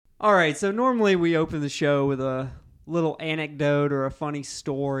All right, so normally we open the show with a little anecdote or a funny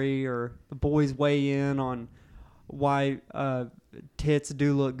story, or the boys weigh in on why tits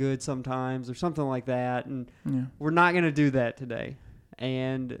do look good sometimes or something like that. And we're not going to do that today.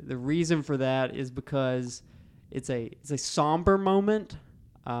 And the reason for that is because it's a somber moment.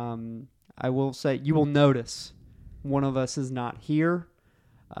 I will say, you will notice one of us is not here.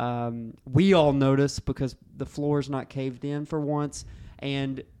 We all notice because the floor is not caved in for once.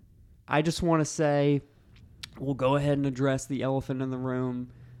 And I just want to say, we'll go ahead and address the elephant in the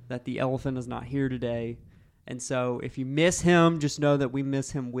room, that the elephant is not here today. And so if you miss him, just know that we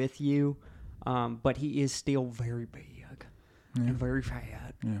miss him with you. But he is still very big and very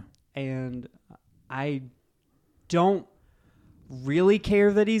fat. Yeah. And I don't really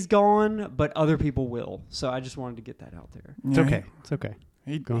care that he's gone, but other people will. So I just wanted to get that out there. It's okay. It's okay.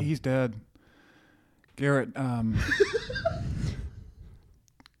 He's dead. Garrett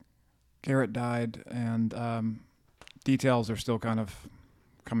Garrett died, and details are still kind of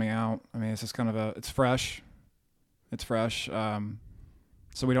coming out. I mean, it's just kind of it's fresh. It's fresh.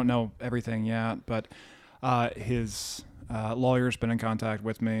 So we don't know everything yet, but his lawyer's been in contact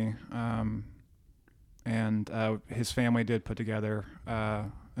with me, and his family did put together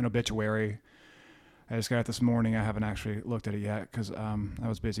an obituary. I just got it this morning. I haven't actually looked at it yet because I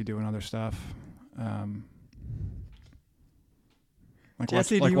was busy doing other stuff.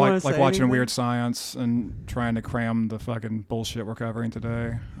 Jesse, like watching anything? Weird Science and trying to cram the fucking bullshit we're covering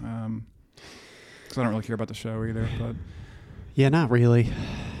today. Because I don't really care about the show either. But Yeah, not really.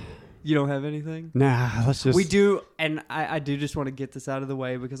 You don't have anything? Nah, let's just... We do, and I do just want to get this out of the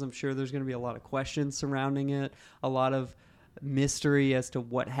way because I'm sure there's going to be a lot of questions surrounding it, a lot of mystery as to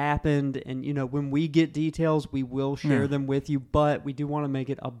what happened. And, you know, when we get details, we will share them with you. But we do want to make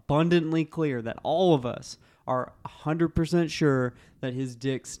it abundantly clear that all of us are 100% sure that his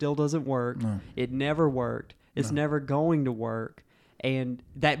dick still doesn't work. No. It never worked. It's never going to work.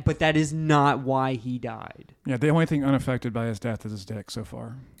 But that is not why he died. Yeah, the only thing unaffected by his death is his dick so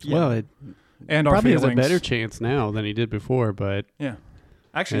far. Yeah. Well, and probably our has a better chance now than he did before, but yeah,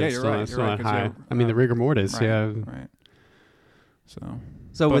 actually, you're right. You're right. High. I mean, the rigor mortis. Right, yeah. Right.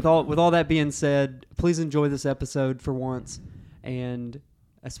 So with all that being said, please enjoy this episode for once, and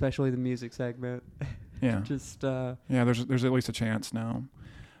especially the music segment. Yeah. Just there's at least a chance now.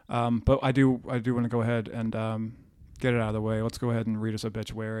 But I do want to go ahead and get it out of the way. Let's go ahead and read his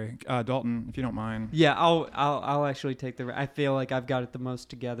obituary. Dalton, if you don't mind. Yeah, I'll actually take I feel like I've got it the most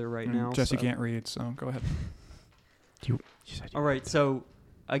together right now. Jesse can't read, so go ahead. All right, so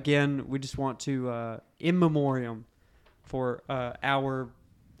again, we just want to in memoriam for our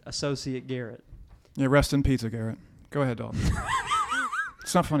associate Garrett. Yeah, rest in pizza, Garrett. Go ahead, Dalton.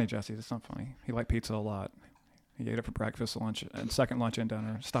 It's not funny, Jesse. It's not funny. He liked pizza a lot. He ate it for breakfast, lunch, and second lunch and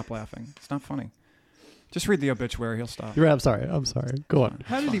dinner. Stop laughing. It's not funny. Just read the obituary. He'll stop. You're right. I'm sorry. Go on.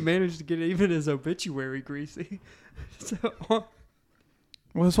 How did he manage to get even his obituary greasy? Well,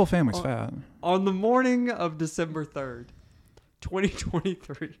 his whole family's fat. On the morning of December 3rd,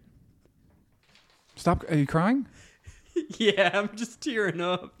 2023. Stop. Are you crying? Yeah, I'm just tearing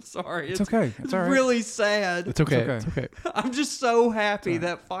up. Sorry. It's okay. It's all right. Really sad. It's okay. It's okay. I'm just so happy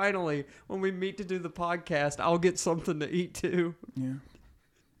that finally, when we meet to do the podcast, I'll get something to eat too. Yeah.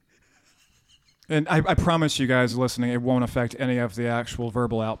 And I promise you guys listening, it won't affect any of the actual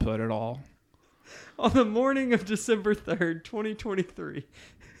verbal output at all. On the morning of December 3rd, 2023,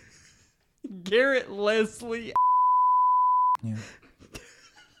 Garrett Leslie... Yeah.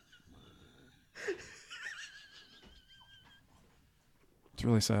 It's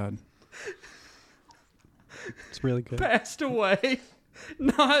really sad. It's really good. Passed away,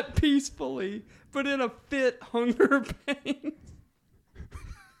 not peacefully, but in a fit hunger pain.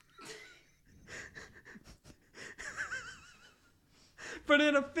 But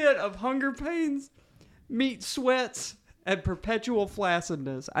in a fit of hunger pains, meat sweats, and perpetual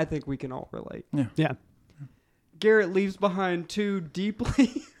flaccidness. I think we can all relate. Yeah. Yeah. Garrett leaves behind two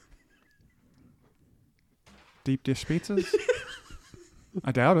deeply... Deep dish pizzas?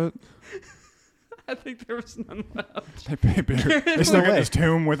 I doubt it. I think there was none left. They still got this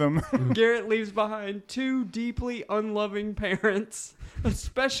tomb with them. Garrett leaves behind two deeply unloving parents,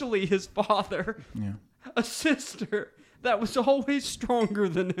 especially his father. Yeah. A sister that was always stronger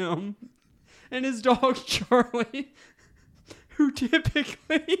than him, and his dog Charlie, who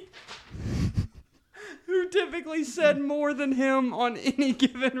typically said more than him on any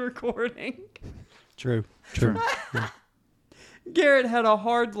given recording. True. Yeah. Garrett had a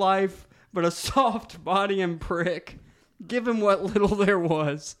hard life, but a soft body and prick. Give him what little there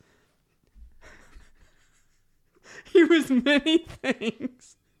was. He was many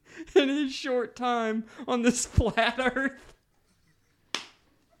things in his short time on this flat earth.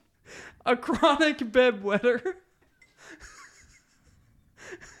 A chronic bedwetter.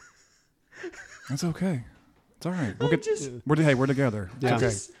 That's okay. It's all right. We're together. Yeah.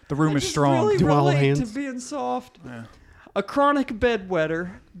 Okay. The room is strong. Really Do all relate hands. to being soft. Yeah. A chronic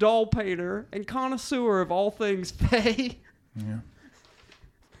bedwetter, doll painter, and connoisseur of all things Fae. Yeah.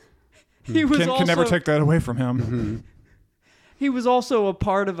 He was Can never take that away from him. He was also a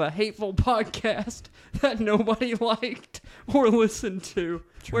part of a hateful podcast that nobody liked or listened to,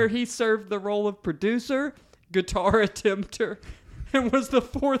 where he served the role of producer, guitar attempter, and was the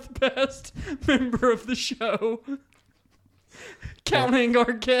fourth best member of the show, counting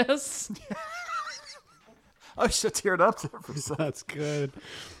our guests. I should have teared up there for a second. That's good.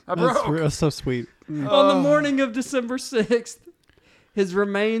 That's so sweet. On the morning of December 6th, his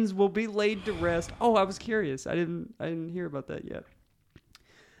remains will be laid to rest. Oh, I was curious. I didn't hear about that yet.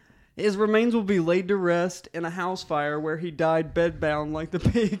 His remains will be laid to rest in a house fire where he died bedbound like the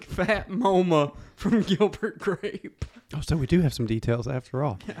big fat MoMA from Gilbert Grape. Oh, so we do have some details after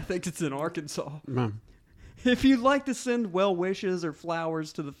all. I think it's in Arkansas. Mom. If you'd like to send well wishes or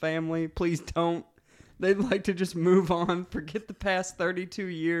flowers to the family, please don't. They'd like to just move on, forget the past 32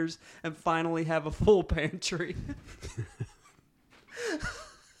 years, and finally have a full pantry.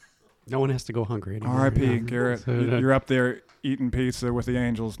 No one has to go hungry anymore. R.I.P. Garrett. So, You're up there eating pizza with the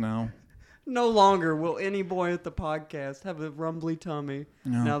angels now. No longer will any boy at the podcast have a rumbly tummy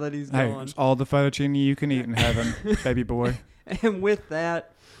No. now that he's Hey, gone. it's all the fettuccine you can eat in heaven, baby boy. And with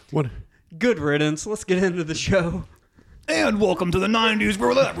that, what? good riddance. Let's get into the show. And welcome to the 90s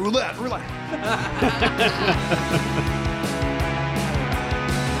Roulette.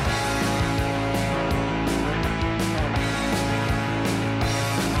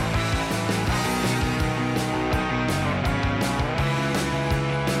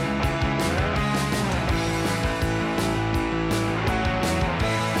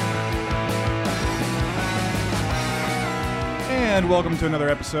 And welcome to another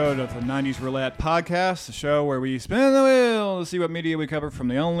episode of the 90s Roulette podcast, the show where we spin the wheel to see what media we cover from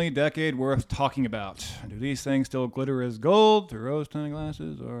the only decade worth talking about. Do these things still glitter as gold through rose-tinted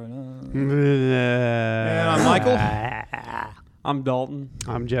glasses or not? And I'm Michael. I'm Dalton.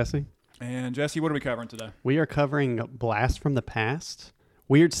 I'm Jesse. And Jesse, what are we covering today? We are covering Blast from the Past,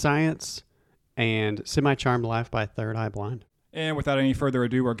 Weird Science, and Semi-Charmed Life by Third Eye Blind. And without any further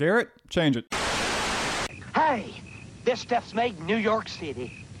ado, our Garrett, change it. Hey, this stuff's made in New York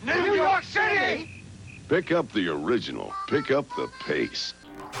City. New York City? Pick up the original. Pick up the pace.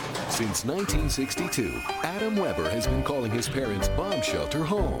 Since 1962, Adam Weber has been calling his parents' bomb shelter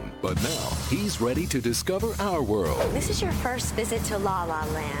home. But now, he's ready to discover our world. This is your first visit to La La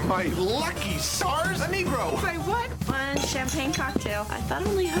Land. My lucky stars, a Negro. Wait, what? One champagne cocktail. I thought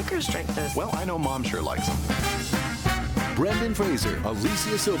only hookers drink this. Well, I know Mom sure likes them. Brendan Fraser,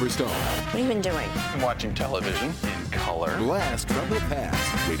 Alicia Silverstone. What have you been doing? I'm watching television in color. Blast from the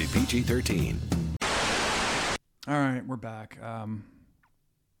Past. Rated PG-13. All right, we're back.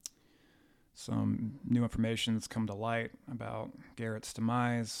 Some new information that's come to light about Garrett's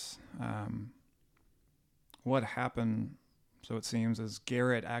demise. What happened, so it seems, is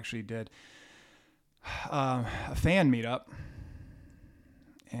Garrett actually did a fan meetup,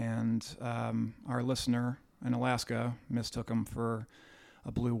 and our listener in Alaska mistook him for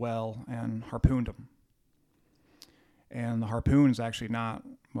a blue whale and harpooned him. And the harpoon is actually not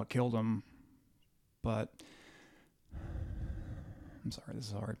what killed him, but I'm sorry, this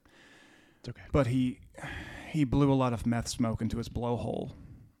is hard. It's okay. But he blew a lot of meth smoke into his blowhole,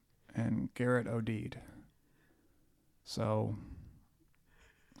 and Garrett OD'd. So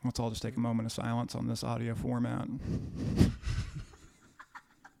let's all just take a moment of silence on this audio format.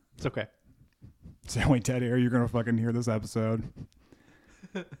 It's okay. It's the only dead air you're going to fucking hear this episode.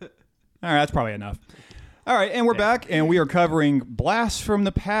 All right, that's probably enough. All right, and we're back, and we are covering Blast from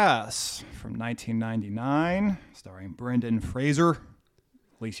the Past from 1999, starring Brendan Fraser,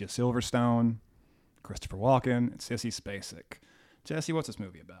 Alicia Silverstone, Christopher Walken, and Sissy Spacek. Jesse, what's this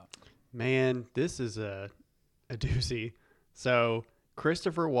movie about? Man, this is a doozy. So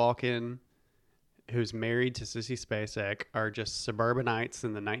Christopher Walken, who's married to Sissy Spacek, are just suburbanites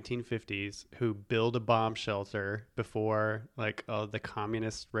in the 1950s who build a bomb shelter before the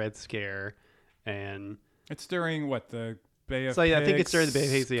communist Red Scare, and It's during what, the Bay of so yeah, I think Pigs, it's during the Bay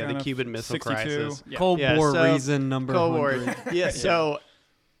of Pigs, yeah, kind the of Cuban Missile 62? Crisis. Yeah. Cold Yeah, War so- reason number Cold War. 100. Yeah, so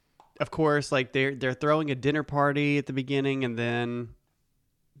of course, they're throwing a dinner party at the beginning, and then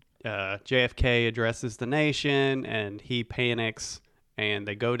JFK addresses the nation, and he panics, and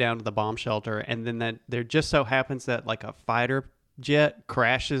they go down to the bomb shelter, and then there just so happens that a fighter jet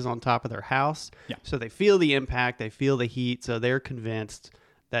crashes on top of their house. Yeah. So they feel the impact, they feel the heat, so they're convinced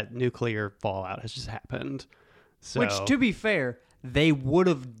that nuclear fallout has just happened. So, Which, to be fair, they would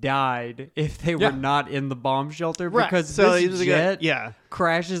have died if they were not in the bomb shelter because so this jet yeah.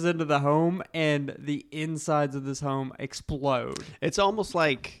 crashes into the home and the insides of this home explode. It's almost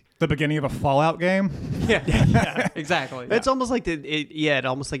like The beginning of a Fallout game. Yeah, exactly. it's almost like it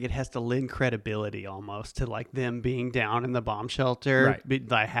almost like it has to lend credibility almost to like them being down in the bomb shelter,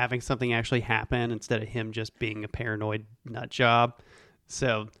 like having something actually happen instead of him just being a paranoid nut job.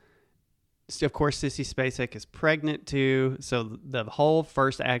 So of course, Sissy Spacek is pregnant too. So the whole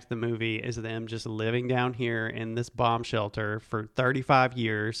first act of the movie is them just living down here in this bomb shelter for 35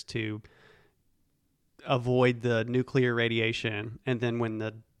 years to avoid the nuclear radiation. And then when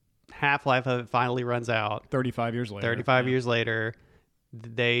the half-life of it finally runs out, 35 years later. 35 years later,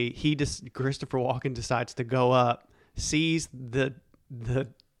 Christopher Walken decides to go up, sees the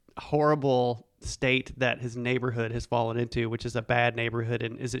horrible state that his neighborhood has fallen into, which is a bad neighborhood.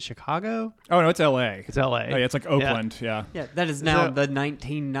 And is it Chicago? Oh no, it's L.A. It's L.A. Oh, yeah, it's like Oakland. Yeah. Yeah, that is now the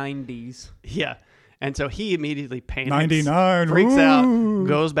 1990s. Yeah. And so he immediately panics, 99, freaks out, woo!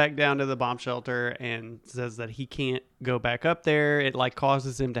 goes back down to the bomb shelter and says that he can't go back up there. It like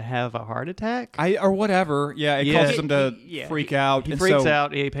causes him to have a heart attack. Or whatever. Yeah, it causes him to freak out. He freaks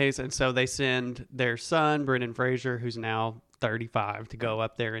out. He pays, and so they send their son, Brendan Fraser, who's now 35, to go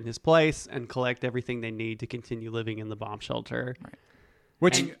up there in his place and collect everything they need to continue living in the bomb shelter.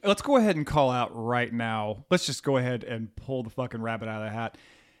 Right. Let's go ahead and call out right now. Let's just go ahead and pull the fucking rabbit out of the hat.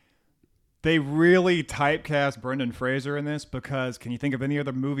 They really typecast Brendan Fraser in this because can you think of any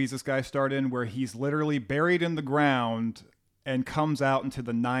other movies this guy starred in where he's literally buried in the ground and comes out into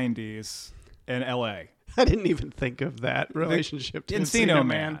the 90s in L.A.? I didn't even think of that relationship to Encino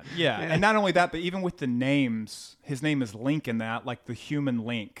Man. Yeah. And not only that, but even with the names, his name is Link in that, like the human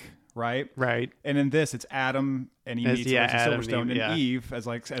Link, right? Right. And in this, it's Adam, and he meets Adam Silverstone and and Eve as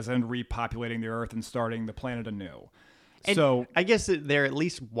in repopulating the Earth and starting the planet anew. And so I guess they're at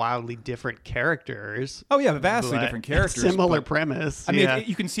least wildly different characters. Oh yeah, vastly different characters. Similar premise. I mean,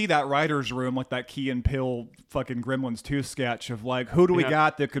 you can see that writer's room, like that Key and Peele fucking Gremlins 2 sketch of like, who do we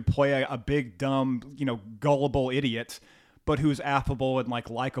got that could play a big, dumb, gullible idiot, but who's affable and like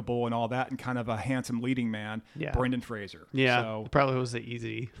likable and all that, and kind of a handsome leading man. Yeah. Brendan Fraser. Yeah, so, probably was the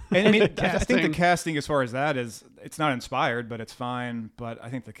easy. And I mean, I think the casting as far as that is, it's not inspired, but it's fine. But I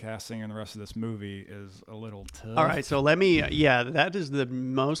think the casting in the rest of this movie is a little tough. All right, so that is the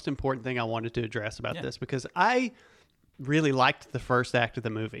most important thing I wanted to address about this, because I really liked the first act of the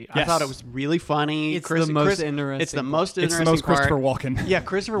movie. Yes. I thought it was really funny. It's the most interesting. It's the most It's interesting the most part. Christopher Walken. Yeah,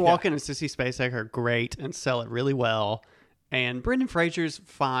 Christopher Walken and Sissy Spacek are great and sell it really well. And Brendan Fraser's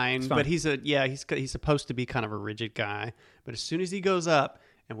fine, but he's supposed to be kind of a rigid guy. But as soon as he goes up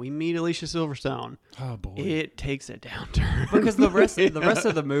and we meet Alicia Silverstone, oh boy, it takes a downturn. Because the rest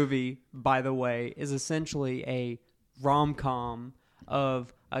of the movie, by the way, is essentially a rom-com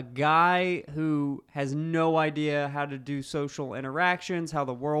of a guy who has no idea how to do social interactions, how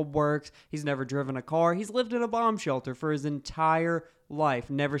the world works. He's never driven a car. He's lived in a bomb shelter for his entire life,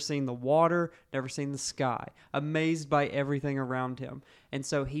 never seen the water, never seen the sky, amazed by everything around him. And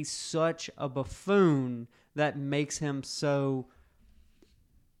so he's such a buffoon that makes him so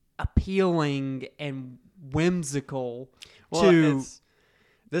appealing and whimsical to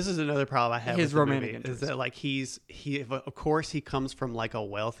this is another problem I have his with the romantic movie, interest. is that like he of course he comes from like a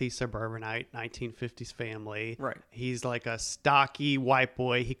wealthy suburbanite 1950s family. Right. He's like a stocky white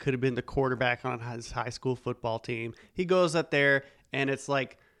boy. He could have been the quarterback on his high school football team. He goes up there and it's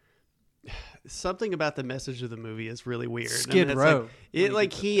like something about the message of the movie is really weird. Skid Row.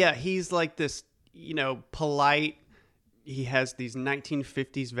 He's like this, polite. He has these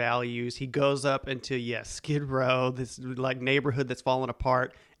 1950s values. He goes up into Skid Row, this like neighborhood that's fallen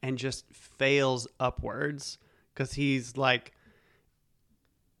apart, and just fails upwards because he's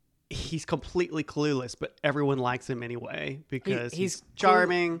completely clueless, but everyone likes him anyway because he's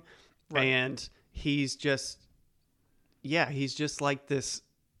charming, and he's just like this.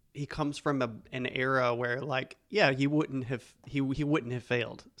 He comes from an era where he wouldn't have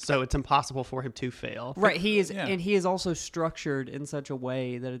failed. So it's impossible for him to fail. Right. He is, and he is also structured in such a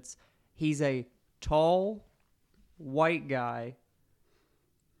way that he's a tall, white guy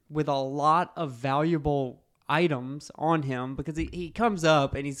with a lot of valuable items on him because he comes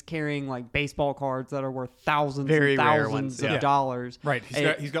up and he's carrying like baseball cards that are worth thousands Very and rare thousands ones, of dollars. Right.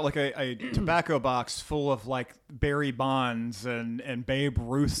 He's got like a tobacco box full of like Barry Bonds and Babe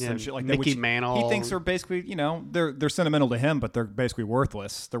Ruths and shit like that. Mickey Which Mantle. He thinks are basically, they're sentimental to him, but they're basically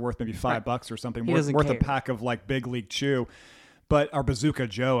worthless. They're worth maybe $5 or something. He doesn't worth care. a pack of like Big League Chew. or Bazooka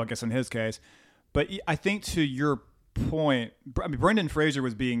Joe, I guess in his case. But I think to your point, I mean, Brendan Fraser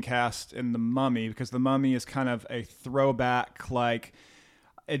was being cast in The Mummy because The Mummy is kind of a throwback, like,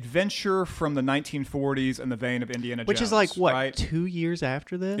 adventure from the 1940s in the vein of Indiana Jones. Which is like, what, right? 2 years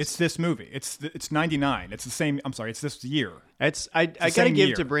after this? It's this movie. It's 99. It's the same. I'm sorry. It's this year. I got to same give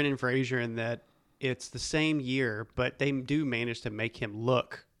year. to Brendan Fraser in that it's the same year, but they do manage to make him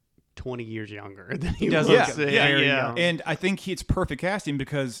look 20 years younger than he does looks. look very young. And I think it's perfect casting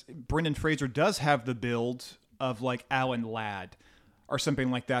because Brendan Fraser does have the build of like Alan Ladd or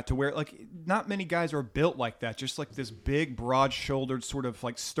something like that, to where like not many guys are built like that. Just like this big, broad-shouldered, sort of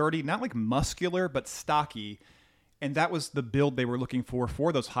like sturdy, not like muscular, but stocky. And that was the build they were looking for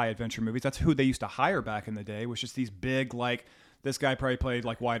those high adventure movies. That's who they used to hire back in the day, was just these big, like, this guy probably played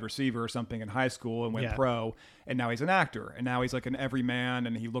like wide receiver or something in high school and went pro, and now he's an actor, and now he's like an everyman,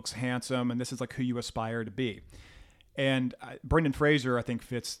 and he looks handsome, and this is like who you aspire to be. And Brendan Fraser, I think,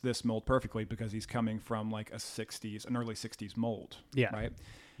 fits this mold perfectly because he's coming from like an early 60s mold. Yeah. Right.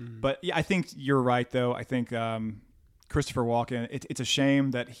 Mm-hmm. But yeah, I think you're right, though. I think Christopher Walken, it's a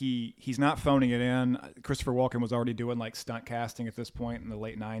shame that he's not phoning it in. Christopher Walken was already doing like stunt casting at this point in the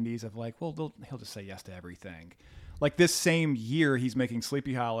late 90s of like, well, he'll just say yes to everything. Like this same year, he's making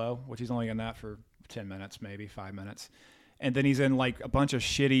Sleepy Hollow, which he's only in that for 10 minutes, maybe 5 minutes. And then he's in like a bunch of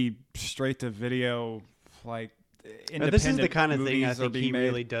shitty straight to video, like, this is the kind of thing I think he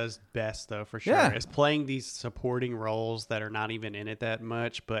really does best, though, for sure. Yeah. Is playing these supporting roles that are not even in it that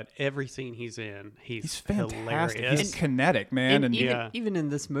much, but every scene he's in, he's fantastic. Hilarious. He's kinetic, man. And even in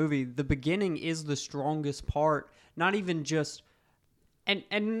this movie, the beginning is the strongest part. Not even just, and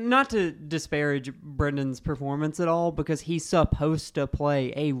not to disparage Brendan's performance at all, because he's supposed to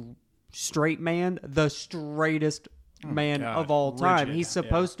play a straight man, the straightest man of all time. Rigid. He's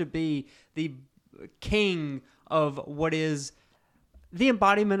supposed to be the king of what is the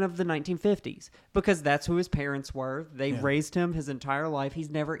embodiment of the 1950s, because that's who his parents were. They raised him his entire life. He's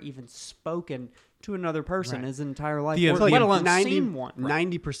never even spoken to another person his entire life, let alone seen one.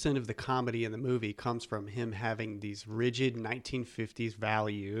 90% of the comedy in the movie comes from him having these rigid 1950s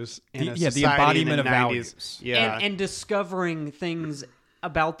values and the embodiment of values. Yeah. And discovering things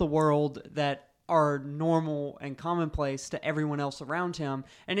about the world that are normal and commonplace to everyone else around him.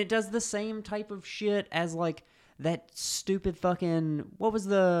 And it does the same type of shit as like that stupid fucking, what was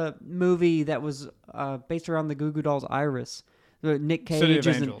the movie that was based around the Goo Goo Dolls' Iris? Nick Cage. City of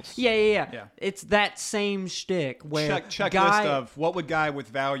Angels. Yeah. It's that same shtick where checklist of what would guy with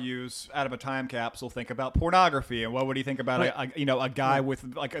values out of a time capsule think about pornography, and what would he think about a guy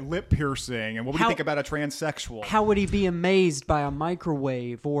with like a lip piercing, and what would he think about a transsexual? How would he be amazed by a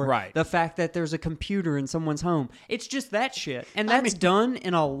microwave or the fact that there's a computer in someone's home? It's just that shit, and that's done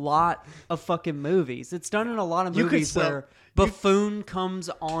in a lot of fucking movies. It's done in a lot of movies where buffoon comes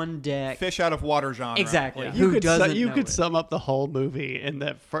on deck. Fish out of water genre. Exactly. Yeah. You could sum up the whole movie in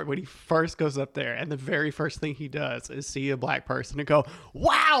that when he first goes up there, and the very first thing he does is see a black person and go,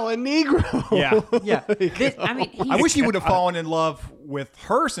 "Wow, a Negro!" Yeah. I wish he would have fallen in love with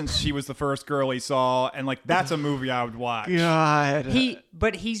her since she was the first girl he saw, and like that's a movie I would watch. God.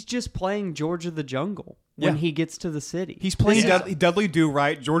 But he's just playing George of the Jungle when he gets to the city. He's playing Dudley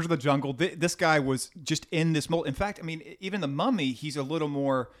Do-Right, George of the Jungle. This guy was just in this mold. In fact, I mean, even The Mummy, he's a little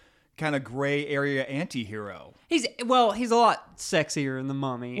more kind of gray area anti-hero. He's a lot sexier in The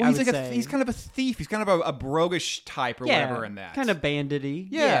Mummy. Well, he's kind of a thief. He's kind of a broguish type or whatever in that. Kind of bandity.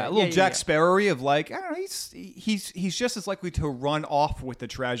 Yeah, a little Jack Sparrow-y of like, I don't know, he's just as likely to run off with the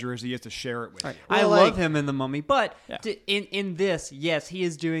treasure as he is to share it with. Right. I love him in The Mummy, but in this, yes, he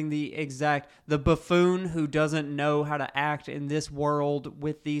is doing the buffoon who doesn't know how to act in this world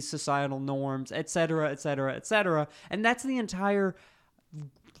with these societal norms, et cetera, et cetera, et cetera. And that's the entire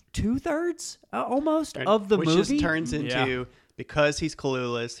 2/3 almost of the movie. Which just turns into, because he's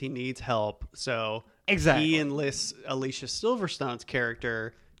clueless, he needs help. So he enlists Alicia Silverstone's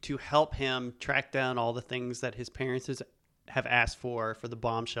character to help him track down all the things that his parents have asked for the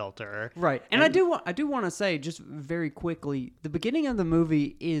bomb shelter. Right. And I do want to say, just very quickly, the beginning of the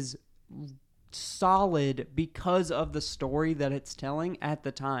movie is solid because of the story that it's telling at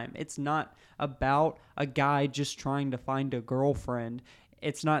the time. It's not about a guy just trying to find a girlfriend.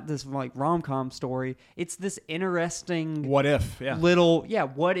 It's not this like rom-com story. It's this interesting what if,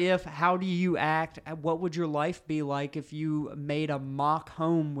 what if, how do you act? What would your life be like if you made a mock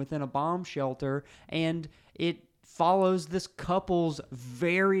home within a bomb shelter? And it follows this couple's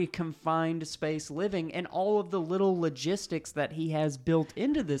very confined space living and all of the little logistics that he has built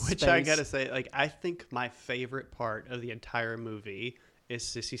into this space. Which I gotta say, like, I think my favorite part of the entire movie is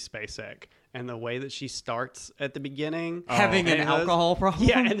Sissy Spacek. and the way that she starts at the beginning, Having an alcohol problem.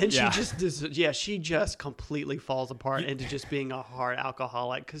 yeah, and then Yeah. she just completely falls apart into just being a hard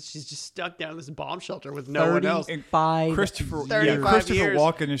alcoholic because she's just stuck down in this bomb shelter with no one else. 35 Christopher 35 years.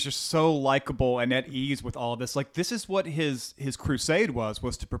 Walken is just so likable and at ease with all of this. Like, this is what his crusade was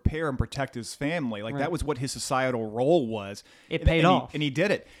to prepare and protect his family. Like, that was what his societal role was. It paid off. And he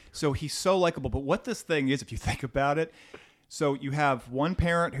did it. So he's so likable. But what this thing is, if you think about it, so you have one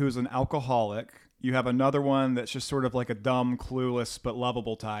parent who's an alcoholic. You have another one that's just sort of like a dumb, clueless, but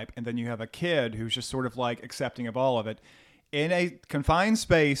lovable type. And then you have a kid who's just sort of like accepting of all of it in a confined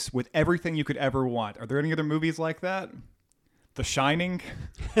space with everything you could ever want. Are there any other movies like that? The Shining?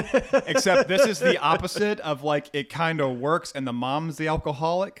 Except this is the opposite of, like, it kind of works and the mom's the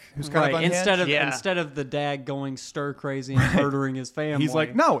alcoholic who's kind of unhinged. Instead of the dad going stir crazy and murdering his family. He's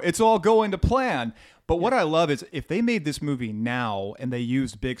like, no, it's all going to plan. But what I love is if they made this movie now and they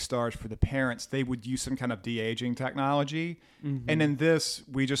used big stars for the parents, they would use some kind of de-aging technology. Mm-hmm. And in this,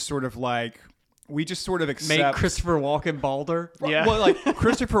 we just sort of accept. Make Christopher Walken balder. Yeah. Well, like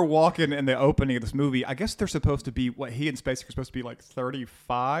Christopher Walken in the opening of this movie, I guess they're supposed to be, he and Spacek are supposed to be like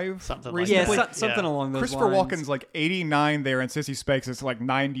 35. Something like Yeah, that. something along those Christopher lines. Walken's like 89 there, and Sissy Spacek is like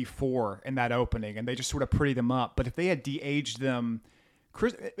 94 in that opening, and they just sort of pretty them up. But if they had de-aged them,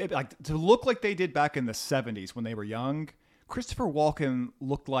 like to look like they did back in the 70s when they were young, Christopher Walken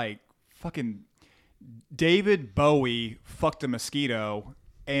looked like fucking David Bowie fucked a mosquito,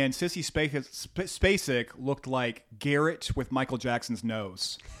 and Sissy Spacek looked like Garrett with Michael Jackson's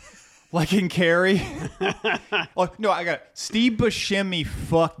nose. Like in Carrie. Oh, no, I got it. Steve Buscemi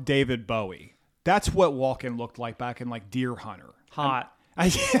fucked David Bowie. That's what Walken looked like back in like Deer Hunter. Hot.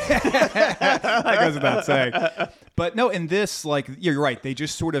 That goes without saying. But no, in this, like, you're right. They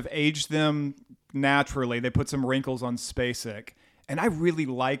just sort of aged them naturally. They put some wrinkles on Spacek. And I really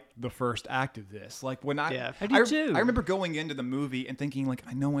liked the first act of this. Like, when I do too. I remember going into the movie and thinking, like,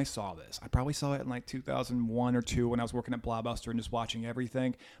 I know I saw this. I probably saw it in like 2001 or 2 when I was working at Blockbuster and just watching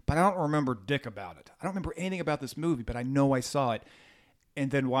everything. But I don't remember dick about it. I don't remember anything about this movie, but I know I saw it.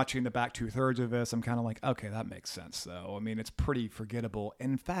 And then watching the back 2/3 of this, I'm kind of like, okay, that makes sense, though. I mean, it's pretty forgettable.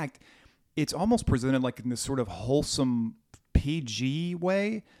 And in fact, it's almost presented like in this sort of wholesome PG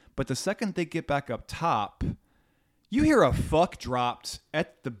way. But the second they get back up top, you hear a fuck dropped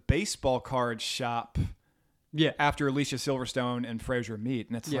at the baseball card shop. Yeah. After Alicia Silverstone and Fraser meet.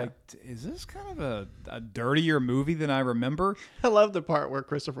 And it's like, is this kind of a dirtier movie than I remember? I love the part where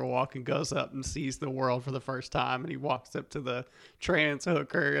Christopher Walken goes up and sees the world for the first time, and he walks up to the trans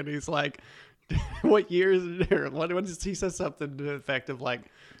hooker, and he's like, "What year is it?" Or what is he says something to the effect of like,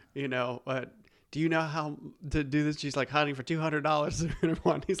 you know, do you know how to do this? She's like, honey, for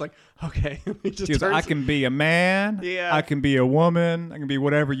 $200. He's like, okay. He just She goes, I can be a man. Yeah. I can be a woman. I can be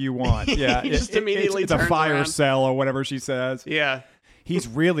whatever you want. Yeah. He just immediately it's a turns fire around. cell or whatever she says. Yeah. He's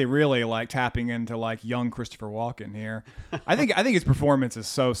really, really like tapping into like young Christopher Walken here. I think his performance is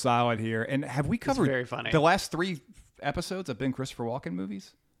so solid here. And have we covered very funny. the last 3 episodes have been Christopher Walken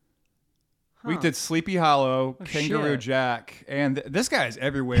movies? We did Sleepy Hollow, Kangaroo shit. Jack, and this guy's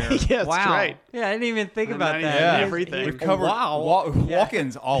everywhere. Yeah, that's right. Yeah, I didn't even think The about 90s that. and everything. We've covered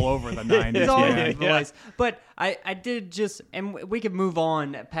Walken's all over the 90s. It's all yeah. over the place. But I did just, and we could move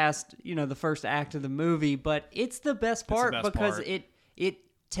on past, the first act of the movie, but it's the best part best because part. it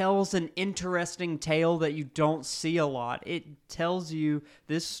tells an interesting tale that you don't see a lot. It tells you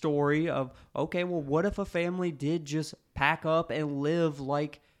this story of, okay, well, what if a family did just pack up and live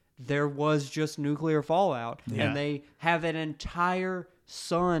like there was just nuclear fallout, and they have an entire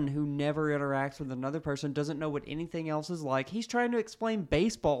son who never interacts with another person, doesn't know what anything else is like. He's trying to explain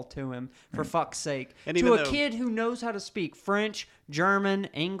baseball to him, for fuck's sake. And to even a though- kid who knows how to speak French, German,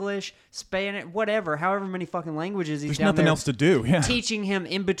 English, Spanish, whatever, however many fucking languages he's There's down nothing there else to do. Yeah. teaching him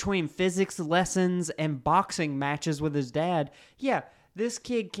in between physics lessons and boxing matches with his dad. Yeah, this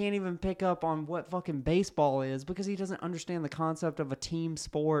kid can't even pick up on what fucking baseball is because he doesn't understand the concept of a team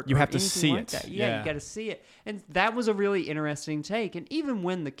sport. You or have to anything see like it. that. Yeah. You got to see it. And that was a really interesting take. And even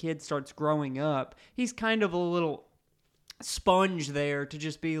when the kid starts growing up, he's kind of a little sponge there to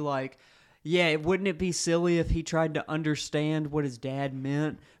just be like, yeah, wouldn't it be silly if he tried to understand what his dad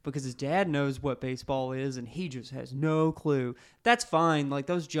meant? Because his dad knows what baseball is and he just has no clue. That's fine. Like,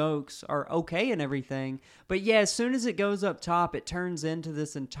 those jokes are okay and everything. But yeah, as soon as it goes up top, it turns into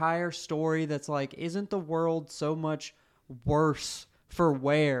this entire story that's like, isn't the world so much worse for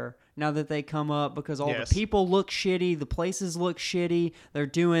wear now that they come up? Because all Yes. the people look shitty, the places look shitty. They're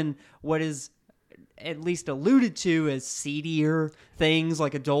doing what is at least alluded to as seedier things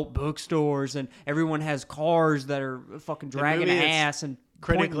like adult bookstores, and everyone has cars that are fucking dragging movie, ass and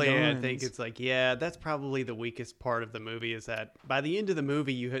critically, pointing I guns. think it's like, yeah, that's probably the weakest part of the movie is that by the end of the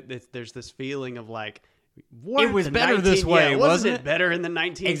movie, there's this feeling of like, what? It was the better this way, wasn't wasn't it? Better in the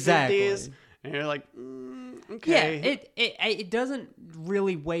 1950s? Exactly. And you're like, okay. Yeah, it doesn't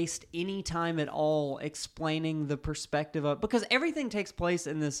really waste any time at all explaining the perspective of, because everything takes place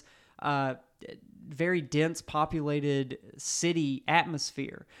in this very dense populated city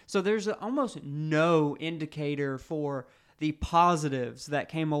atmosphere. So there's almost no indicator for the positives that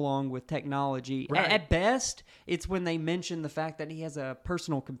came along with technology. Right. At best, it's when they mention the fact that he has a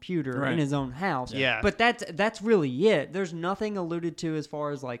personal computer in his own house. Yeah. But that's really it. There's nothing alluded to as far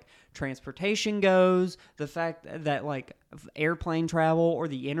as like transportation goes, the fact that like airplane travel or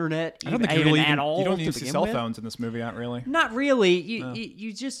the internet I don't think even you really at all. you don't to even see begin cell with. phones in this movie, not really. Not really.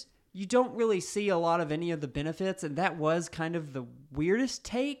 You don't really see a lot of any of the benefits, and that was kind of the weirdest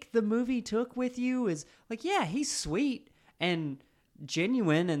take the movie took with you is like, yeah, he's sweet and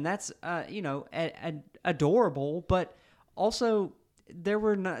genuine, and that's adorable, but also there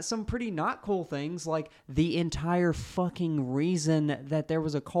were some pretty not cool things, like the entire fucking reason that there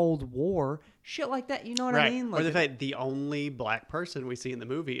was a Cold War, shit like that. You know what I mean? Like, or the fact the only black person we see in the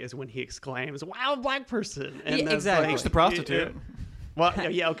movie is when he exclaims, "Wow, black person!" And Yeah, that's exactly. like- It's the prostitute. Well,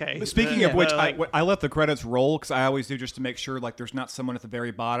 yeah, okay. Speaking of which, like, I let the credits roll because I always do just to make sure like there's not someone at the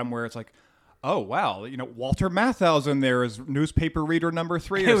very bottom where it's like, oh wow, Walter Matthau's in there as newspaper reader number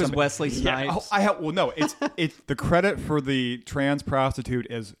 3. It or was something. Wesley Yeah. Snipes. No, it's the credit for the trans prostitute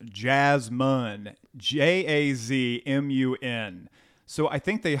is Jasmine, Jazmun. So I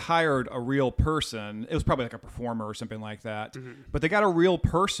think they hired a real person. It was probably like a performer or something like that. Mm-hmm. But they got a real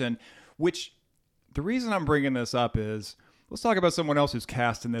person, which the reason I'm bringing this up is let's talk about someone else who's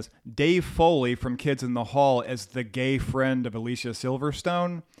cast in this. Dave Foley from Kids in the Hall as the gay friend of Alicia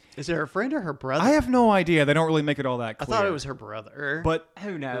Silverstone. is it her friend or her brother? I have no idea. They don't really make it all that I clear. thought it was her brother. But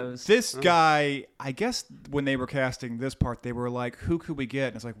who knows? this guy, I guess when they were casting this part, they were like, who could we get?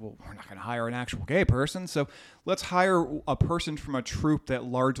 And it's like, well, we're not going to hire an actual gay person. So let's hire a person from a troupe that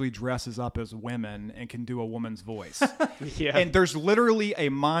largely dresses up as women and can do a woman's voice. yeah. And there's literally a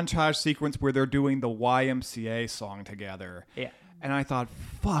montage sequence where they're doing the YMCA song together. Yeah. And I thought,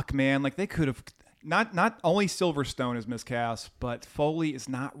 fuck, man, like they could have... Not only Silverstone is miscast, but Foley is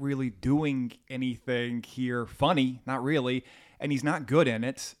not really doing anything here funny, not really, and he's not good in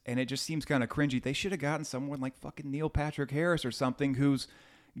it, and it just seems kind of cringy. They should have gotten someone like fucking Neil Patrick Harris or something who's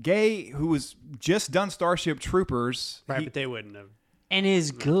gay, who has just done Starship Troopers. right, but they wouldn't have. And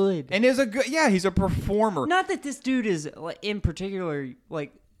is good. And is a good, yeah, he's a performer. Not that this dude is like, in particular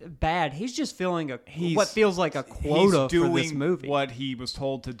like bad. He's just filling He's- what feels like a quota he's doing for this movie. what he was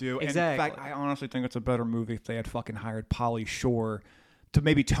told to do. Exactly. And in fact, I honestly think it's a better movie if they had fucking hired Pauly Shore to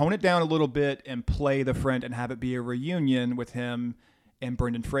maybe tone it down a little bit and play the friend and have it be a reunion with him and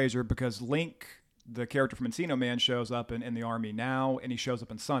Brendan Fraser, because Link, the character from Encino Man, shows up in The Army Now, and he shows up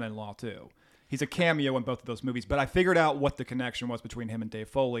in Son-in-Law too. He's a cameo in both of those movies, but I figured out what the connection was between him and Dave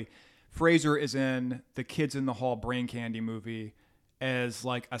Foley. Fraser is in the Kids in the Hall Brain Candy movie as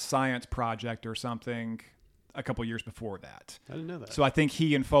like a science project or something a couple years before that. I didn't know that. So I think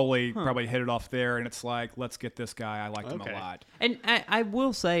he and Foley probably hit it off there, and it's like, let's get this guy. I liked him a Okay. lot. And I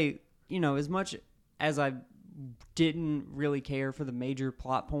will say, as much as I didn't really care for the major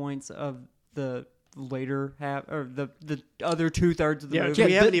plot points of the later half or the other 2/3 of the Yeah, movie.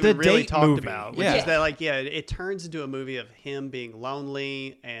 we haven't the even really date talked movie. about, which Yeah. is that, like, it turns into a movie of him being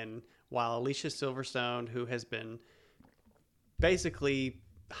lonely, and while Alicia Silverstone, who has been basically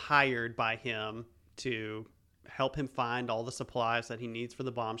hired by him to help him find all the supplies that he needs for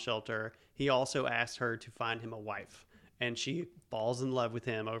the bomb shelter, he also asked her to find him a wife. And she falls in love with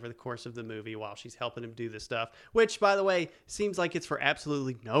him over the course of the movie while she's helping him do this stuff, which, by the way, seems like it's for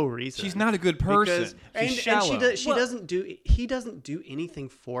absolutely no reason. She's not a good person. She's shallow. He doesn't do anything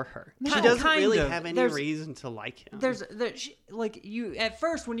for her. No, She doesn't kind really of. have any There's- reason to like him. Like you at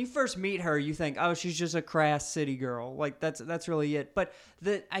first when you first meet her, you think, oh, she's just a crass city girl. Like that's really it. But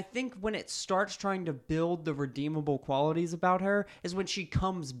I think when it starts trying to build the redeemable qualities about her is when she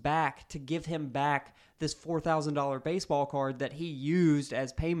comes back to give him back this $4,000 baseball card that he used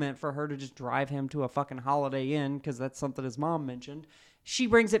as payment for her to just drive him to a fucking Holiday Inn, because that's something his mom mentioned. She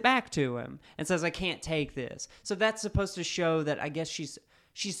brings it back to him and says, I can't take this. So that's supposed to show that I guess she's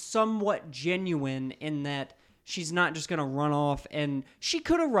somewhat genuine in that she's not just going to run off, and she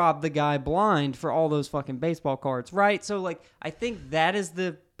could have robbed the guy blind for all those fucking baseball cards, right? So like I think that is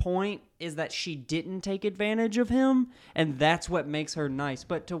the point, is that she didn't take advantage of him, and that's what makes her nice.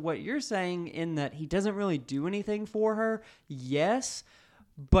 But to what you're saying in that he doesn't really do anything for her, yes,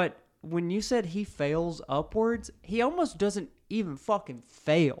 but when you said he fails upwards, he almost doesn't even fucking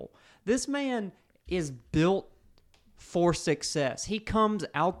fail. This man is built for success. He comes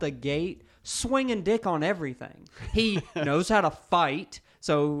out the gate swinging dick on everything. He knows how to fight,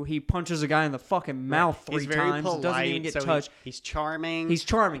 so he punches a guy in the fucking mouth three times. Polite, doesn't even get touched. He's charming. He's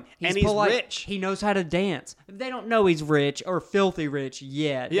charming. And he's polite. rich. He knows how to dance. They don't know he's rich or filthy rich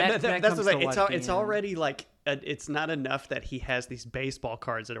yet. Yeah, that that's comes what to I'm saying. light It's at the end. already like it's not enough that he has these baseball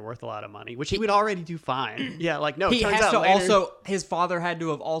cards that are worth a lot of money, which he would already do fine. Yeah, like no. He it turns has out to later, also. His father had to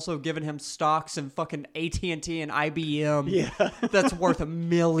have also given him stocks in fucking AT&T and IBM. Yeah. That's worth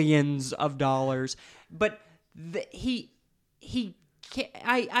millions of dollars. But he can't,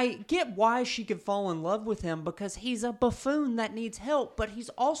 I get why she could fall in love with him, because he's a buffoon that needs help, but he's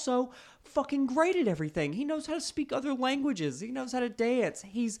also fucking great at everything. He knows how to speak other languages. He knows how to dance.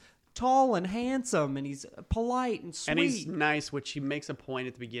 He's tall and handsome, and he's polite and sweet. And he's nice, which he makes a point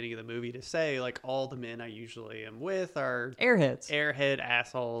at the beginning of the movie to say, like, all the men I usually am with are airhead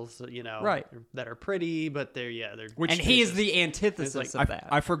assholes, you know, right? That are pretty, but they're and he is the antithesis of that.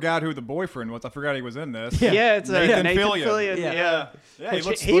 I forgot who the boyfriend was. I forgot he was in this. Yeah, it's Nathan Fillion. Yeah, he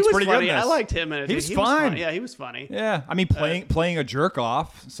looks was pretty funny. good in this. I liked him in it. He was fine. Yeah, he was funny. Yeah, I mean, playing a jerk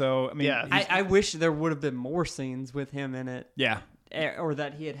off. So I mean, Yeah. I wish there would have been more scenes with him in it. Yeah. Or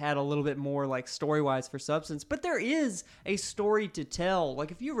that he had a little bit more like story-wise for substance. But there is a story to tell.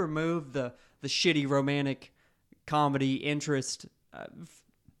 Like if you remove the shitty romantic comedy interest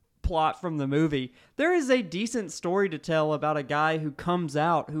plot from the movie, there is a decent story to tell about a guy who comes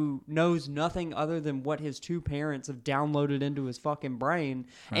out who knows nothing other than what his two parents have downloaded into his fucking brain,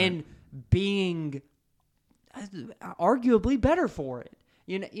 and being arguably better for it.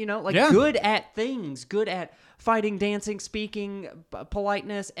 You know, like good at things, good at fighting, dancing, speaking,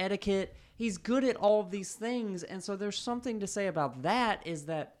 politeness, etiquette. He's good at all of these things. And so there's something to say about that, is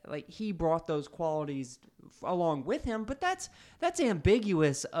that like he brought those qualities along with him, but that's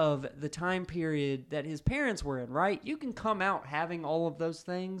ambiguous of the time period that his parents were in, right? You can come out having all of those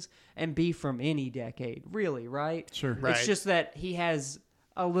things and be from any decade, really, right? Sure. Right. It's just that he has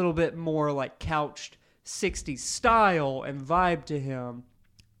a little bit more like couched 60s style and vibe to him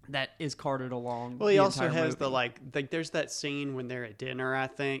that is carted along. Well, he the also entire has movie. the like there's that scene when they're at dinner, I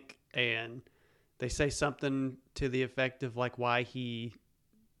think, and they say something to the effect of like why he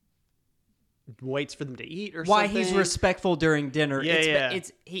waits for them to eat or why something. he's respectful during dinner. Yeah,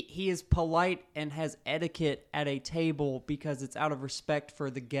 He is polite and has etiquette at a table because it's out of respect for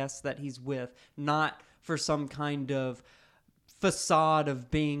the guests that he's with, not for some kind of facade of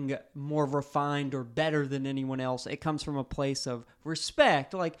being more refined or better than anyone else. It comes from a place of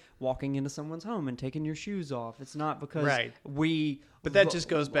respect, like walking into someone's home and taking your shoes off. It's not because But that just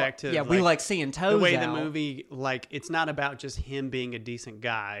goes back to we like seeing toes the way out. the movie, like, it's not about just him being a decent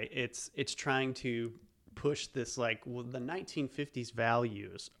guy. It's trying to push this, like, well, the 1950s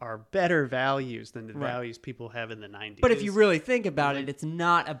values are better values than the values people have in the 90s. But if you really think about it, it's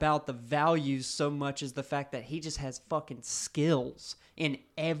not about the values so much as the fact that he just has fucking skills in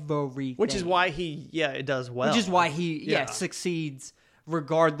everything. Which is why it does well. Which is why he succeeds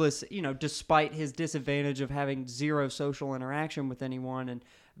regardless, despite his disadvantage of having zero social interaction with anyone and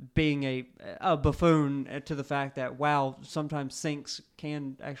being a buffoon to the fact that, wow, sometimes sinks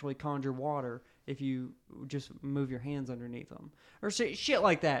can actually conjure water if you just move your hands underneath them. Or shit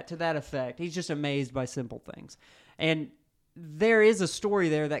like that, to that effect. He's just amazed by simple things. And there is a story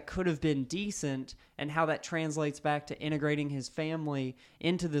there that could have been decent, and how that translates back to integrating his family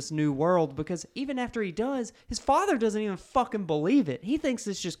into this new world, because even after he does, his father doesn't even fucking believe it. He thinks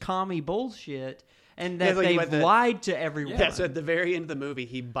it's just commie bullshit, and that they've lied to everyone. Yeah, so at the very end of the movie,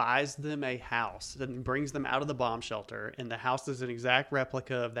 he buys them a house and brings them out of the bomb shelter, and the house is an exact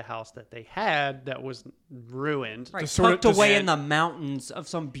replica of the house that they had that was ruined. Right, tucked away in the mountains of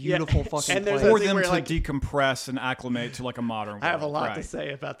some beautiful fucking place. For them to decompress and acclimate to like a modern world. I have a lot to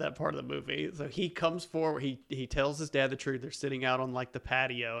say about that part of the movie. So he comes forward, he tells his dad the truth. They're sitting out on like the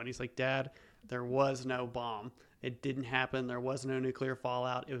patio, and he's like, "Dad, there was no bomb. It didn't happen. There was no nuclear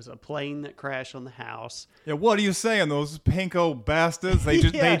fallout. It was a plane that crashed on the house." Yeah, what are you saying? Those pinko bastards? They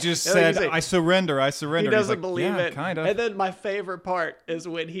just said, "I surrender. I surrender." He doesn't believe it. Kind of. And then my favorite part is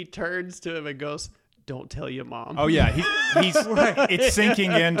when he turns to him and goes, don't tell your mom. Oh yeah, he's it's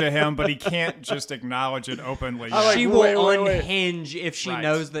sinking into him, but he can't just acknowledge it openly. like, she wait, will wait, wait. unhinge if she Right.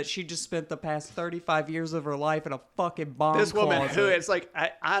 knows that she just spent the past 35 years of her life in a fucking bomb This woman closet. who it's like,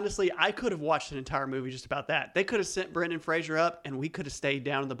 honestly, I could have watched an entire movie just about that. They could have sent Brendan Fraser up, and we could have stayed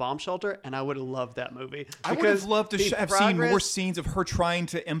down in the bomb shelter, and I would have loved that movie. I would have loved to the have seen more progress- scenes of her trying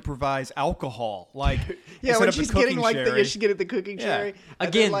to improvise alcohol, like Yeah, instead when of she's the cooking getting like sherry. she's getting the cooking Yeah. cherry. And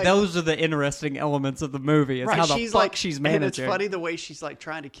Again, then, like, those are the interesting elements of the movie. It's right, how the she's fuck like she's And managing. it's funny the way she's like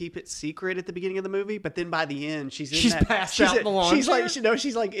trying to keep it secret at the beginning of the movie, but then by the end she's passed out in the lawn She's like, chair.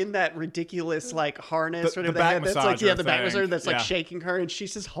 she's like in that ridiculous like harness The or whatever back head that's like massager the back thing. massager that's like Yeah. shaking her, and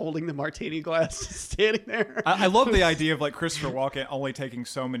she's just holding the martini glass, standing there. I love the idea of like Christopher Walken only taking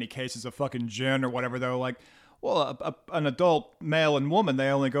so many cases of fucking gin or whatever. Though, like, well, an adult male and woman, they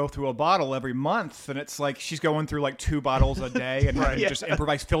only go through a bottle every month, and it's like she's going through like 2 bottles a day and having to Yeah. just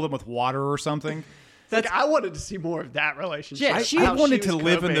improvise, fill them with water or something. Like, I wanted to see more of that relationship. Yeah, I How wanted she to was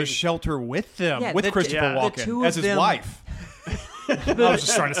live in the coping. shelter with them, Yeah, with the- Christopher yeah. The two Walken of as his them- wife. I was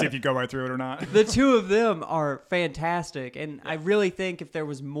just trying to see if you go right through it or not. The two of them are fantastic, and I really think if there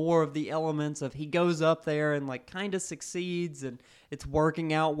was more of the elements of he goes up there and like kind of succeeds and it's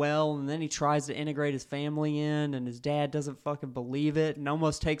working out well, and then he tries to integrate his family in, and his dad doesn't fucking believe it and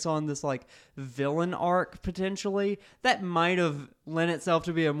almost takes on this like villain arc potentially, that might have lent itself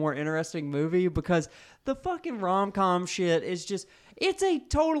to be a more interesting movie, because the fucking rom-com shit is just, it's a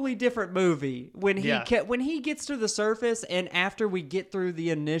totally different movie when he Yeah. when he gets to the surface, and after we get through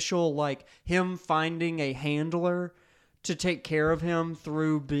the initial like him finding a handler to take care of him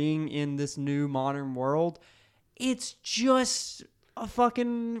through being in this new modern world, it's just a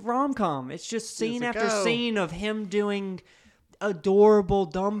fucking rom-com. It's just scene like, after oh. scene of him doing adorable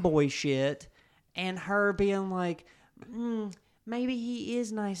dumb boy shit and her being like, maybe he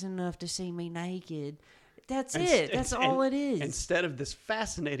is nice enough to see me naked. That's it. That's all it is. Instead of this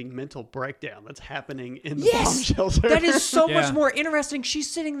fascinating mental breakdown that's happening in the Yes, bomb shelter. that is so Yeah. much more interesting. She's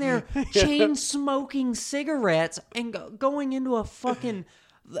sitting there chain smoking cigarettes and going into a fucking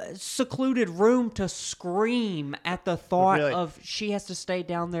secluded room to scream at the thought Really? of she has to stay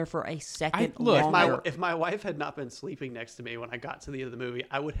down there for a second look, longer. If my wife had not been sleeping next to me when I got to the end of the movie,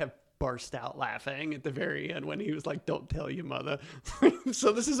 I would have burst out laughing at the very end when he was like, "Don't tell your mother."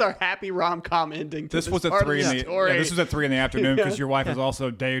 So this is our happy rom-com ending. To This was at part of 3 in the story. yeah, this was at 3 in the afternoon because your wife is also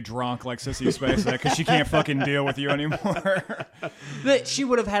day drunk like Sissy Spacek because she can't fucking deal with you anymore. That she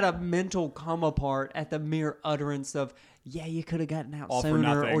would have had a mental come apart at the mere utterance of, "Yeah, you could have gotten out All for sooner,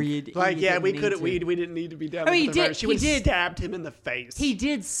 nothing. or you Like, you yeah, didn't we need could to." we didn't need to be down. I mean, with he the did- She he would have did- stabbed him in the face. He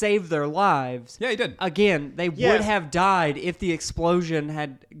did save their lives. Yeah, he did. Again, they Yes. would have died if the explosion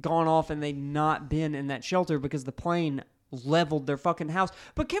had gone off and they'd not been in that shelter because the plane leveled their fucking house.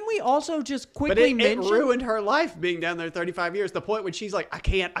 But can we also just But quickly it mention... ruined her life being down there 35 years. The point when she's like,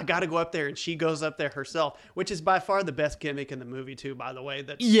 I got to go up there. And she goes up there herself, which is by far the best gimmick in the movie, too, by the way.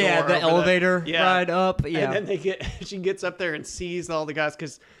 That Yeah, door the over elevator yeah. ride up. Yeah. And then she gets up there and sees all the guys.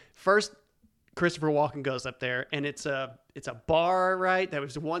 Because first, Christopher Walken goes up there, and it's a bar, right? That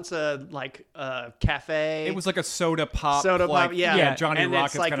was once a cafe. It was like a soda pop. Soda like, pop, yeah. Johnny And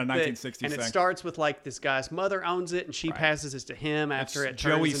Rockets it's like kind of the- 1960s And it thing. starts with like this guy's mother owns it, and she passes it to him after it turns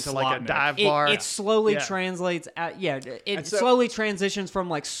Joey into like a Slotnick. dive It, bar. it slowly Yeah. translates out. Yeah, it And so- slowly transitions from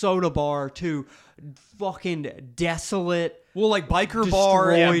like soda bar to fucking desolate. Well, like biker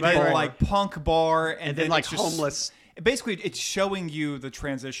bar and Destroyed then bar. like punk bar and then, like, it's just- homeless. Basically, it's showing you the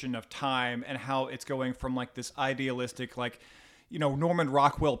transition of time and how it's going from like this idealistic, like, you know, Norman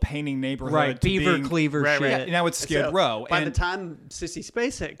Rockwell painting neighborhood Right, to Beaver being, Cleaver Right, shit. right. Yeah, now it's Skid So, Row. By and the time Sissy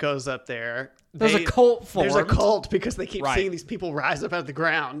Spacek goes up there, There's a cult There's a formed. cult because they keep Right. seeing these people rise up out of the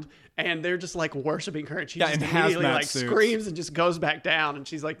ground, and they're just like worshiping her, and she Yeah, just in immediately hazmat like suits. screams and just goes back down, and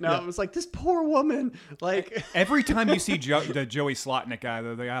she's like, "No," Yeah. it was like this poor woman, like. Every time you see the Joey Slotnick guy,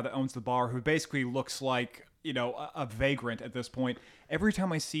 the guy that owns the bar, who basically looks like, you know, a vagrant at this point, every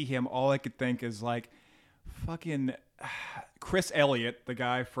time I see him, all I could think is like, fucking Chris Elliott, the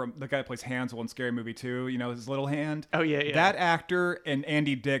guy that plays Hansel in Scary Movie 2, you know, his little hand. Oh, yeah, yeah. That actor and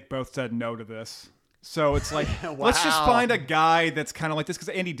Andy Dick both said no to this. So it's like, let's just Wow. find a guy that's kind of like this, because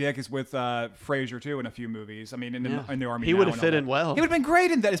Andy Dick is with Frasier too in a few movies. I mean, in the Army. He Now would have and all fit that. in well. He would have been great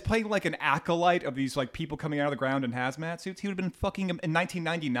in that. Is playing like an acolyte of these like people coming out of the ground in hazmat suits. He would have been fucking him in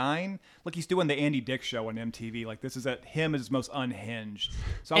 1999. Like he's doing the Andy Dick show on MTV. Like this is at him at his most unhinged.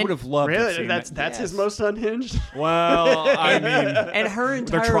 So I would have loved to Really, see that's his most unhinged. Well, I mean, And her they're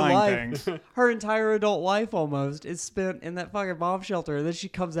entire trying life, things. her entire adult life almost is spent in that fucking bomb shelter. And then she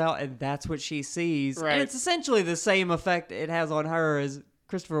comes out and that's what she sees. Right. And it's essentially the same effect it has on her as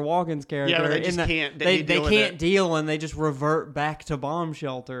Christopher Walken's character. Yeah, but they in just the- can't. They deal with can't it. deal, and they just revert back to bomb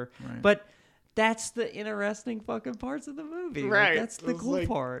shelter. Right. But that's the interesting fucking parts of the movie. Like, Right. that's the It's cool like-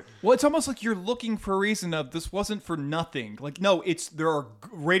 part. Well, it's almost like you're looking for a reason of this wasn't for nothing. Like, no, there are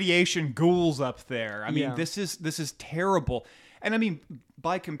radiation ghouls up there. I mean, Yeah. this is terrible. And I mean,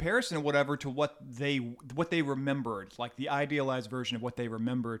 by comparison or whatever to what they remembered, like the idealized version of what they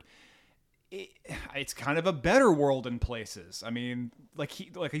remembered, it's kind of a better world in places. I mean, like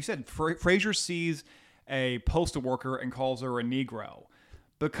you said, Fraser sees a postal worker and calls her a Negro.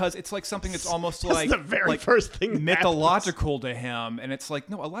 Because it's like something that's almost That's like the very like first thing that mythological to him, and it's like,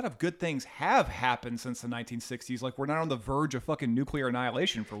 no, a lot of good things have happened since the 1960s. Like, we're not on the verge of fucking nuclear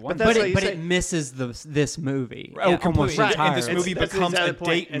annihilation for one. that's But what you it say- misses this movie. Oh, almost completely. Right, and entirely. this movie That's becomes exactly a the point.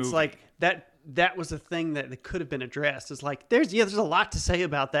 date It's movie. like that was a thing that could have been addressed. It's like there's a lot to say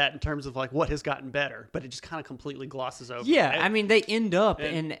about that in terms of like what has gotten better, but it just kind of completely glosses over. Yeah, it. I mean, they end up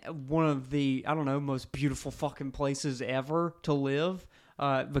in one of the, I don't know, most beautiful fucking places ever to live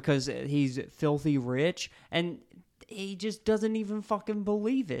because he's filthy rich, and he just doesn't even fucking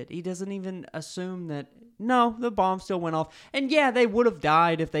believe it. He doesn't even assume that, no, the bomb still went off. And yeah, they would have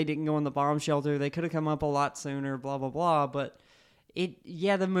died if they didn't go in the bomb shelter. They could have come up a lot sooner, blah, blah, blah, but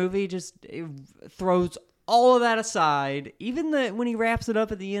the movie just throws all of that aside. Even when he wraps it up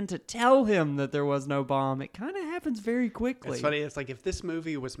at the end to tell him that there was no bomb, it kind of happens very quickly. It's funny. It's like if this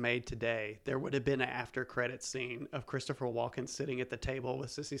movie was made today, there would have been an after credit scene of Christopher Walken sitting at the table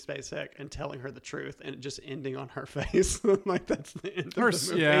with Sissy Spacek and telling her the truth, and it just ending on her face. Like that's the end Or, of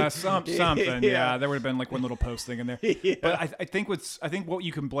the movie. yeah, something. Yeah. There would have been like one little post thing in there. Yeah. But I think what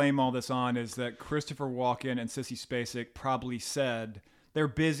you can blame all this on is that Christopher Walken and Sissy Spacek probably said they're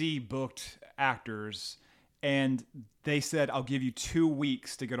busy booked actors, and they said, I'll give you 2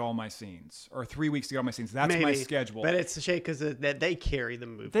 weeks to get all my scenes, or 3 weeks to get all my scenes. That's my Maybe. schedule. But it's a shame because they carry the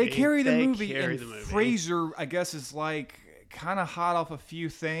movie. They carry the They movie, carry and the movie. Fraser, I guess, is like kind of hot off a few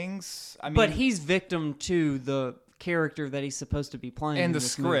things. I mean, But he's victim to the character that he's supposed to be playing and in the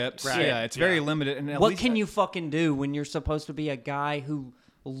this script, movie. yeah, it's very limited. And at What least can you fucking do when you're supposed to be a guy who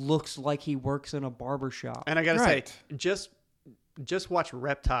looks like he works in a barbershop? And I gotta Right. say, just watch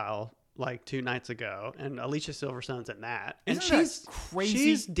Reptile like 2 nights ago, and Alicia Silverstone's in that, and Isn't that she's crazy?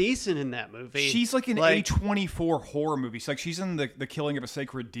 She's decent in that movie. She's like an A24 horror movie. She's like she's in the Killing of a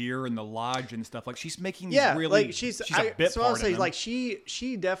Sacred Deer and The Lodge and stuff. Like she's making these really. like she's a bit so I'll part in say them. like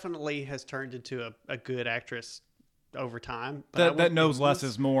she definitely has turned into a good actress over time. But I that wouldn't- knows less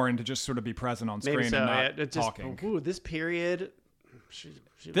this- is more, and to just sort of be present on screen maybe so. and not Yeah, it just, talking. Ooh, this period. She,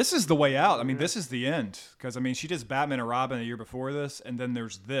 This is the way out. I mean, this is the end. Because, I mean, she does Batman and Robin the year before this, and then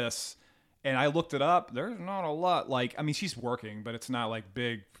there's this. And I looked it up. There's not a lot. Like, I mean, she's working, but it's not like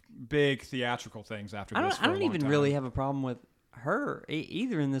big theatrical things after this. I don't even really have a problem with her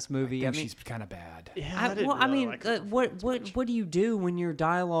either in this movie. I I think mean, she's kind of bad. yeah, I didn't really mean, like her what do you do when your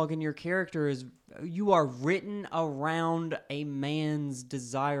dialogue and your character is you are written around a man's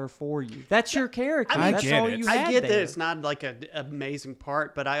desire for you? That's your character. I That's get all it. you I had get that there. it's not like an amazing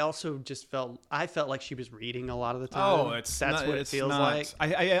part, but I also just felt like she was reading a lot of the time. Oh, that's not, what it it's feels not, like.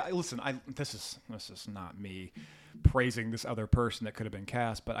 I listen. This is not me praising this other person that could have been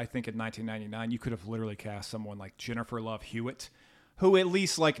cast, but I think in 1999 you could have literally cast someone like Jennifer Love Hewitt, who at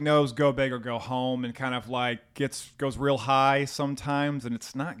least like knows go big or go home, and kind of like goes real high sometimes, and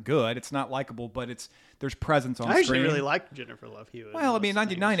it's not good. It's not likable, but there's presence on I actually screen. really liked Jennifer Love Hewitt. Well, I mean, Most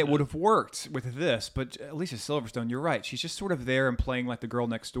 99 things, it would have worked with this, but Alicia Silverstone, you're right. She's just sort of there and playing like the girl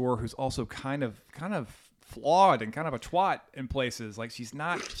next door, who's also kind of flawed and kind of a twat in places. Like she's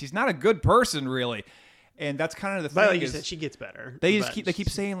not a good person really, and that's kind of the But thing. like you is said, she gets better. they just But keep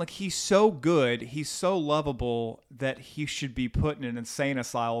saying like he's so good, he's so lovable that he should be put in an insane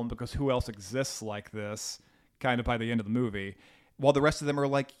asylum because who else exists like this? Kind of by the end of the movie, while the rest of them are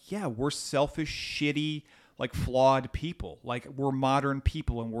like, yeah, we're selfish, shitty, like flawed people. Like we're modern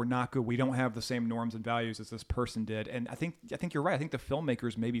people and we're not good. We don't have the same norms and values as this person did. And I think you're right. I think the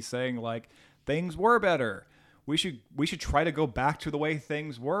filmmakers may be saying like things were better. We should try to go back to the way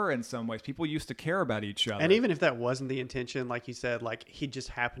things were in some ways. People used to care about each other. And even if that wasn't the intention, like you said, like he just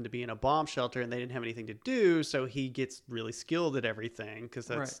happened to be in a bomb shelter and they didn't have anything to do, so he gets really skilled at everything because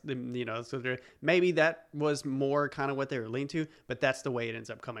that's so maybe that was more kind of what they were leaning to, but that's the way it ends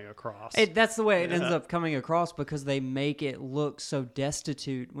up coming across. That's the way it ends up coming across because they make it look so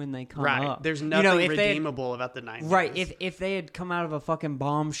destitute when they come right. up. There's nothing if they had- redeemable about the 90s. Right. If they had come out of a fucking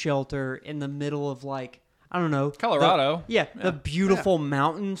bomb shelter in the middle of like, I don't know, Colorado. the beautiful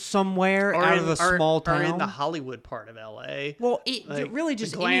mountain somewhere out of a small town. Or in the Hollywood part of LA. Well, Like, really the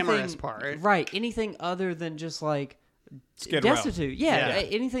just glamorous anything, part. right? Anything other than just like Skid Row. destitute. Yeah,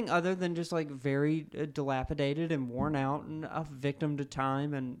 anything other than just like very dilapidated and worn out and a victim to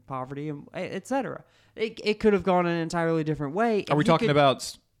time and poverty and etc. It could have gone an entirely different way. Are we talking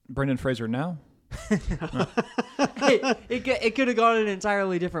about Brendan Fraser now? It could have gone an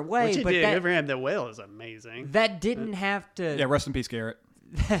entirely different way. Which it but did. that, Abraham the Whale is amazing. that didn't have to. Yeah, rest in peace, Garrett.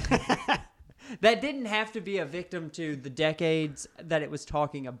 That didn't have to be a victim to the decades that it was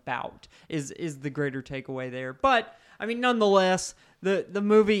talking about, is the greater takeaway there. But, I mean, nonetheless, the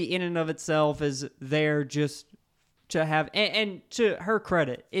movie in and of itself is there just to have, and to her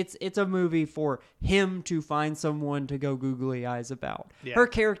credit, it's a movie for him to find someone to go googly eyes about. Yeah. Her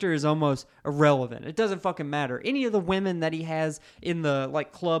character is almost irrelevant. It doesn't fucking matter. Any of the women that he has in the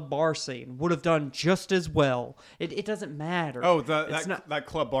like club bar scene would have done just as well. It doesn't matter. Oh, that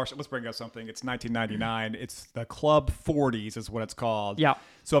club bar. Let's bring up something. It's 1999. It's the Club 40s is what it's called. Yeah.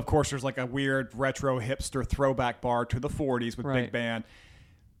 So of course there's like a weird retro hipster throwback bar to the 40s with Right. big band.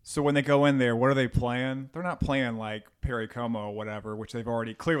 So when they go in there, what are they playing? They're not playing like Perry Como or whatever, which they've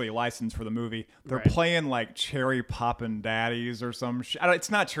already clearly licensed for the movie. They're Right. playing like Cherry Poppin' Daddies or some shit. It's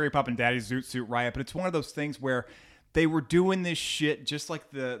not Cherry Poppin' Daddies, Zoot Suit Riot, but it's one of those things where they were doing this shit just like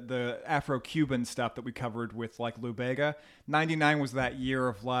the Afro-Cuban stuff that we covered with like Lou Bega. 99 was that year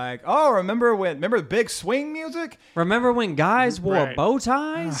of like, oh, remember the big swing music? Remember when guys wore Right. bow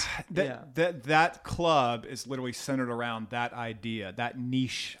ties? That club is literally centered around that idea, that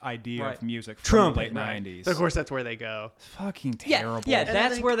niche idea Right. of music from Trumpet. the late 90s. So of course, that's where they go. Fucking terrible. Yeah, And I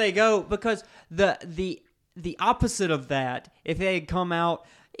that's think- where they go, because the opposite of that, if they had come out,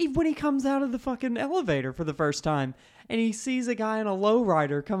 when he comes out of the fucking elevator for the first time and he sees a guy in a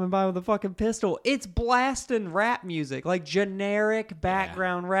lowrider coming by with a fucking pistol, it's blasting rap music, like generic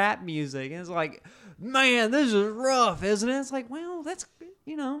background rap music. And it's like, man, this is rough, isn't it? It's like, well, that's,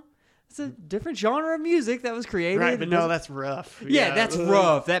 it's a different genre of music that was created. Right, but no, that's rough. Yeah, that's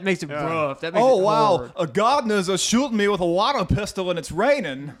rough. That makes it rough. That makes Oh, it wow. hard. A gardener's shooting me with a water pistol and it's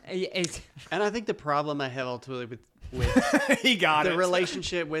raining. It's- And I think the problem I have ultimately with He got the it.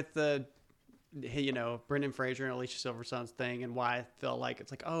 relationship with Brendan Fraser and Alicia Silverstone's thing, and why I felt like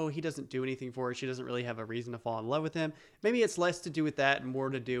it's like, oh, he doesn't do anything for her. She doesn't really have a reason to fall in love with him. Maybe it's less to do with that and more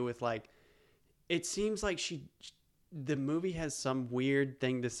to do with like, it seems like the movie has some weird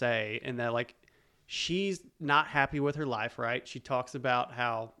thing to say, and that like she's not happy with her life, right? She talks about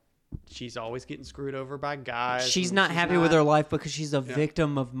how she's always getting screwed over by guys. She's and not happy with her life because she's a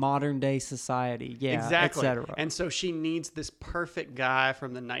victim of modern day society. Yeah, exactly. etc. And so she needs this perfect guy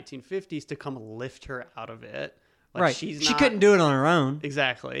from the 1950s to come lift her out of it. Like Right. She She couldn't do it on her own.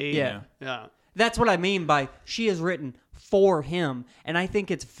 Exactly. Yeah. Yeah. That's what I mean by she is written for him. And I think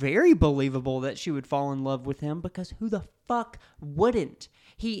it's very believable that she would fall in love with him, because who the fuck wouldn't?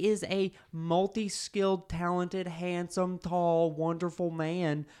 He is a multi-skilled, talented, handsome, tall, wonderful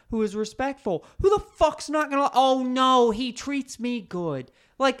man who is respectful. Who the fuck's not gonna? Oh no, he treats me good.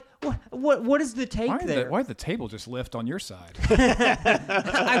 Like what is the take there? Why did the table just lift on your side?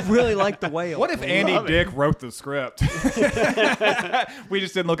 I really like the whale. What if Andy Dick wrote the script? We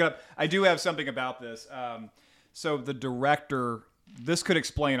just didn't look it up. I do have something about this. So the director, this could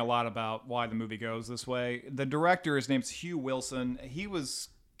explain a lot about why the movie goes this way. The director, his name's Hugh Wilson. He was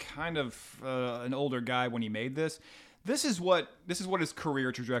kind of an older guy when he made this. This is what his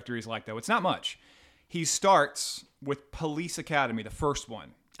career trajectory is like, though. It's not much. He starts with Police Academy, the first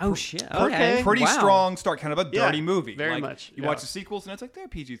one. Oh shit! Okay. Okay, Pretty wow. strong start, kind of a dirty Yeah, very very much, You yeah. watch the sequels, and it's like they're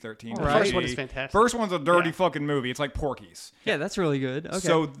PG-13. The first one is fantastic. First one's a dirty Yeah. fucking movie. It's like Porky's. Yeah, that's really good. Okay.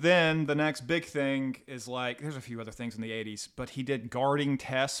 So then the next big thing is like, there's a few other things in the 80s, but he did Guarding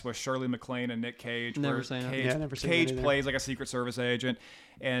Tests with Shirley MacLaine and Nick Cage. Never where seen it. Cage, Yeah, never seen that Cage either. plays like a Secret Service agent,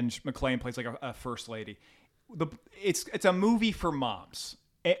 and MacLaine plays like a first lady. It's a movie for moms.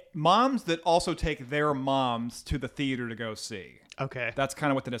 Moms that also take their moms to the theater to go see. Okay. That's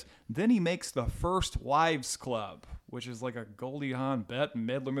kind of what that is. Then he makes the first Wives Club, which is like a Goldie Hawn, Bette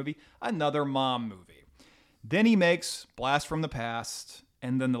Midler movie, another mom movie. Then he makes Blast from the Past,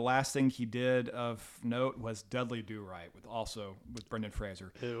 and then the last thing he did of note was Dudley Do Right, with Brendan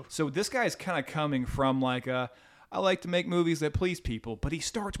Fraser. Ew. So this guy is kind of coming from like I like to make movies that please people, but he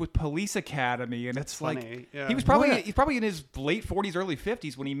starts with Police Academy, and it's funny, like yeah. he's probably in his late 40s, early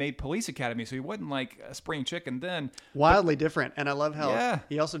 50s when he made Police Academy, so he wasn't like a spring chicken then. Wildly different. And I love how Yeah.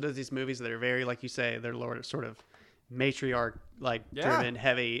 he also does these movies that are very, like you say, they're sort of matriarch driven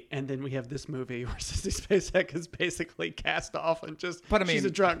heavy, and then we have this movie where Sissy Spacek is basically cast off and just she's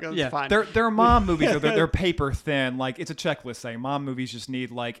a drunk. It's fine. Their mom movies they're paper thin. Like it's a checklist saying mom movies just need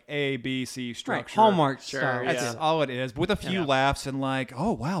like A, B, C structure. Right. Hallmark style. That's all it is. With a few laughs and like,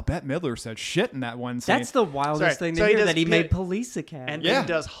 oh wow, Bette Midler said shit in that one scene. That's the wildest thing to hear, that he made Police Academy. And then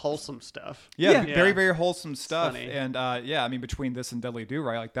does wholesome stuff. Yeah, very, very wholesome stuff. Funny. And I mean, between this and Deadly Do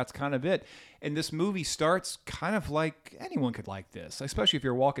Right, like that's kind of it. And this movie starts kind of like anyone could like this, especially if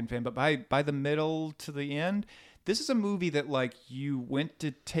you're a Walken fan. But by the middle to the end, this is a movie that like you went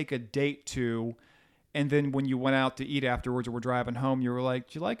to take a date to, and then when you went out to eat afterwards or were driving home, you were like,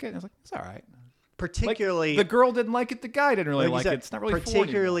 "Do you like it?" And I was like, "It's all right." Particularly, like, the girl didn't like it. The guy didn't really like it. It's not really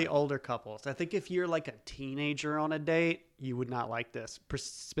particularly older couples. I think if you're like a teenager on a date, you would not like this,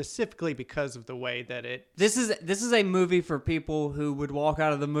 specifically because of the way that it. This is a movie for people who would walk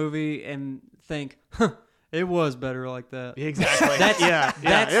out of the movie and think, "Huh, it was better like that." Exactly. That's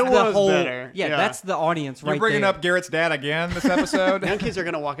it the was whole, better. Yeah, that's the audience right You're bringing there. up Garrett's dad again this episode. Young kids are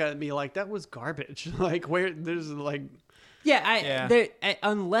gonna walk out and be like, "That was garbage." Like where there's like.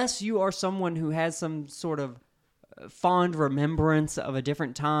 Unless you are someone who has some sort of fond remembrance of a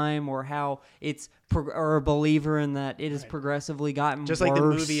different time or how it's or a believer in that it has progressively gotten just worse. Like the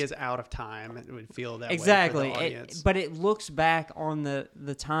movie is out of time, it would feel that exactly. way for the audience. But it looks back on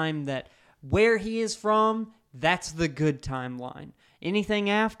the time that where he is from. That's the good timeline. Anything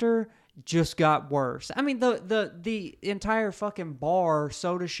after just got worse. I mean, the entire fucking bar,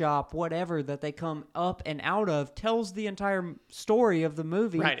 soda shop, whatever that they come up and out of tells the entire story of the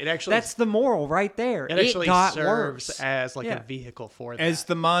movie. Right. It actually that's the moral right there. It actually got serves worse. as like a vehicle for that. As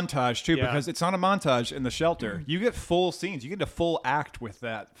the montage too, because it's not a montage in the shelter. You get full scenes. You get a full act with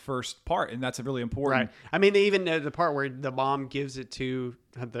that first part, and that's a really important. Right. I mean, they even the part where the mom gives it to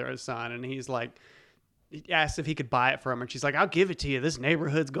their son, and he's like. He asked if he could buy it from her, and she's like, "I'll give it to you. This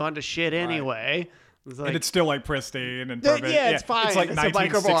neighborhood's gone to shit anyway." It's like, and it's still like pristine and perfect. Yeah, it's fine. It's like It's a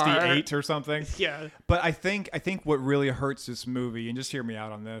biker 1968 or something. Yeah. But I think what really hurts this movie, and just hear me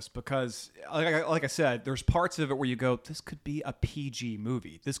out on this, because like I said, there's parts of it where you go, this could be a PG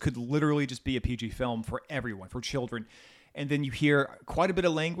movie. This could literally just be a PG film for everyone, for children. And then you hear quite a bit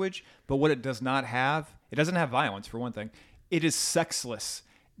of language, but what it does not have, it doesn't have violence, for one thing. It is sexless.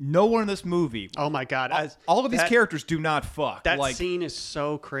 No one in this movie. Oh my God! All of these characters do not fuck. That scene is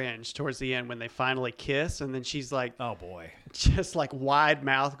so cringe towards the end when they finally kiss, and then she's like, "Oh boy," just like wide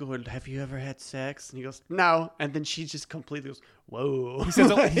mouth going, "Have you ever had sex?" And he goes, "No," and then she just completely goes, "Whoa!" He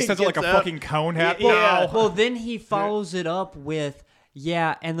says it like a fucking cone hat. Yeah. Well, then he follows it up with,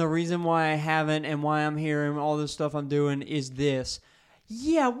 "Yeah, and the reason why I haven't and why I'm here and all this stuff I'm doing is this."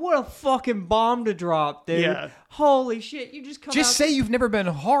 Yeah, what a fucking bomb to drop, dude. Yeah. Holy shit, you just come Just out say you've never been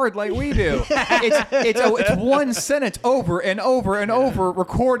hard like we do. It's one sentence over and over and over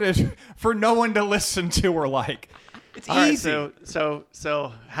recorded for no one to listen to or like. It's easy. Right,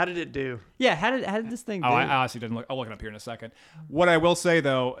 so how did it do? Yeah, how did this thing do? I honestly didn't look. I'll look it up here in a second. What I will say,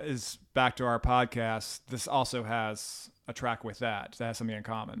 though, is back to our podcast, this also has a track with that has something in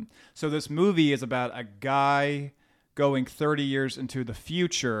common. So this movie is about a guy going 30 years into the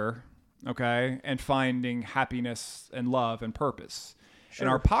future, okay, and finding happiness and love and purpose. Sure.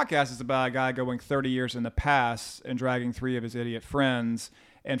 And our podcast is about a guy going 30 years in the past and dragging 3 of his idiot friends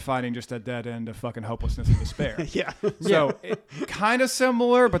and finding just a dead end of fucking hopelessness and despair. Yeah. So kind of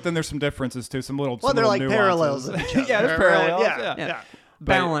similar, but then there's some differences too. Some little they're like nuances. parallels of each other. Yeah, there's parallels. Yeah.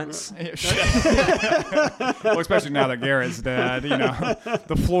 Balance. Well, especially now that Garrett's dead,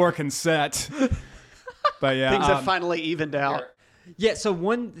 the floor can set. But yeah, things have finally evened out. Yeah, so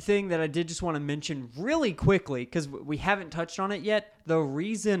one thing that I did just want to mention really quickly, because we haven't touched on it yet, the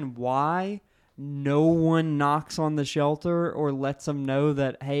reason why no one knocks on the shelter or lets them know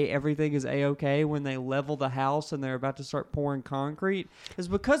that, hey, everything is A-okay when they level the house and they're about to start pouring concrete is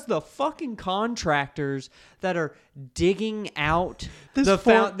because the fucking contractors that are digging out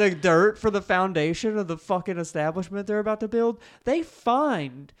the dirt for the foundation of the fucking establishment they're about to build, they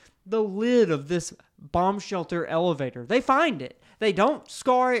find the lid of this bomb shelter elevator. They find it. They don't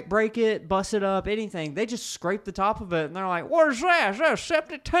scar it, break it, bust it up, anything. They just scrape the top of it, and they're like, what is that? Is that a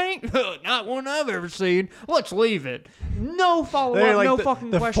septic tank? Not one I've ever seen. Let's leave it. No follow-up, like no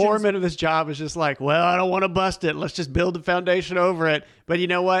fucking questions. The foreman of this job is just like, well, I don't want to bust it. Let's just build the foundation over it. But you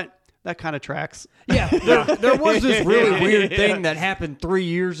know what? That kind of tracks. Yeah, there was this really weird thing that happened 3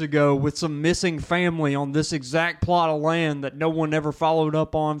 years ago with some missing family on this exact plot of land that no one ever followed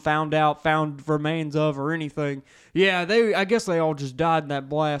up on, found remains of, or anything. Yeah, I guess they all just died in that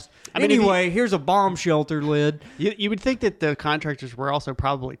blast. Anyway, here's a bomb shelter lid. You would think that the contractors were also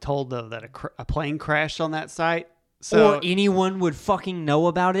probably told, though, that a plane crashed on that site. So, or anyone would fucking know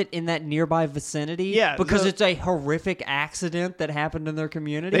about it in that nearby vicinity. Yeah, because so- it's a horrific accident that happened in their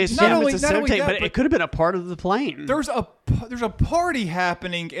community. they assume only- it's a not only cemetery, that, but but- it could have been a part of the plane. There's a party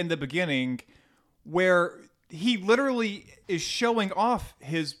happening in the beginning where he literally is showing off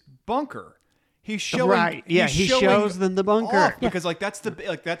his bunker. He's showing Right. Yeah, he's he showing shows them the bunker. off because that's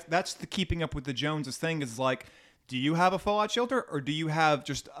the keeping up with the Joneses thing is like, do you have a fallout shelter or do you have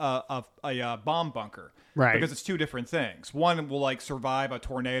just a bomb bunker? Right. Because it's two different things. One will like survive a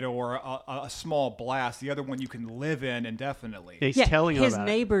tornado or a small blast. The other one you can live in indefinitely. He's telling them his about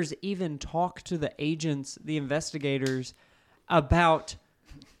it. neighbors even talk to the agents, the investigators, about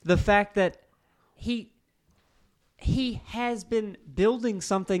the fact that he has been building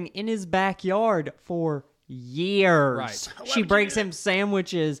something in his backyard for years. Right. She brings him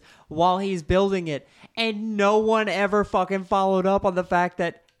sandwiches while he's building it, and no one ever fucking followed up on the fact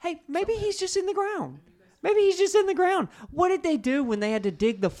that, hey, maybe he's just in the ground. Maybe he's just in the ground. What did they do when they had to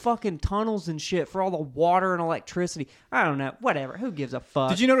dig the fucking tunnels and shit for all the water and electricity? I don't know. Whatever. Who gives a fuck?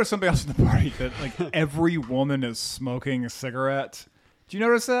 Did you notice something else in the party that like every woman is smoking a cigarette? Did you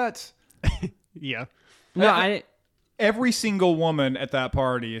notice that? Yeah. No, I. Every single woman at that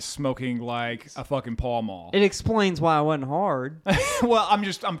party is smoking like a fucking Pall Mall. It explains why I wasn't hard. Well, I'm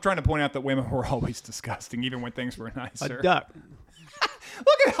trying to point out that women were always disgusting, even when things were nicer. A duck.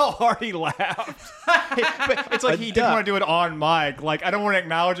 Look at how hard he laughed. But it's like he didn't want to do it on mic. Like, I don't want to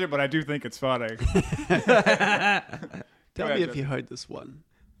acknowledge it, but I do think it's funny. Tell me if you heard this one.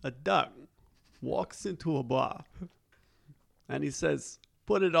 A duck walks into a bar and he says,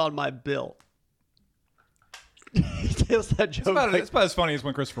 "Put it on my bill." He tells that joke. It's about as funny as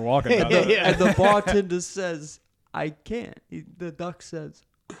when Christopher Walken does it. Yeah. And the bartender says, I can't. The duck says,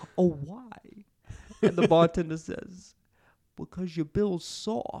 oh, why? And the bartender says, because your bill's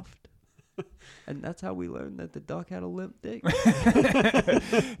soft. And that's how we learned that the duck had a limp dick.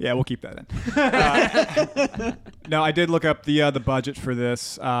 Yeah, we'll keep that in. No, I did look up the budget for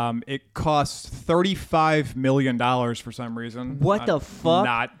this. It costs $35 million for some reason. What the fuck?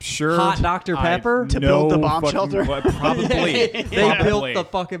 Not sure. Hot Dr. Pepper? To build the bomb shelter? Probably. They built the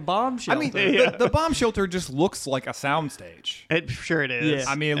fucking bomb I shelter. mean, the bomb shelter just looks like a soundstage. Sure it is. Yeah.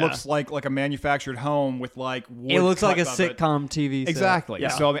 I mean, it looks like a manufactured home with like wood it looks like a cut of it. sitcom TV set. Exactly. Yeah.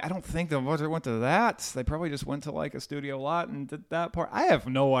 So I mean, I don't think they went to that. They probably just went to like a studio lot and did that part. I have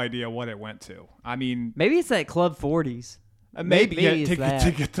no idea what it went to. I mean, Maybe it's that Club 40s. maybe it's to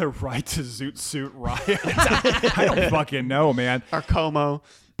that. get the right to Zoot Suit Riot. I don't fucking know, man. Or Como.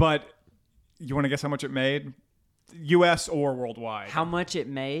 But you want to guess how much it made? U.S. or worldwide? How much it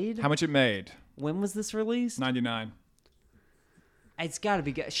made? How much it made? When was this released? 99. It's got to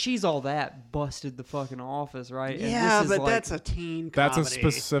be good. She's All That busted the fucking Office, right? And Yeah, this is but like, that's a teen That's comedy. a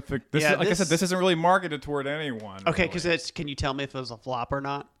specific. This Yeah, is, like I said, this isn't really marketed toward anyone. Okay, really. because can you tell me if it was a flop or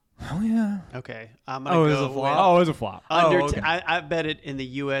not? Oh yeah. Okay, I'm gonna Oh, it go was a with flop? Oh, it was a flop. Under. Oh, okay. I bet it in the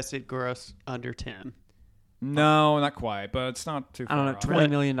U.S. it grossed under 10. No, not quite, but it's not too I far don't know, off. $20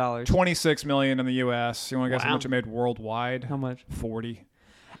 million. $26 million in the U.S. You want to guess how Wow. much it made worldwide? How much? 40.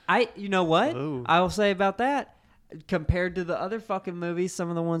 You know what? Ooh. I will say about that. Compared to the other fucking movies, some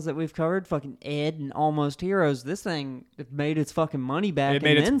of the ones that we've covered, fucking Ed and Almost Heroes, this thing made its fucking money back. It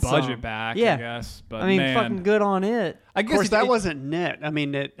made and its then budget some. back, Yeah. I guess. But I mean, man, fucking good on it. I Of guess course, it- that it- wasn't net. I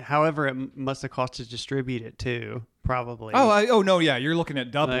mean, however, it must have cost to distribute it too. Probably. Oh no, yeah, you're looking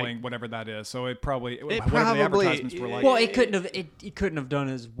at doubling whatever that is. So it probably whatever probably- the advertisements were like. Well, it couldn't have done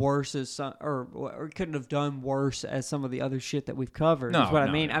as worse as some, or it couldn't have done worse as some of the other shit that we've covered. No, is what I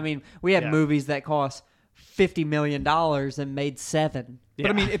no, mean. no. I mean, we have Yeah. movies that cost $50 million and made $7 million. But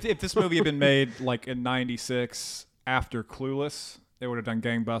I mean, if this movie had been made like in '96 after Clueless, they would have done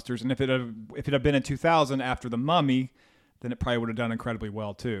gangbusters. And if it had been in 2000 after The Mummy, then it probably would have done incredibly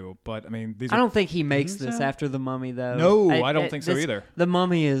well too. But I mean, these I are don't think he makes this after The Mummy, though. No, I don't think so either. The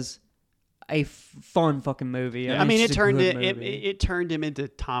Mummy is a fun fucking movie. I mean, it's it a turned good it movie. it turned him into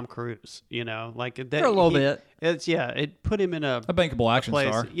Tom Cruise. You know, like that For a little bit. It put him in a bankable action place.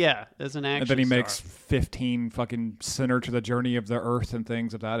 star. Yeah, as an action. And then he star. makes 15 fucking Center to the Journey of the Earth and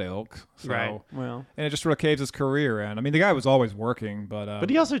things of that ilk. So, Right. Well, and it just sort of caves his career in. I mean, the guy was always working, but But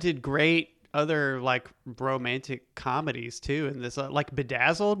he also did great other like romantic comedies too, and this like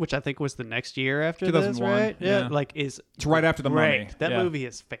Bedazzled, which I think was the next year after this, 2001, right? yeah. Like is it's right after The great. Mummy. That Yeah. movie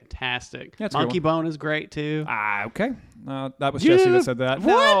is fantastic. Yeah, it's a good Monkey one. Bone is great too. Okay. That was Jesse that said that. What?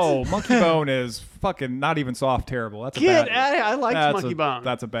 No, Monkey Bone is fucking not even soft terrible. That's a Kid, bad. I liked that's Monkey Bone.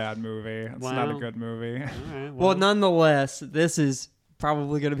 That's a bad movie. It's not a Wow. good movie. All right, well, nonetheless, this is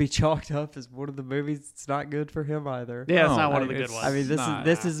probably going to be chalked up as one of the movies that's not good for him either. Yeah, it's No, not one I of the mean, good ones. I mean,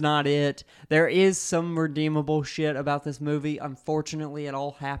 this is not it. There is some redeemable shit about this movie. Unfortunately, it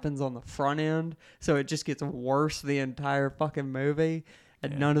all happens on the front end, so it just gets worse the entire fucking movie,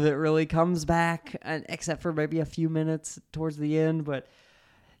 and none of it really comes back, except for maybe a few minutes towards the end. But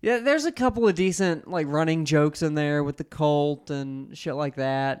yeah, there's a couple of decent like running jokes in there with the cult and shit like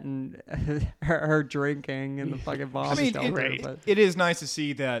that, and her drinking and the fucking bomb. It is nice to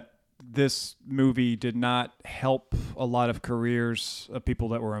see that this movie did not help a lot of careers of people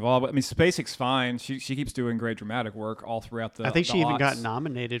that were involved. I mean, Spacek's fine. She keeps doing great dramatic work all throughout the. I think the she even aughts. got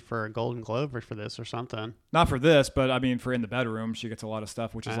nominated for a Golden Globe for this or something. Not for this, but I mean, for In the Bedroom, she gets a lot of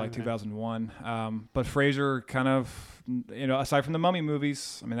stuff, which is like Okay. 2001. But Fraser kind of, aside from the Mummy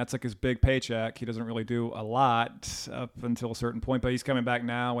movies, I mean, that's like his big paycheck. He doesn't really do a lot up until a certain point, but he's coming back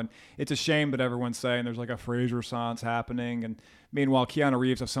now, and it's a shame that everyone's saying there's like a Fraser-sance happening. And meanwhile, Keanu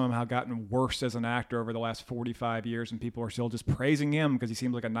Reeves has somehow gotten worse as an actor over the last 45 years, and people are still just praising him because he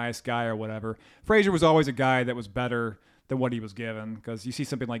seems like a nice guy or whatever. Fraser was always a guy that was better than what he was given, because you see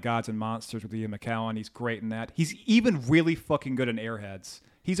something like Gods and Monsters with Ian McKellen. He's great in that. He's even really fucking good in Airheads.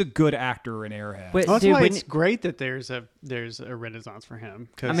 He's a good actor in Airheads. But, Well, that's dude, why when it's great that there's a renaissance for him.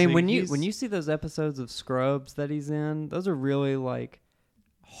 I mean, when you see those episodes of Scrubs that he's in, those are really like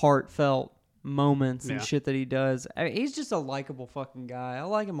heartfelt moments and Yeah. shit that he does. I mean, he's just a likable fucking guy. I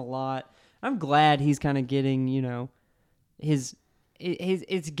like him a lot. I'm glad he's kind of getting,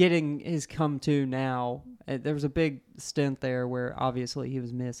 it's getting his come to now. There was a big stint there where obviously he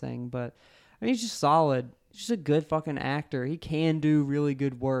was missing, but I mean, he's just solid. He's just a good fucking actor. He can do really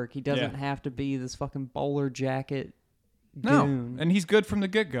good work. He doesn't have to be this fucking bowler jacket goon. No, and he's good from the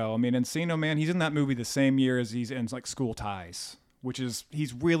get-go. I mean, Encino Man, he's in that movie the same year as he's in like School Ties, which is,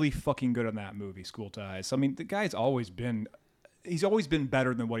 he's really fucking good in that movie, School Ties. I mean, the guy's always been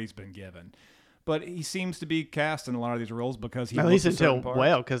better than what he's been given. But he seems to be cast in a lot of these roles because he at looks least a until certain part.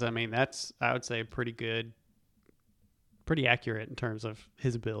 well, because I mean that's, I would say, pretty good, pretty accurate in terms of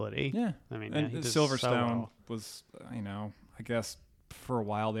his ability. Yeah, I mean, and he does Silverstone so well. was, I guess for a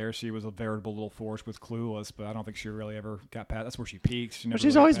while there she was a veritable little force with Clueless, but I don't think she really ever got past. That's where she peaked. She never But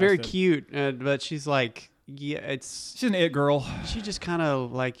she's really always got very past it. cute, but she's like, She's an it girl. She just kind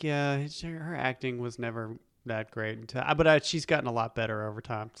of like, her acting was never that great until, but she's gotten a lot better over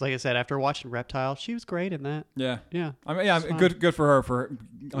time. Like I said, after watching Reptile, she was great in that. Yeah. Yeah. I mean, It's fine. good for her for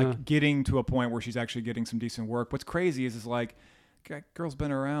like getting to a point where she's actually getting some decent work. What's crazy is like, girl's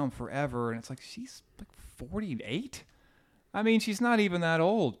been around forever, and it's like she's like 48. I mean, she's not even that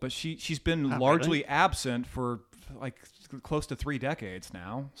old, but she's been Not largely really. absent for like close to 3 decades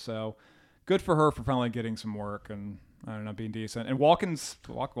now. So good for her for finally getting some work and, I don't know, being decent. And Walken's,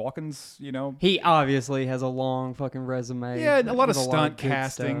 He obviously has a long fucking resume. yeah, a lot of with stunt good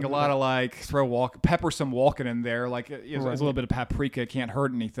casting, stuff. a lot of like pepper some Walken in there, like a Right. little bit of paprika, can't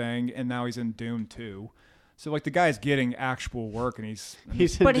hurt anything. And now he's in Dune 2. So like the guy's getting actual work, and he's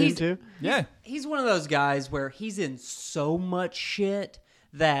in But Dune he's- too. yeah. He's one of those guys where he's in so much shit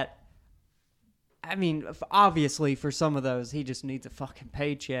that, I mean, obviously for some of those he just needs a fucking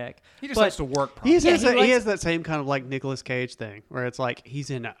paycheck. He just But likes to work. He Probably. has that same kind of like Nicolas Cage thing where it's like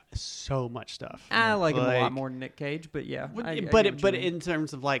he's in so much stuff. I like him a Like- lot more than Nick Cage, but yeah. I get But what you mean. in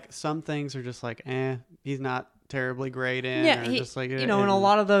terms of like some things are just like, he's not terribly great in. yeah, or he, just like, in a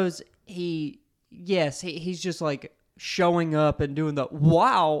lot of those he's just like showing up and doing the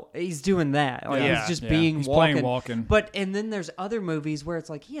wow, he's doing that. Like Yeah. he's just Yeah. being He's Walken. playing Walken. But and then there's other movies where it's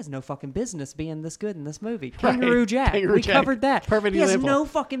like he has no fucking business being this good in this movie. Right. Kangaroo Jack. Kangaroo We Jack. covered that. Perfect he example. has no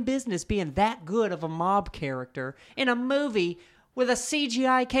fucking business being that good of a mob character in a movie with a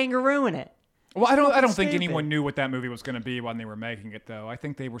CGI kangaroo in it. Well, I don't think stupid. anyone knew what that movie was going to be when they were making it, though. I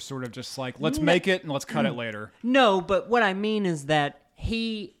think they were sort of just like, let's make it and let's cut it later. No, but what I mean is that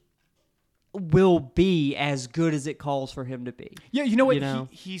he will be as good as it calls for him to be. Yeah, you know what? You know?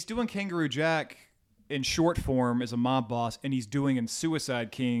 He's doing Kangaroo Jack in short form as a mob boss, and he's doing in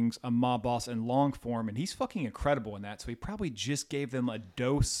Suicide Kings a mob boss in long form, and he's fucking incredible in that. So he probably just gave them a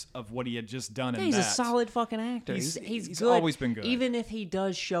dose of what he had just done in He's that. a solid fucking actor. He's He's good. always been good. Even if he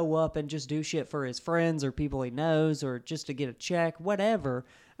does show up and just do shit for his friends or people he knows or just to get a check, whatever.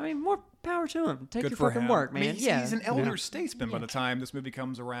 I mean, more power to him. Take Good your for fucking him. work, man. I mean, he's an elder statesman by Yeah. the time this movie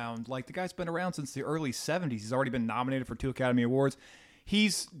comes around. Like, the guy's been around since the early 70s. He's already been nominated for 2 Academy Awards.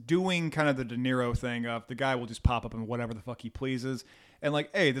 He's doing kind of the De Niro thing of the guy will just pop up in whatever the fuck he pleases. And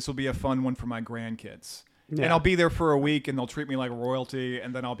like, hey, this will be a fun one for my grandkids. Yeah. And I'll be there for a week, and they'll treat me like royalty,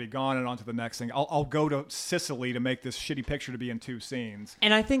 and then I'll be gone and on to the next thing. I'll go to Sicily to make this shitty picture to be in 2 scenes.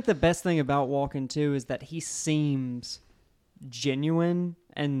 And I think the best thing about Walken too is that he seems genuine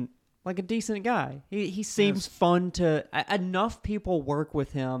and like a decent guy. He seems fun to enough people work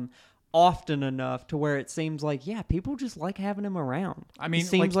with him often enough to where it seems like, yeah, people just like having him around. I mean, he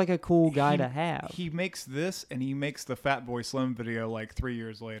seems like a cool guy to have. He makes this and he makes the Fat Boy Slim video like 3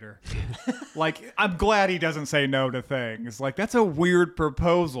 years later. Like, I'm glad he doesn't say no to things. Like, that's a weird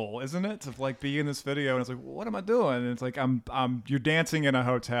proposal, isn't it? To like be in this video and it's like, well, what am I doing? And it's like, you're dancing in a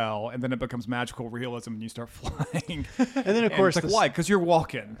hotel, and then it becomes magical realism and you start flying. And then of course, it's like, why? Because you're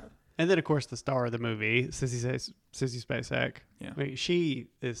walking. And then, of course, the star of the movie, Sissy Spacek. Yeah. I mean, she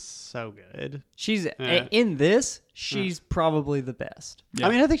is so good. She's in this. She's probably the best. Yeah. I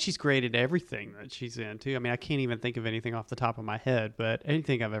mean, I think she's great at everything that she's in, too. I mean, I can't even think of anything off the top of my head, but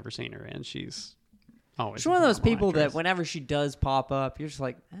anything I've ever seen her in, she's always. She's one of those people actress. that whenever she does pop up, you're just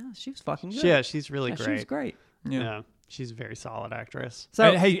like, oh, she was fucking good. Yeah, she's really Yeah, great. She was great. Yeah. She's a very solid actress. So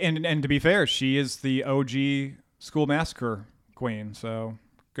and, hey, and to be fair, she is the OG School Massacre queen, so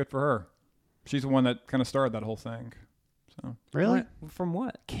good for her. She's the one that kind of started that whole thing. So Really? From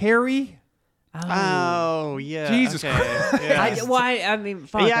what? Carrie? Oh, yeah. Jesus okay. Christ. Yeah. I mean,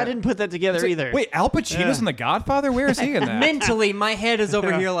 fuck. I didn't put that together either. Wait, Al Pacino's in The Godfather? Where is he in that? Mentally, my head is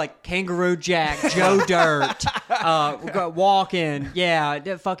over here like Kangaroo Jack, Joe Dirt, Walking,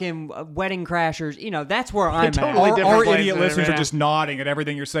 fucking Wedding Crashers. You know, that's where I'm totally at. different Our place idiot than listeners are everyone just nodding at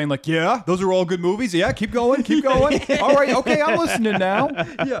everything you're saying, like, yeah, those are all good movies. Yeah, keep going, keep going. All right, okay, I'm listening now.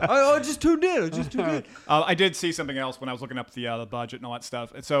 Yeah, I just tuned in. It's just too good. I did see something else when I was looking up the budget and all that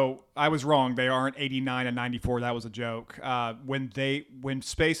stuff. And so I was wrong. They aren't 89 and 94. That was a joke. When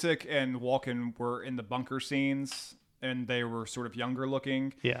Spacek and Walken were in the bunker scenes and they were sort of younger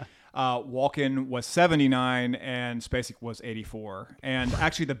looking. Yeah. Walken was 79 and Spacek was 84. And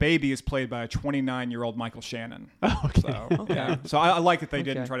actually the baby is played by a 29-year-old Michael Shannon. Oh, okay. So, yeah. So I like that they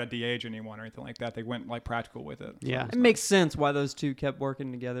didn't try to de-age anyone or anything like that. They went like practical with it. Yeah. It makes sense why those two kept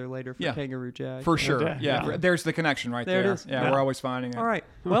working together later for Yeah. Kangaroo Jack. For sure. Yeah. Yeah. There's the connection right there. There it is. Yeah, Yeah. we're always finding it. All right.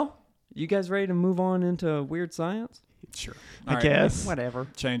 Well, you guys ready to move on into weird science? Sure. I guess. Whatever.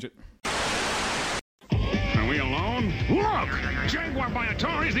 Change it. Are we alone? Look! Jaguar by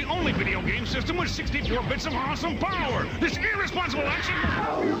Atari is the only video game system with 64 bits of awesome power! This irresponsible action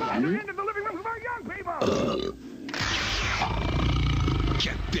into the living rooms of our young people!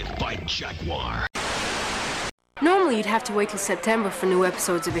 Get bit by Jaguar. Normally, you'd have to wait till September for new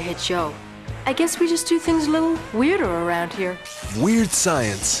episodes of a hit show. I guess we just do things a little weirder around here. Weird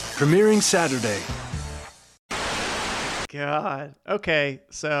Science, premiering Saturday. God. Okay,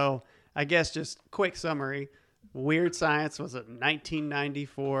 so I guess just quick summary. Weird Science was a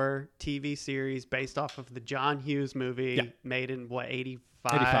 1994 TV series based off of the John Hughes movie made in, 85?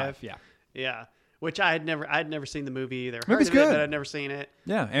 85, yeah. Yeah. Which I'd never seen the movie either. Movie's Heard of it, good. but I'd never seen it.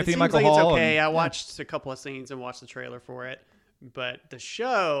 Yeah, It Anthony seems Michael like Hall. it's okay. and- I watched a couple of scenes and watched the trailer for it. But the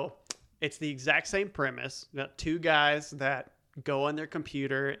show, it's the exact same premise. You got two guys that go on their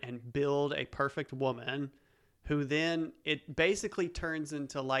computer and build a perfect woman who then it basically turns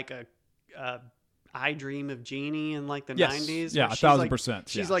into like a I Dream of Jeannie in like the Yes. 90s. Yeah, where she's like- 1,000%.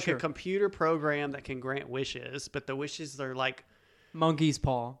 She's Yeah, like sure. a computer program that can grant wishes, but the wishes are like Monkey's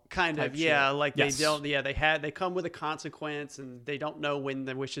paw. kind type of, yeah, shit. like Yes. they don't, yeah, they come with a consequence and they don't know when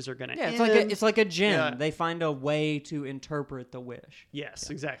the wishes are going to Yeah, end. it's like a gin. Yeah. They find a way to interpret the wish. Yes,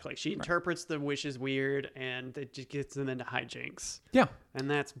 exactly. She interprets the wishes weird and it just gets them into hijinks. Yeah.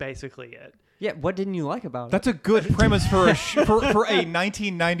 And that's basically it. Yeah, what didn't you like about it? That's a good premise for a for a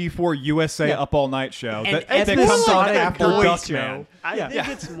 1994 USA Yeah. Up All Night show And that it's comes more on like a after boys Duck show. Man. I think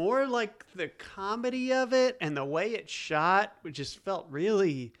it's more like the comedy of it and the way it's shot, which just felt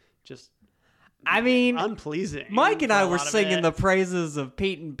really just I mean, unpleasing. Mike and for I a were lot of singing it. the praises of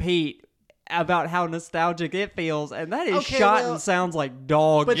Pete and Pete about how nostalgic it feels, and that is Okay, shot well, and sounds like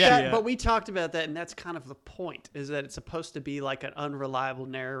dog But shit. but we talked about that, and that's kind of the point: is that it's supposed to be like an unreliable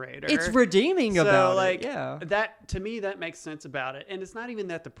narrator. It's redeeming so, about like, it. Yeah. that to me that makes sense about it, and it's not even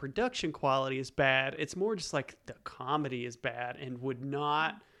that the production quality is bad. It's more just like the comedy is bad and would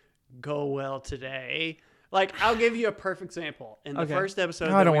not go well today. Like, I'll give you a perfect example. In the first episode,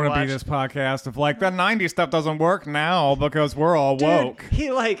 I don't want to be this podcast of like the 90s stuff doesn't work now because we're all woke.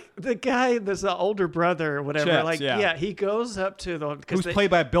 He like the guy, there's an older brother or whatever. Chet, like, yeah. he goes up to the Who's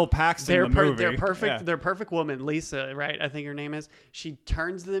played by Bill Paxton They're in the movie. they're perfect. Yeah. They're perfect woman, Lisa, right? I think her name is. She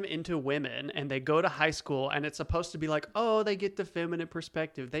turns them into women, and they go to high school, and it's supposed to be like, oh, they get the feminine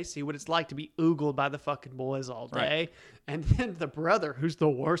perspective. They see what it's like to be oogled by the fucking boys all day. Right. And then the brother, who's the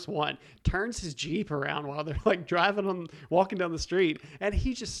worst one, turns his Jeep around while they're like walking down the street, and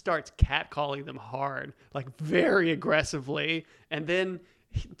he just starts catcalling them hard, like very aggressively, and then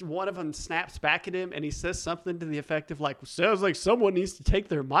one of them snaps back at him and he says something to the effect of like, sounds like someone needs to take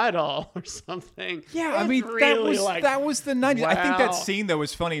their Midol or something. Yeah, It's I mean, really that was the 90s. I think that wow. scene, though,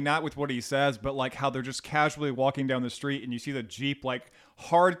 is funny, not with what he says, but like how they're just casually walking down the street and you see the Jeep like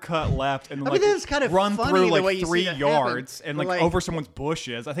hard cut left and I like mean, that's kind of run funny through the like way you 3 see that yards happen. and But, like over someone's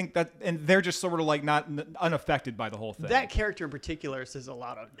bushes. I think that, and they're just sort of like not unaffected by the whole thing. That character in particular says a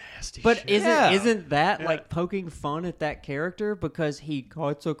lot of nasty But shit. isn't that Yeah. like poking fun at that character because he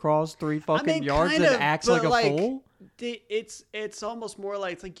cuts across 3 fucking yards kind and of, acts but, like a fool? It's almost more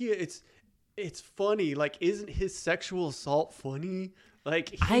like it's funny. Like, isn't his sexual assault funny? Like,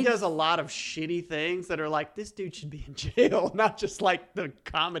 he does a lot of shitty things that are like, this dude should be in jail, not just like the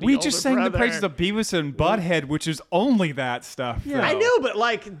comedy. We older just sang brother. the praises of Beavis and Butthead, which is only that stuff. Yeah. though. I know, but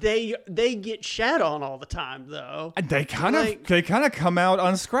like they get shat on all the time, though. And they kind Like- of come out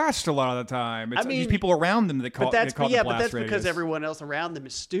unscratched a lot of the time. It's I mean, these people around them that call But that's get caught in the but blast that's because radius. everyone else around them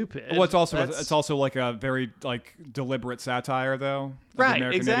is stupid. Well, it's That's- also like a very like deliberate satire, though. of the right,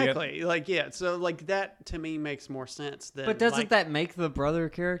 American exactly. Idiot. Like, yeah, so like that to me makes more sense than. But doesn't like, that make the brother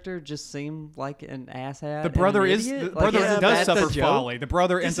character just seem like an asshat? The brother and an is idiot? the brother yeah, does that's the suffer joke? folly. The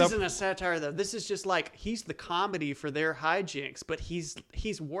brother This ends up. isn't a satire though. This is just like he's the comedy for their hijinks, but he's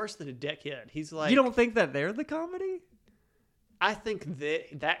worse than a dickhead. He's like You don't think that they're the comedy? I think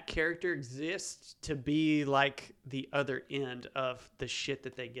that character exists to be like the other end of the shit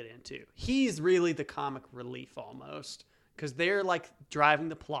that they get into. He's really the comic relief almost because they're like driving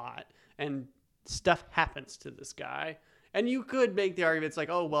the plot and stuff happens to this guy. And you could make the argument, it's like,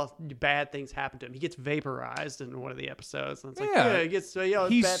 oh, well, bad things happen to him. He gets vaporized in one of the episodes. And it's like, yeah, he gets, bad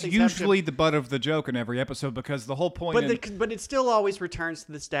He's things happen to usually him. the butt of the joke in every episode because the whole point. But it still always returns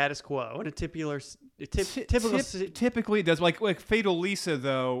to the status quo. And a typical typically it does. Like Fatal Lisa,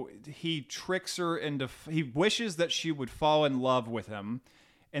 though, he tricks her into. He wishes that she would fall in love with him.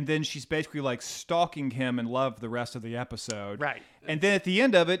 And then she's basically like stalking him in love the rest of the episode. Right. And then at the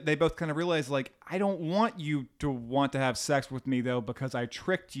end of it, they both kind of realize, like, I don't want you to want to have sex with me, though, because I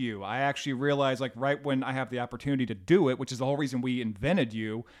tricked you. I actually realized, like, right when I have the opportunity to do it, which is the whole reason we invented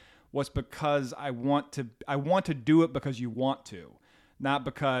you, was because I want to do it because you want to, not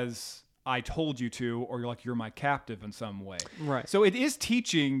because I told you to, or you're my captive in some way. Right. So it is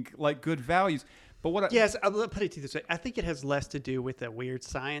teaching, like, good values. But yes, I'll put it to you this way. I think it has less to do with a weird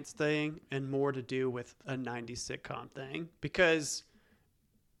science thing and more to do with a 90s sitcom thing. Because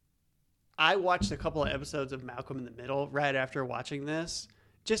I watched a couple of episodes of Malcolm in the Middle right after watching this.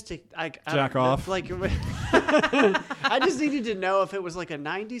 Just to jack off. Like, I just needed to know if it was like a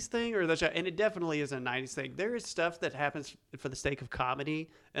 90s thing or the show. And it definitely is a 90s thing. There is stuff that happens for the sake of comedy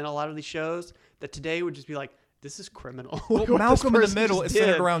in a lot of these shows that today would just be like, this is criminal. Well, Malcolm in the Middle is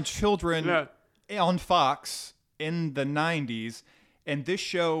centered around children. Yeah. On Fox in the 90s, and this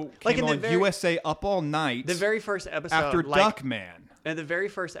show came on USA Up All Night. The very first episode, after Duckman. In the very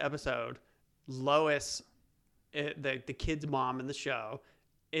first episode, Lois, the kid's mom in the show,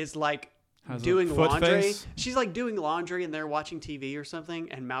 is like doing laundry. Face? She's like doing laundry, and they're watching TV or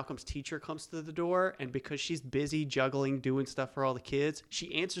something. And Malcolm's teacher comes to the door, and because she's busy juggling, doing stuff for all the kids,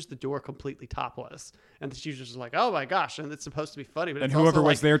 she answers the door completely topless. And the teacher's just like, "Oh my gosh!" And it's supposed to be funny, but and it's whoever also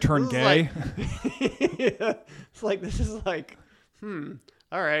was like, there turned gay. Yeah. It's like this is like, all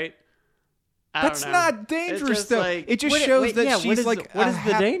right. That's not dangerous, though. Like, it just shows that she's like, what is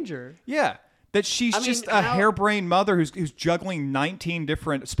the danger? Yeah. That she's just a harebrained mother who's juggling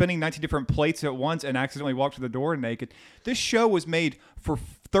spinning 19 different plates at once and accidentally walked to the door naked. This show was made for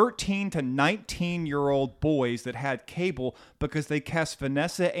 13 to 19-year-old boys that had cable because they cast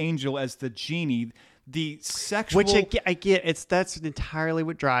Vanessa Angel as the genie. The sexual, which I get, that's entirely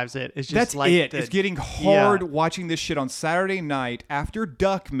what drives it. It's just that's like it. It's getting hard watching this shit on Saturday night after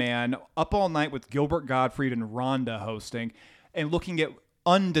Duckman, Up All Night with Gilbert Gottfried and Rhonda hosting, and looking at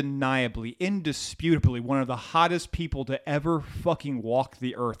undeniably, indisputably one of the hottest people to ever fucking walk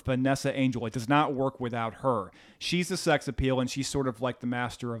the earth, Vanessa Angel. It does not work without her. She's the sex appeal, and she's sort of like the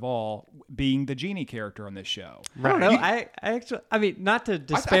master of all, being the genie character on this show. Right. I don't know. I mean, not to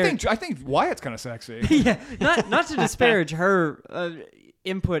disparage. I think Wyatt's kind of sexy. Yeah, not to disparage her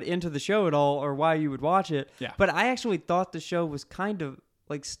input into the show at all, or why you would watch it. Yeah. But I actually thought the show was kind of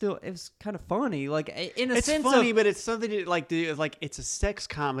like it was kind of funny, like in a it's sense. Funny, but it's something to like it's a sex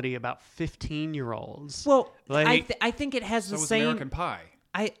comedy about 15-year-olds. Well, like, I think it has the so same American Pie.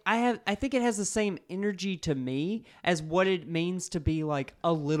 I think it has the same energy to me as what it means to be like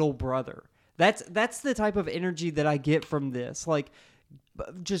a little brother. That's the type of energy that I get from this. Like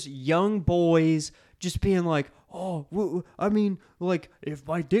just young boys just being like, I mean, like, if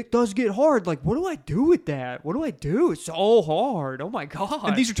my dick does get hard, like, what do I do with that? What do I do? It's so hard. Oh my god!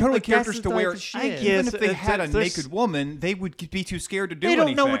 And these are totally Like, characters that's to the where type of shit. even if they had a naked woman, they would be too scared to do they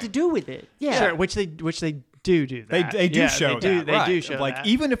anything. don't know what to do with it. Yeah, Sure, which they do that. They do Yeah, show they that. They right. do show like that.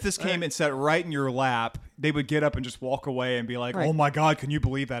 even if this came and sat right in your lap, they would get up and just walk away and be like, Right. "Oh my god, can you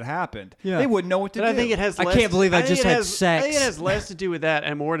believe that happened?" Yeah. They wouldn't know what to But do. I think it has. I Less, can't believe I think just it had has, sex. I think it has less to do with that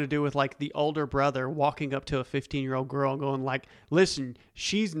and more to do with like the older brother walking up to a 15-year-old girl and going like, "Listen,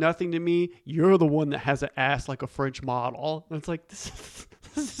 she's nothing to me. You're the one that has an ass like a French model." And it's like this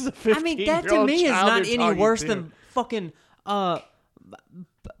is a 15-year-old I mean, that to me is child not you're any talking worse to. than fucking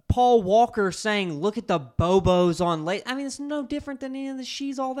Paul Walker saying, "Look at the bobos on late." I mean, it's no different than any of the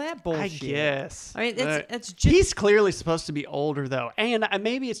 "she's all that" bullshit. I guess. I mean, it's just He's clearly supposed to be older though, and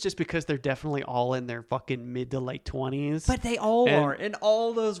maybe it's just because they're definitely all in their fucking mid to late 20s. But they all And- are in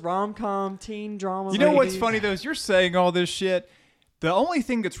all those rom-com teen dramas. You know what's funny though is you're saying all this shit. The only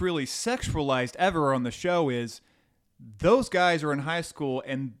thing that's really sexualized ever on the show is those guys are in high school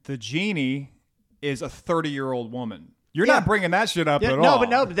and the genie is a 30-year-old woman. You're not bringing that shit up at all.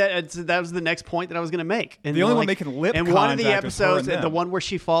 But that was the next point that I was going to make. And The only one making lip and one of the contact is her episodes, and them. the one where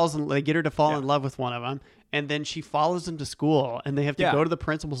she falls and they get her to fall in love with one of them, and then she follows him to school, and they have to Yeah. go to the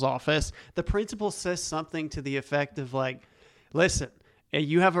principal's office. The principal says something to the effect of like, "Listen,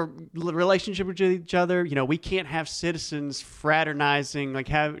 you have a relationship with each other. You know, we can't have citizens fraternizing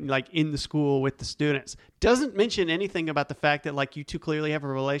like in the school with the students." Doesn't mention anything about the fact that like you two clearly have a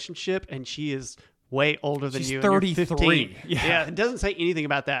relationship, and she is way older than She's you. and you're 33. 15. Yeah. Yeah, it doesn't say anything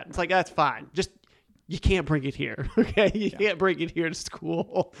about that. It's like, that's fine. Just, you can't bring it here. Okay? You can't bring it here to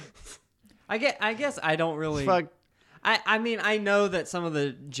school. I guess I don't really. Fuck. I mean, I know that some of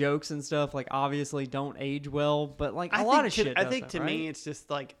the jokes and stuff, like, obviously don't age well, but like a lot of shit. I think doesn't, to me, right? it's just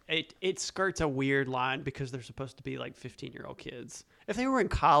like it skirts a weird line because they're supposed to be like 15-year-old kids. If they were in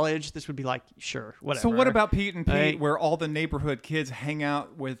college, this would be like, sure, whatever. So what about Pete and Pete, Right? where all the neighborhood kids hang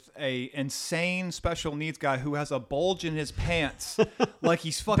out with a insane special needs guy who has a bulge in his pants, like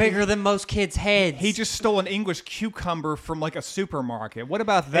he's fucking bigger than most kids' heads. He just stole an English cucumber from like a supermarket. What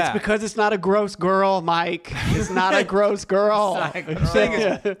about that? It's because it's not a gross girl, Mike. It's not a gross girl. I'm saying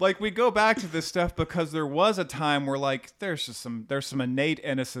is, like, we go back to this stuff because there was a time where like there's some innate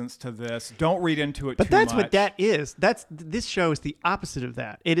innocence to this. Don't read into it But too that's much. what that is. This show is the opposite of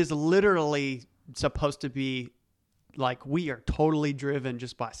that. It is literally supposed to be like we are totally driven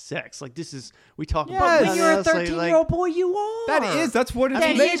just by sex. Like this is we talk about. But when you're a honestly, 13-year-old boy, you are. That's what it's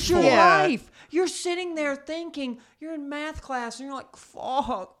That made is your for. life. You're sitting there thinking, you're in math class, and you're like,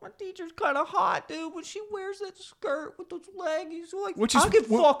 fuck, my teacher's kind of hot, dude, but she wears that skirt with those leggings. You're like, Which is- I can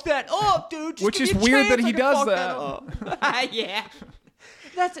fuck that up, dude. Just Which give is me a weird chance, that I he can does fuck that. up. Yeah.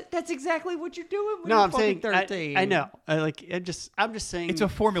 That's exactly what you're doing when No, you're I'm saying fucking 13. I know. I'm just saying It's a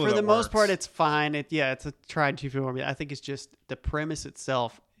formula For the that most works. part, it's fine. It's a tried and true formula. I think it's just the premise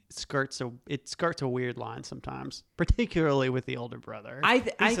itself skirts a weird line sometimes, particularly with the older brother. I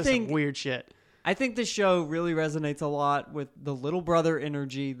He says think some weird shit. I think the show really resonates a lot with the little brother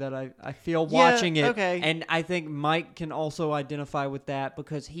energy that I feel Yeah, watching it. okay. And I think Mike can also identify with that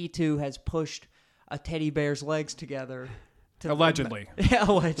because he too has pushed a teddy bear's legs together. Allegedly.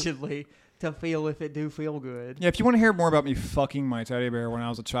 Allegedly. To feel if it do feel good. Yeah, if you want to hear more about me fucking my teddy bear when I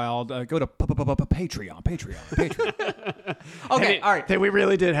was a child, go to Patreon. Okay, all right. We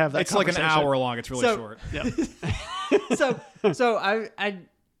really did have that. It's like an conversation. hour long. It's really So- short. Yeah. So I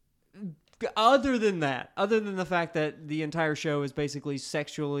other than the fact that the entire show is basically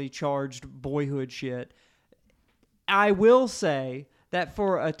sexually charged boyhood shit, I will say that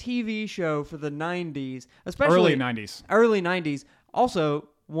for a TV show for the 90s, especially Early 90s. also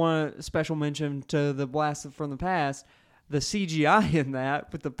one special mention to the Blast from the Past, the CGI in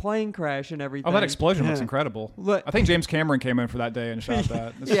that with the plane crash and everything. Oh, that explosion looks incredible. Look- I think James Cameron came in for that day and shot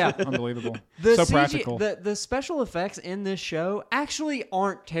that. It's Yeah. unbelievable. The So CG practical. The special effects in this show actually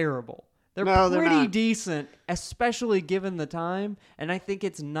aren't terrible. They're No, they're pretty not. decent, especially given the time. And I think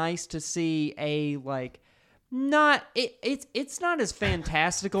it's nice to see a it's not as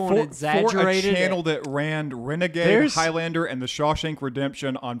fantastical and exaggerated. For a channel that ran Renegade, There's- Highlander, and The Shawshank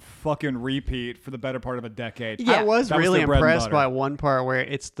Redemption on fucking repeat for the better part of a decade. Yeah. I was That was really their bread and impressed butter. by one part where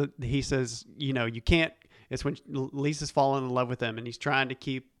he says, you can't. It's when Lisa's falling in love with him, and he's trying to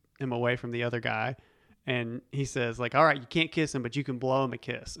keep him away from the other guy. And he says, like, all right, you can't kiss him, but you can blow him a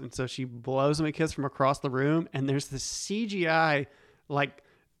kiss. And so she blows him a kiss from across the room, and there's this CGI, like,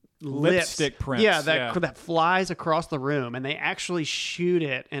 lipstick prints. Yeah, that flies across the room, and they actually shoot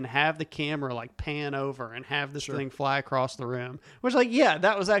it and have the camera like pan over and have this thing fly across the room. Which, like, yeah,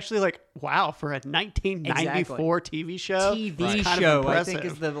 that was actually like, wow, for a 1994 TV show. TV kind show, of I impressive. think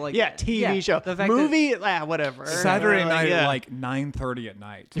is the like TV show. The fact Movie, whatever. Saturday night at like 9:30 at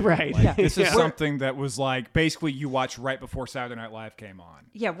night. Right. Like, this is something that was like basically you watch right before Saturday Night Live came on.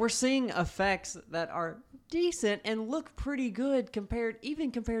 Yeah, we're seeing effects that are decent and look pretty good compared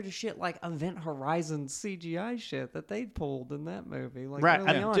to shit like Event Horizon CGI shit that they pulled in that movie. Like, right,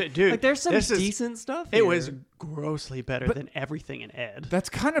 early on. Dude, like there's some decent stuff. It here. was grossly better than everything in Ed. That's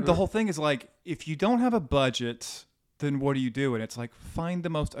kind of the whole thing. Is like if you don't have a budget, then what do you do? And it's like find the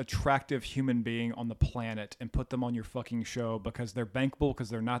most attractive human being on the planet and put them on your fucking show because they're bankable because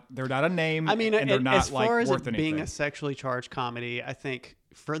they're not a name. I mean, and they're not as far like as worth it being anything. a sexually charged comedy, I think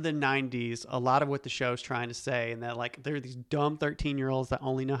for the 90s, a lot of what the show's trying to say, and that like they're these dumb 13-year-olds that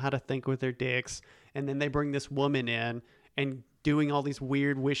only know how to think with their dicks, and then they bring this woman in and doing all these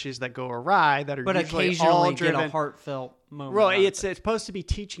weird wishes that go awry that are but usually occasionally all get driven. a heartfelt moment. Well, it's supposed to be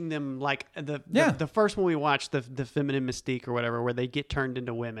teaching them like the first one we watched, the feminine mystique or whatever, where they get turned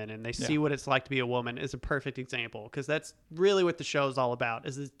into women and they see what it's like to be a woman, is a perfect example because that's really what the show is all about,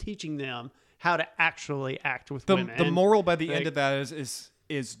 is teaching them how to actually act with women. The moral by the end of that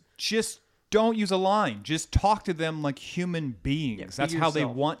is just don't use a line. Just talk to them like human beings. That's how they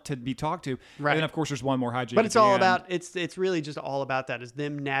want to be talked to. Right. And then, of course, there's one more hygiene. But it's all about, it's really just all about that, is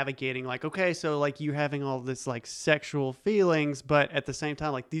them navigating like, okay, so like you having all this like sexual feelings, but at the same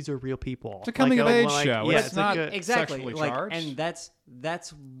time, like these are real people. It's a coming of age show. Yeah, it's not exactly sexually like, charged. and that's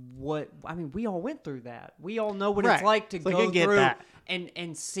what I mean. We all went through that. We all know what Right. it's like to So go you get through that.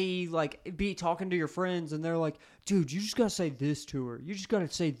 and see, like, be talking to your friends, and they're like, dude, you just gotta say this to her. You just gotta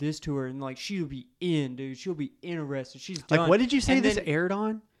say this to her, and like she'll be in, dude. She'll be interested. She's done. Like, what did you say And this then- aired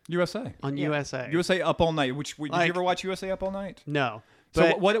on? USA. On USA. USA Up All Night. Did you ever watch USA Up All Night? No. So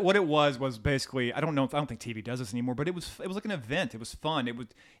But what it was basically, I don't think TV does this anymore, but it was like an event. It was fun. It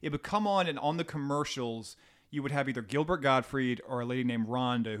would come on, and on the commercials you would have either Gilbert Gottfried or a lady named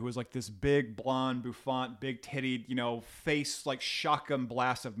Rhonda, who was like this big blonde bouffant, big tittied, face like shotgun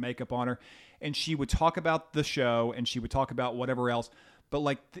blast of makeup on her, and she would talk about the show and she would talk about whatever else. But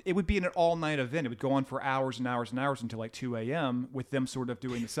like it would be an all-night event. It would go on for hours and hours and hours until like 2 a.m. with them sort of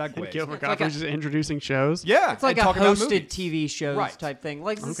doing the segues. Gilbert Gottfried's just introducing shows. Yeah, It's like a hosted TV shows type thing.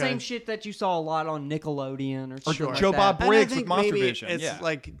 Like it's the Okay. same shit that you saw a lot on Nickelodeon or shit like Joe that. Bob And I Briggs think with Monster maybe Vision. it's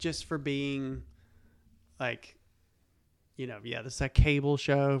like just for being like, this is a cable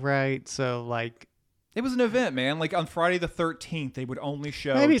show, right? So like, It was an event, man. Like on Friday the 13th, they would only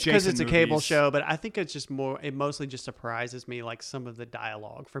show maybe it's because Jason it's a cable movies. show, but I think it's just it mostly just surprises me, like some of the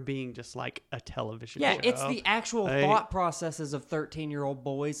dialogue for being just like a television show. Yeah, it's the actual Like- thought processes of 13-year-old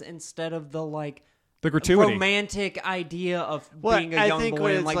boys instead of the like The gratuity. romantic idea of Well, being a I young think boy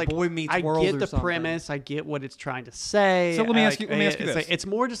when and it's like Boy Meets I World get or the something. premise, I get what it's trying to say. So let me ask you it's this. like, it's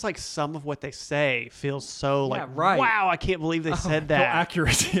more just like some of what they say feels so like, right. wow, I can't believe they said So that.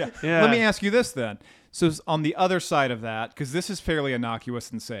 accurate. Yeah. Yeah. Let me ask you this then. So on the other side of that, because this is fairly innocuous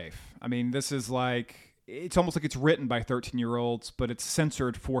and safe. I mean, this is like, it's almost like it's written by 13-year-olds, but it's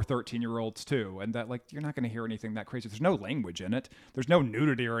censored for 13-year-olds too. And that, like, you're not going to hear anything that crazy. There's no language in it. There's no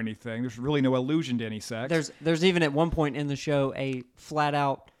nudity or anything. There's really no allusion to any sex. There's even at one point in the show a flat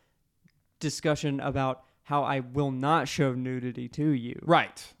out discussion about how I will not show nudity to you.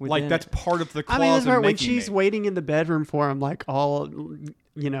 Right. Like within that's it. part of the clause I mean, that's of right. When making she's me. waiting in the bedroom for him, like all,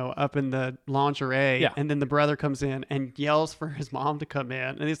 up in the lingerie, Yeah. and then the brother comes in and yells for his mom to come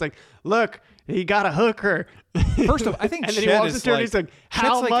in, and he's like, "Look, he got to hook her." First of all, I think and then Chet he walks is into her like, and he's like, Chet's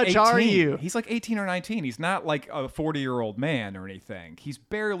 "How like much are 18. you?" He's like 18 or 19. He's not like a 40-year-old man or anything. He's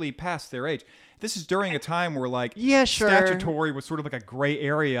barely past their age. This is during a time where like Yeah, sure. statutory was sort of like a gray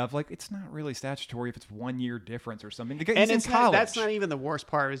area of like it's not really statutory if it's 1 year difference or something. He's And in it's college. that's not even the worst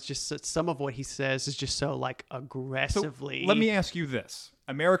part. It's just that some of what he says is just so like aggressively. Let me ask you this.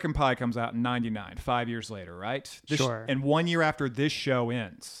 American Pie comes out in 99, 5 years later, right? Sure. And 1 year after this show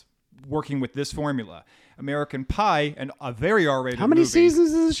ends, working with this formula, American Pie, and a very R-rated How many movie,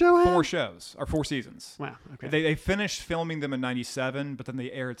 seasons does the show have? 4 shows, or 4 seasons. Wow. Okay. They finished filming them in 97, but then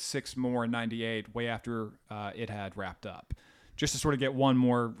they aired 6 more in 98, way after it had wrapped up, just to sort of get one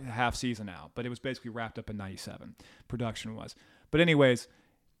more half season out. But it was basically wrapped up in 97, production was. But anyways,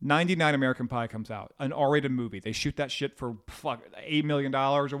 99 American Pie comes out, an R-rated movie. They shoot that shit for $8 million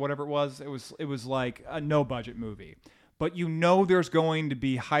or whatever it was. It was like a no-budget movie. But you know there's going to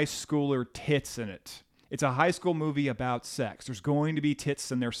be high schooler tits in it. It's a high school movie about sex. There's going to be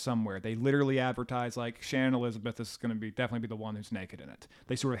tits in there somewhere. They literally advertise like Shannon Elizabeth is going to definitely be the one who's naked in it.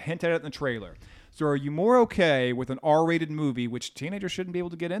 They sort of hint at it in the trailer. So are you more okay with an R-rated movie, which teenagers shouldn't be able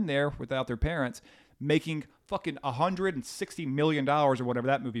to get in there without their parents, making fucking $160 million or whatever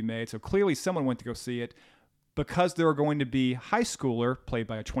that movie made? So clearly someone went to go see it because there are going to be high schooler, played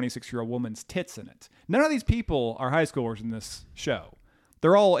by a 26-year-old woman's tits in it. None of these people are high schoolers in this show.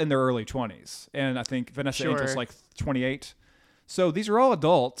 They're all in their early 20s. And I think Vanessa Angel's like 28. So these are all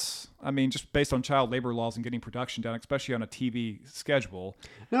adults. I mean, just based on child labor laws and getting production done, especially on a TV schedule.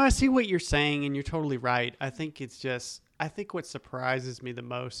 No, I see what you're saying, and you're totally right. I think what surprises me the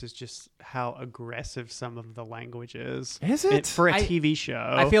most is just how aggressive some of the language is. Is it? For a TV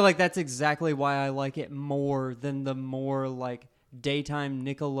show. I feel like that's exactly why I like it more than the more like daytime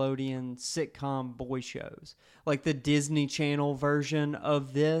Nickelodeon sitcom boy shows. Like the Disney Channel version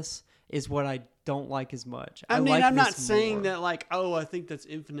of this is what I don't like as much. I mean, like I'm not this saying more. that like, oh, I think that's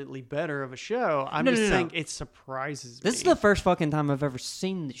infinitely better of a show. I'm just saying it surprises me. This is the first fucking time I've ever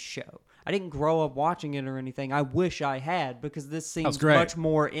seen this show. I didn't grow up watching it or anything. I wish I had, because this seems much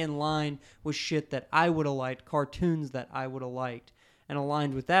more in line with shit that I would have liked, cartoons that I would have liked, and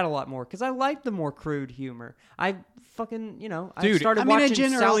aligned with that a lot more, because I like the more crude humor. I fucking, I started watching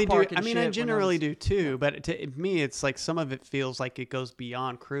South Park and shit. I generally do too, but to me, it's like some of it feels like it goes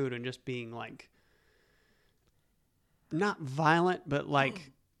beyond crude and just being like, not violent, but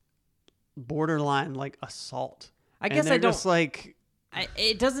like borderline like assault. I guess I don't just like.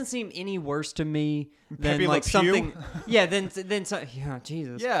 It doesn't seem any worse to me than Pepe like Le Pew? something. Yeah,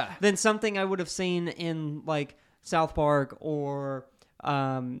 Jesus. Yeah. Than something I would have seen in like South Park or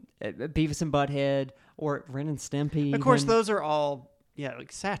Beavis and Butthead or Ren and Stimpy. Of course, those are all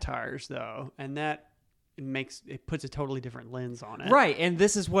like satires though, and that puts a totally different lens on it. Right, and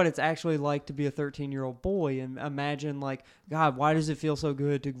this is what it's actually like to be a 13-year-old boy. And imagine, like, God, why does it feel so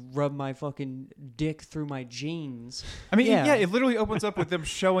good to rub my fucking dick through my jeans? I mean, yeah, it literally opens up with them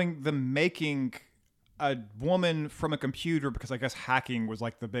showing them making a woman from a computer, because I guess hacking was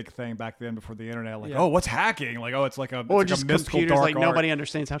like the big thing back then before the internet. Like, oh, what's hacking? Like, oh, it's like a or it's just like a mystical computers. Dark Like art. nobody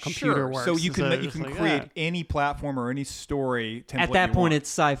understands how computer works. So you can like, create any platform or any story template. At that you point, want. it's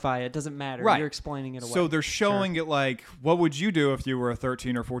sci-fi. It doesn't matter. Right. You're explaining it away. So they're showing it like, what would you do if you were a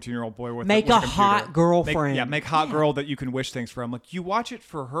 13 or 14-year-old boy with make a a hot girlfriend? Make hot girl that you can wish things from. Like, you watch it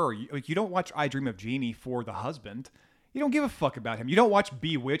for her. You don't watch I Dream of Jeannie for the husband. You don't give a fuck about him. You don't watch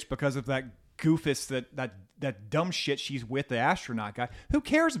Bewitched because of that goofus, that dumb shit she's with, the astronaut guy. Who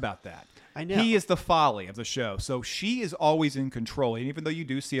cares about that? I know. He is the folly of the show. So she is always in control. And even though you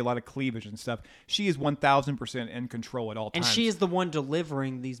do see a lot of cleavage and stuff, she is 1,000% in control at all times. And she is the one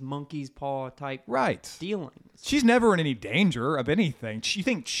delivering these monkey's paw type dealings. She's never in any danger of anything. You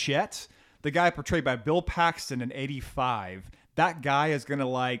think Chet, the guy portrayed by Bill Paxton in 85, that guy is going to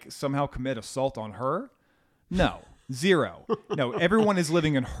like somehow commit assault on her? No. Zero. No, everyone is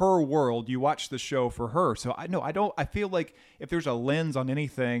living in her world. You watch the show for her. So I feel like if there's a lens on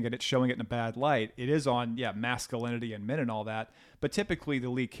anything and it's showing it in a bad light, it is on, masculinity and men and all that. But typically the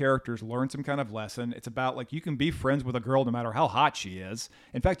lead characters learn some kind of lesson. It's about like, you can be friends with a girl no matter how hot she is.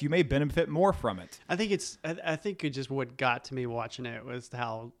 In fact, you may benefit more from it. I think it just what got to me watching it was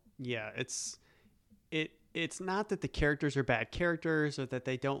how, it's not that the characters are bad characters or that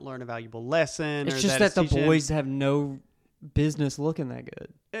they don't learn a valuable lesson. It's or just that the boys have no business looking that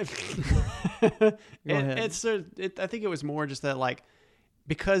good. Go ahead. I think it was more just that, like,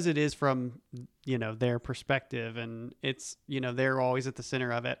 because it is from, their perspective and it's, they're always at the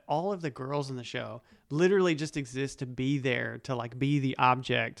center of it. All of the girls in the show literally just exist to be there, to like be the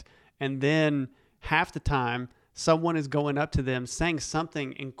object. And then half the time, someone is going up to them saying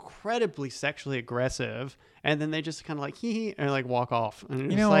something incredibly sexually aggressive, and then they just kind of like hee and like walk off.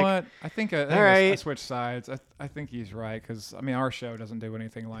 And you know like, what? I think I switch sides. I think he's right, because I mean, our show doesn't do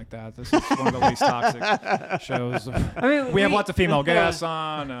anything like that. This is one of the least toxic shows. I mean, we have lots of female guests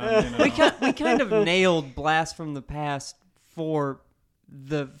on. We kind of nailed Blast from the Past for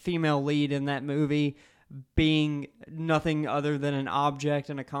the female lead in that movie being nothing other than an object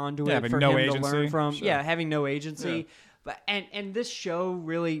and a conduit for him to learn from. Sure. Yeah, having no agency. Yeah. But and this show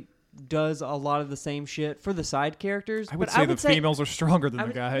really does a lot of the same shit for the side characters. I would say the females are stronger than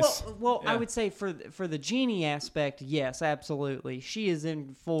the guys. Well, I would say for the Jeannie aspect, yes, absolutely. She is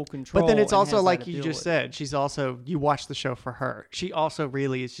in full control. But then it's also like you just said, she's also, you watch the show for her. She also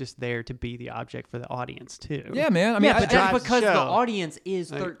really is just there to be the object for the audience too. Yeah, man. I mean, but that's because the audience is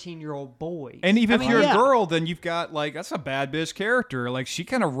 13-year-old boys. And even if you're a girl, then you've got like, that's a bad bitch character. Like, she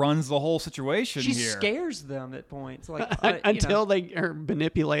kind of runs the whole situation she here. scares them at points, like until they are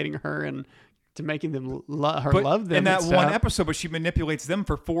manipulating her and to making them But love them in that and one stuff. episode, but she manipulates them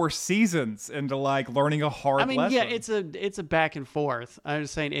for 4 seasons into like learning a hard I mean, lesson. yeah, it's a back and forth. I'm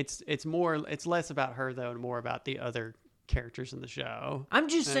just saying it's less about her though and more about the other characters in the show. I'm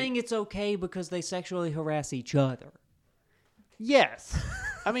just saying it's okay because they sexually harass each other. Yes.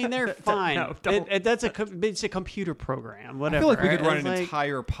 I mean, they're fine. No, don't. It's a computer program, whatever. I feel like we could right? run It's an like-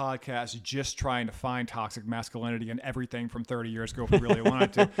 entire podcast just trying to find toxic masculinity and everything from 30 years ago if we really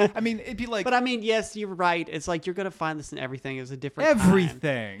wanted to. I mean, it'd be like... But I mean, yes, you're right. It's like you're going to find this in everything. It's a different time.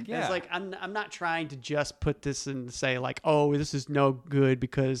 everything. Yeah. It's like I'm not trying to just put this and say like, oh, this is no good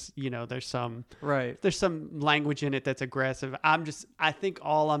because there's some language in it that's aggressive. I think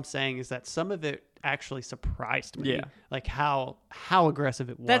all I'm saying is that some of it actually surprised me. Yeah. Like how aggressive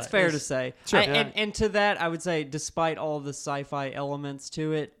it was. That's fair to say. Sure. And to that, I would say, despite all the sci-fi elements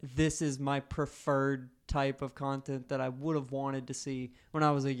to it, this is my preferred type of content that I would have wanted to see when I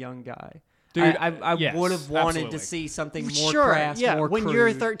was a young guy. Dude, I yes, would have wanted absolutely. to see something more Sure, crass, yeah. more When crude.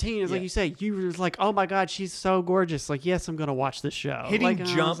 you're 13, it's like Yeah. you say, you were like, oh my God, she's so gorgeous. Like, yes, I'm going to watch this show. Hitting like, that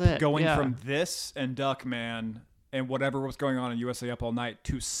jump was it. going Yeah. from this and Duckman and whatever was going on in USA Up All Night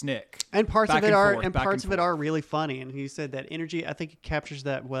to Snick. And parts Back of it and are forth, and back parts and of it forth. are really funny. And he said that energy, I think it captures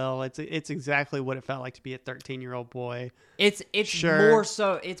that well. It's exactly what it felt like to be a 13-year-old boy. It's Sure. more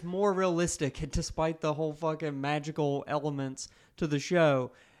so. It's more realistic, despite the whole fucking magical elements to the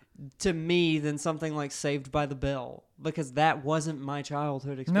show, to me, than something like Saved by the Bell, because that wasn't my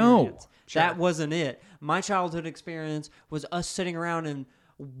childhood experience. That wasn't it. My childhood experience was us sitting around and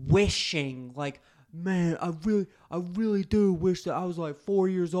wishing, like, man, I really do wish that I was like 4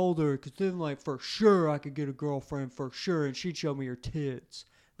 years older, because then, like, for sure I could get a girlfriend for sure, and she'd show me her tits.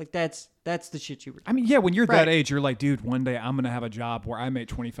 Like, that's the shit you were. I mean, yeah, when you're Right. that age, you're like, dude, one day I'm going to have a job where I make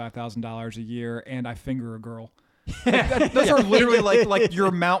 $25,000 a year and I finger a girl. Like, those are literally like your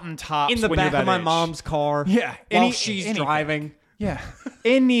mountaintops in the when back you're that of my age. mom's car. Yeah, while she's anything. driving. Yeah,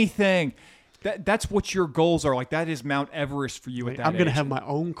 anything. That's what your goals are. Like, that is Mount Everest for you at that I'm going to age. have my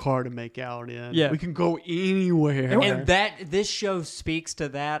own car to make out in. Yeah. We can go anywhere. And this show speaks to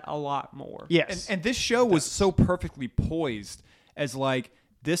that a lot more. Yes. And this show was so perfectly poised as like,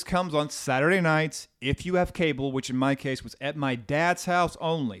 this comes on Saturday nights if you have cable, which in my case was at my dad's house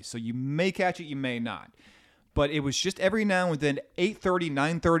only. So you may catch it, you may not. But it was just every now and then, 8:30,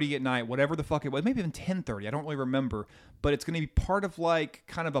 9:30 at night, whatever the fuck it was, maybe even 10:30. I don't really remember. But it's going to be part of like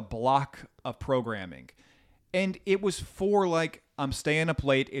kind of a block of programming. And it was for like, I'm staying up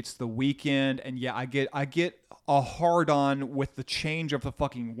late, it's the weekend, and yeah, I get a hard on with the change of the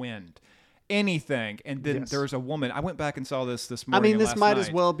fucking wind. Anything. And then there's a woman. I went back and saw this I morning. mean, this last might night.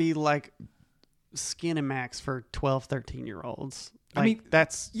 as well be like Skinamax for 12, 13-year-olds. Like, I mean,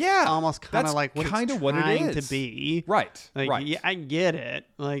 that's almost kind that's of like what kinda it's what it trying is. to be. Right. Like, right. yeah, I get it.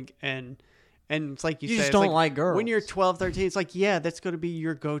 Like, and it's like you say, just it's don't like girls. When you're 12, 13, it's like, yeah, that's going to be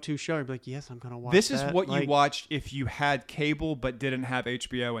your go-to show. You're like, yes, I'm going to watch This is that. what Like, you watched if you had cable but didn't have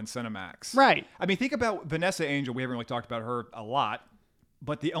HBO and Cinemax. Right. I mean, think about Vanessa Angel. We haven't really talked about her a lot.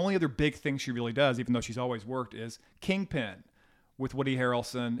 But the only other big thing she really does, even though she's always worked, is Kingpin with Woody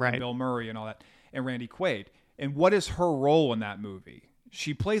Harrelson Right. and Bill Murray and all that, and Randy Quaid. And what is her role in that movie?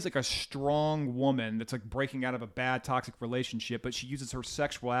 She plays like a strong woman that's like breaking out of a bad toxic relationship, but she uses her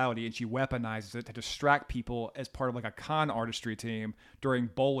sexuality and she weaponizes it to distract people as part of like a con artistry team during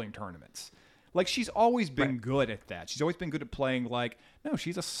bowling tournaments. Like, she's always been good at that. She's always been good at playing like, no,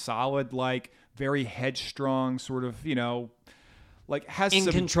 she's a solid, like very headstrong sort of, like has In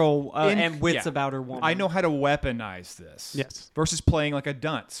some control and wits about her woman. I know how to weaponize this. Yes. Versus playing like a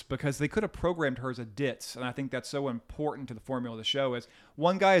dunce, because they could have programmed her as a ditz, and I think that's so important to the formula of the show. Is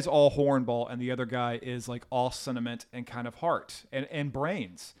one guy is all hornball and the other guy is like all sentiment and kind of heart and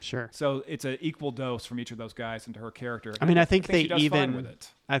brains. Sure. So it's an equal dose from each of those guys into her character. I mean, I think she they does fine even. with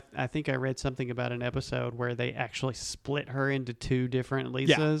it. I think I read something about an episode where they actually split her into two different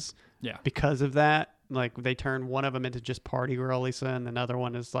Lisas. Yeah. Because of that, like they turn one of them into just party girl Lisa, and another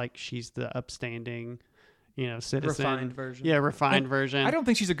one is like she's the upstanding, citizen. Refined version. Yeah, refined version. I don't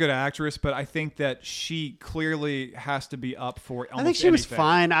think she's a good actress, but I think that she clearly has to be up for almost I think she was anything.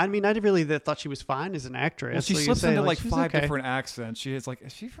 fine. I mean, I really thought she was fine as an actress. Well, she So you slips say, into like she's 5 okay. different accents. She is like,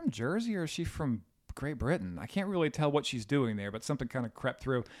 is she from Jersey or is she from Great Britain? I can't really tell what she's doing there, but something kind of crept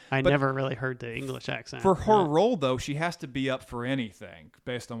through. I But never really heard the English accent. for her Yeah. role, though, she has to be up for anything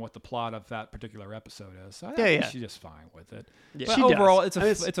based on what the plot of that particular episode is. So I Yeah, think yeah. she's just fine with it. Yeah. But She does. overall, I mean,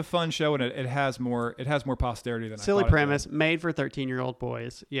 it's a fun show, and it has more posterity than Silly I thought it premise, would. made for 13-year-old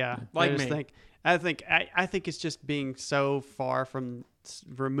boys. Yeah, Like I just me. I think it's just being so far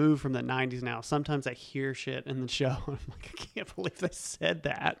removed from the 90s now. Sometimes I hear shit in the show. I'm like, I can't believe they said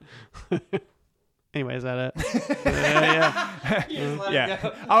that. Anyway, is that it?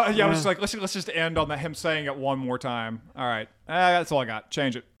 Yeah. I was just like, let's just end on him saying it one more time. All right. That's all I got.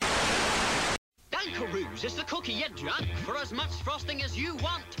 Change it. Dunkaroos is the cookie you drunk for as much frosting as you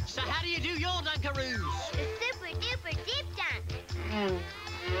want. So how do you do your Dunkaroos? The super duper deep dunk.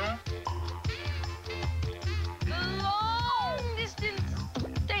 The long distance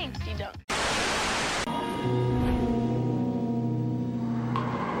dainty dunk.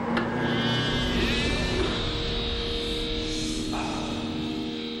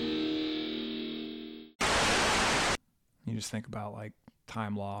 You just think about like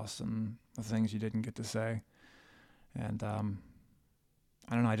time loss and the things you didn't get to say. And I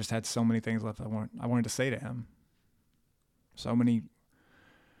don't know, I just had so many things left I wanted to say to him. So many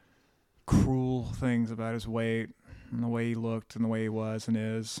cruel things about his weight and the way he looked and the way he was and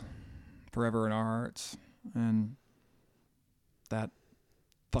is forever in our hearts. And that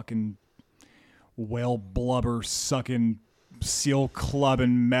fucking whale blubber sucking, seal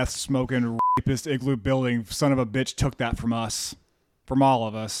clubbing, meth smoking, rapist igloo building son of a bitch took that from us. From all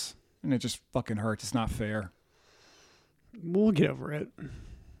of us. And it just fucking hurts. It's not fair. We'll get over it.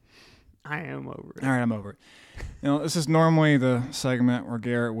 I am over it. All right, I'm over it. This is normally the segment where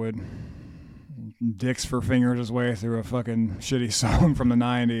Garrett would dicks for fingers his way through a fucking shitty song from the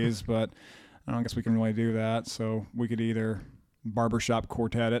 90s, but I don't guess we can really do that. So we could either barbershop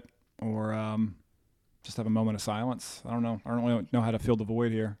quartet it or just have a moment of silence. I don't know. I don't really know how to fill the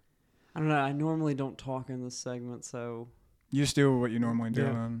void here. I don't know. I normally don't talk in this segment, so... You just do what you normally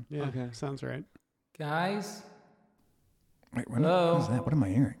do. Yeah, okay. Sounds right. Guys? Wait, what is that? What am I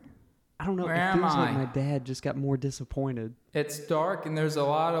hearing? I don't know. Where it feels am like I? my dad just got more disappointed. It's dark and there's a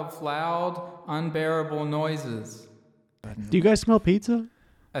lot of loud, unbearable noises. Do you guys smell pizza?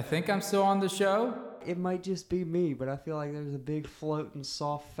 I think I'm still on the show. It might just be me, but I feel like there's a big floating,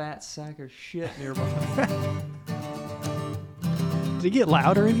 soft, fat sack of shit nearby. Did it get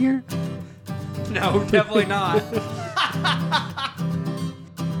louder in here? No, definitely not.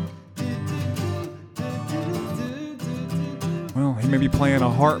 Well, he may be playing a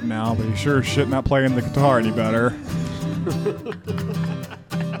harp now, but he sure as shit not playing the guitar any better.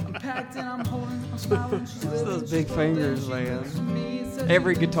 It's those big fingers, man.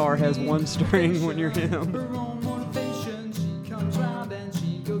 Every guitar has one string when you're him.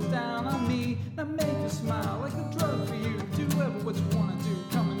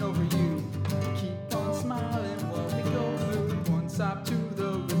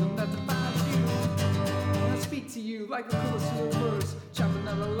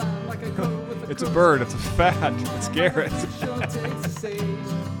 It's a bird. It's a fat. It's Garrett.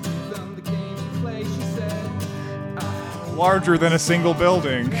 Larger than a single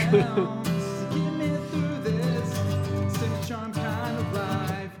building.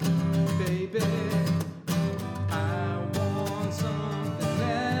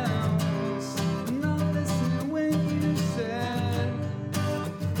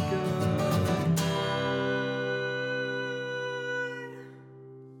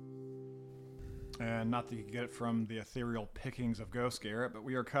 Not that you can get it from the ethereal pickings of Ghost Garrett, but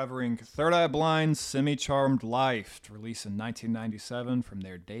we are covering Third Eye Blind's Semi-Charmed Life, released in 1997 from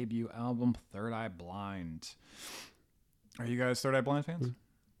their debut album, Third Eye Blind. Are you guys Third Eye Blind fans?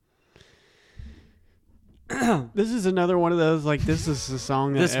 This is another one of those, like, this is a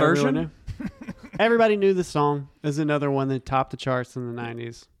song that this everyone version? knew. Everybody knew the song. This is another one that topped the charts in the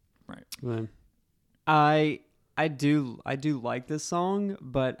 90s. Right. Then. I do like this song,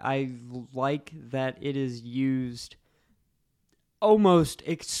 but I like that it is used almost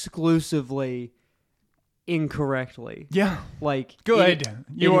exclusively incorrectly. Yeah. Like good.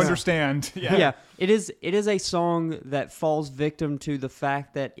 You understand. Yeah. Yeah. It is a song that falls victim to the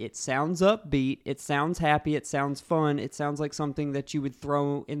fact that it sounds upbeat, it sounds happy, it sounds fun, it sounds like something that you would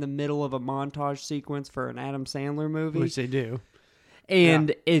throw in the middle of a montage sequence for an Adam Sandler movie. Which they do.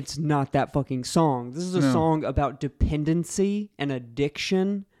 And it's not that fucking song. This is a song about dependency and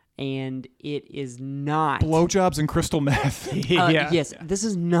addiction, and it is not... Blowjobs and crystal meth. Yes, this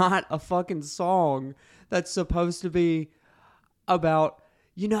is not a fucking song that's supposed to be about,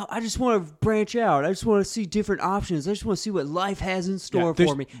 I just want to branch out. I just want to see different options. I just want to see what life has in store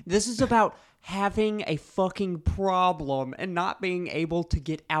for me. This is about having a fucking problem and not being able to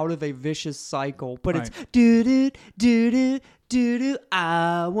get out of a vicious cycle. But it's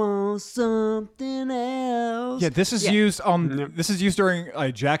I want something else. Yeah, this is used on. This is used during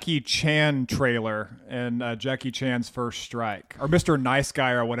a Jackie Chan trailer and Jackie Chan's First Strike, or Mr. Nice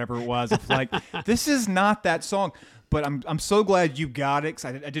Guy, or whatever it was. It's like, this is not that song. But I'm so glad you got it, because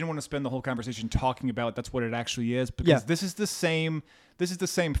I didn't want to spend the whole conversation talking about that's what it actually is, because this is the same this is the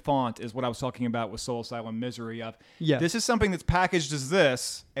same font as what I was talking about with Soul Asylum Misery of, Yeah. this is something that's packaged as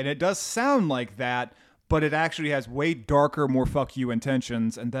this, and it does sound like that, but it actually has way darker, more fuck you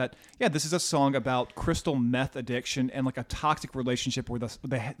intentions. And that, yeah, this is a song about crystal meth addiction and like a toxic relationship where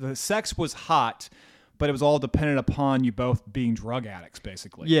the sex was hot, but it was all dependent upon you both being drug addicts,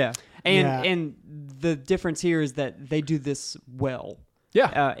 basically. Yeah. And the difference here is that they do this well.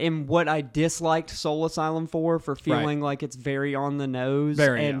 Yeah. And what I disliked Soul Asylum for feeling like it's very on the nose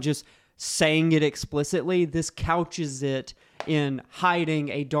just saying it explicitly, this couches it in hiding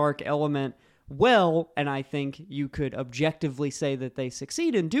a dark element well, and I think you could objectively say that they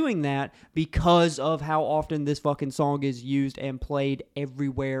succeed in doing that because of how often this fucking song is used and played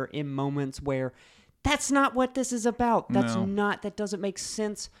everywhere in moments where that's not what this is about. That doesn't make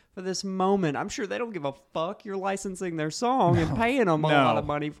sense for this moment. I'm sure they don't give a fuck. You're licensing their song and paying them a lot of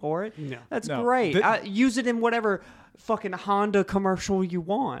money for it. No. That's great. Use it in whatever fucking Honda commercial you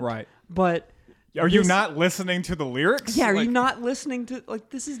want. Right. But are you not listening to the lyrics? Yeah, are you not listening to,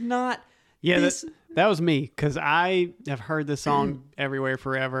 this is not... Yeah, that was me, because I have heard this song everywhere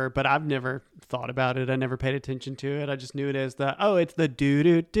forever, but I've never thought about it. I never paid attention to it. I just knew it as it's the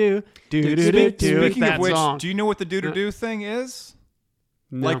do-do-do, do-do-do-do. Speaking of which, do you know what the do-do-do thing is?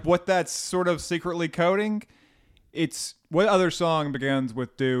 No. Like what that's sort of secretly coding? It's, what other song begins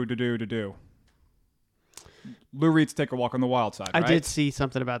with do-do-do-do-do? Lou Reed's Take a Walk on the Wild Side, right? I did see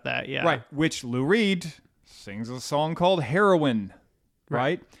something about that, yeah. Right, which Lou Reed sings a song called Heroin,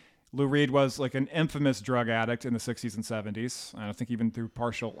 right? Lou Reed was like an infamous drug addict in the 60s and 70s. I think even through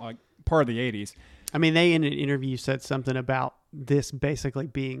part of the 80s. I mean, they in an interview said something about this basically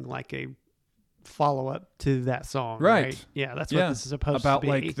being like a follow-up to that song. Right? Yeah, that's what this is supposed to be.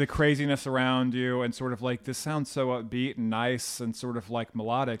 About like the craziness around you and sort of like this sounds so upbeat and nice and sort of like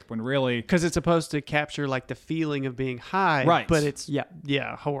melodic when really... Because it's supposed to capture like the feeling of being high. Right. But it's,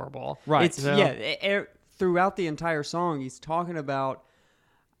 horrible. Right. Throughout the entire song, he's talking about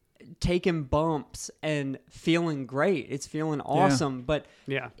taking bumps and feeling great. It's feeling awesome, but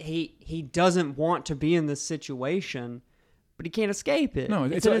he doesn't want to be in this situation, but he can't escape it. No,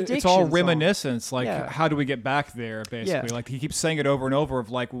 it's an addiction it's all song. reminiscence. Like, how do we get back there? Basically, like he keeps saying it over and over. Of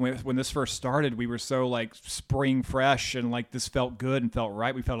like when this first started, we were so like spring fresh and like this felt good and felt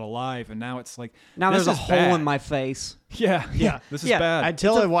right. We felt alive, and now it's like there's a hole in my face. Yeah, this is bad.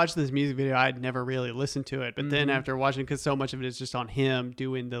 Until I watched this music video, I'd never really listened to it. But then after watching, because so much of it is just on him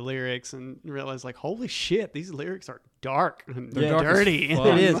doing the lyrics, and realized like, holy shit, these lyrics are dark and dirty.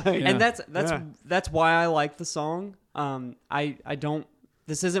 It is, and that's why I like the song. I don't.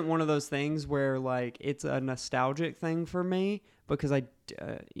 This isn't one of those things where like it's a nostalgic thing for me because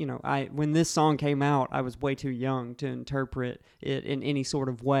when this song came out, I was way too young to interpret it in any sort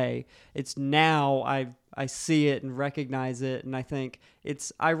of way. It's now I see it and recognize it, and I think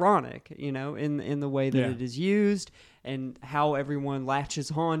it's ironic, in the way that it is used and how everyone latches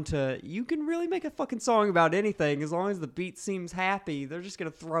on to. You can really make a fucking song about anything as long as the beat seems happy. They're just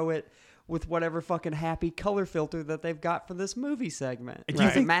gonna throw it with whatever fucking happy color filter that they've got for this movie segment. It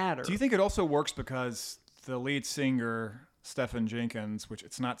doesn't matter. Do you think it also works because the lead singer, Stephen Jenkins, which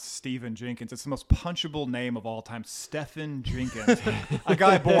it's not Stephen Jenkins, it's the most punchable name of all time, Stephen Jenkins, a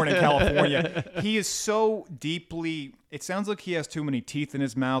guy born in California. He is so deeply, it sounds like he has too many teeth in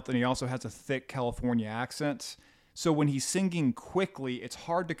his mouth, and he also has a thick California accent. So when he's singing quickly, it's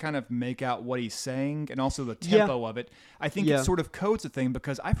hard to kind of make out what he's saying and also the tempo of it. I think it sort of codes a thing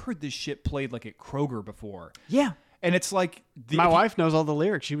because I've heard this shit played like at Kroger before. Yeah. And it's like... My wife knows all the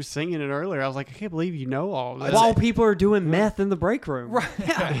lyrics. She was singing it earlier. I was like, I can't believe you know all this. While people are doing meth in the break room. Right.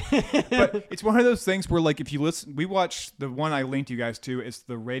 Yeah. But it's one of those things where like if you listen... We watched the one I linked you guys to is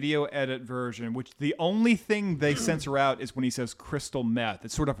the radio edit version, which the only thing they censor out is when he says crystal meth.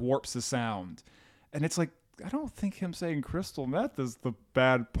 It sort of warps the sound. And it's like, I don't think him saying crystal meth is the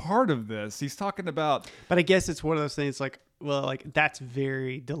bad part of this. He's talking about... But I guess it's one of those things like, well, like that's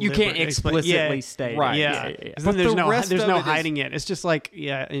very deliberate. You can't explicitly state right. it. Yeah. But there's no hiding it. It's just like,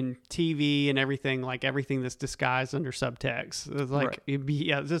 in TV and everything, like everything that's disguised under subtext. It's like,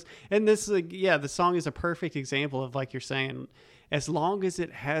 the song is a perfect example of like you're saying, as long as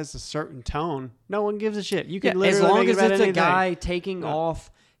it has a certain tone, no one gives a shit. You can literally as long as it's anything. A guy taking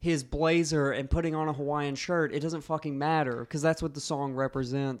off his blazer and putting on a Hawaiian shirt, it doesn't fucking matter because that's what the song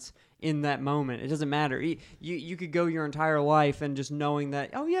represents in that moment. It doesn't matter. You could go your entire life and just knowing that,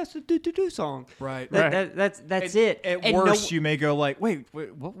 oh yes, a do song. Right. That's it. At worst, you may go like, wait,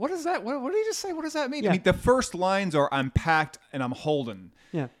 what is that? What did he just say? What does that mean? Yeah. I mean, the first lines are, I'm packed and I'm holding.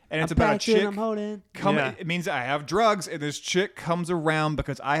 Yeah. And it's about a chick. I'm holding. It means I have drugs, and this chick comes around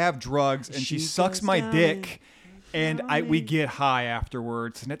because I have drugs, and she sucks my dick. And we get high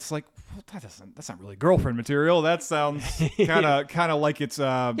afterwards, and it's like, well, that's not really girlfriend material. That sounds kind of like it's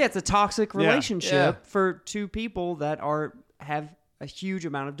it's a toxic relationship for two people that have a huge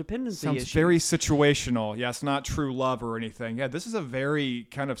amount of dependency sounds issues. very situational. Yeah, it's not true love or anything. Yeah, this is a very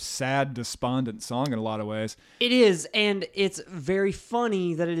kind of sad, despondent song in a lot of ways. It is, and it's very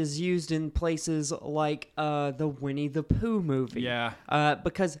funny that it is used in places like the Winnie the Pooh movie. Yeah.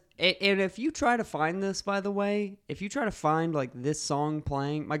 Because, and if you try to find this, by the way, if you try to find like this song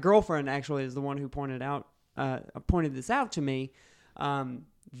playing, my girlfriend actually is the one who pointed this out to me,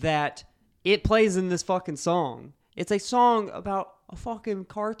 that it plays in this fucking song. It's a song about a fucking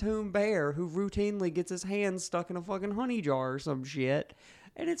cartoon bear who routinely gets his hands stuck in a fucking honey jar or some shit.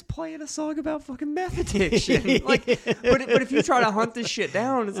 And it's playing a song about fucking meth addiction. But if you try to hunt this shit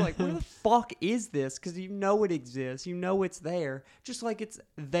down, it's like, where the fuck is this? Because you know it exists. You know it's there. Just like it's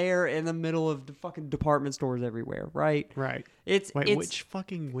there in the middle of the fucking department stores everywhere, right? Right. It's which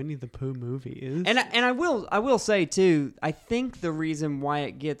fucking Winnie the Pooh movie is? And I will say too, I think the reason why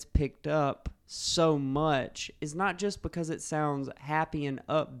it gets picked up so much is not just because it sounds happy and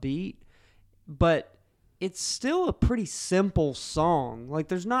upbeat, but it's still a pretty simple song. Like,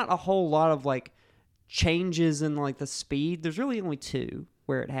 there's not a whole lot of like changes in like the speed. There's really only two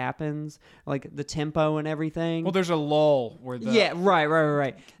where it happens, like the tempo and everything. Well, there's a lull where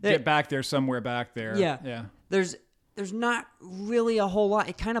right. Get back there somewhere back there. Yeah. There's not really a whole lot.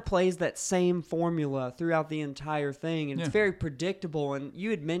 It kind of plays that same formula throughout the entire thing, and it's very predictable. And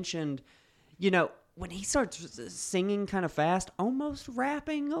you had mentioned, when he starts singing kind of fast, almost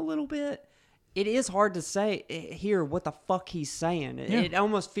rapping a little bit, it is hard to hear what the fuck he's saying. It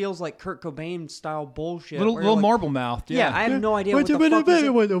almost feels like Kurt Cobain style bullshit. Little marble mouthed. Yeah, I have no idea what the fuck he's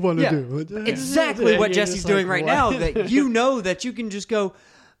do. Exactly what Jesse's doing right now. That you know that you can just go,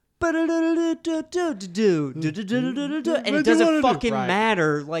 and it doesn't fucking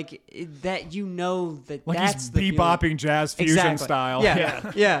matter. Like that, that's he's bebopping jazz fusion style.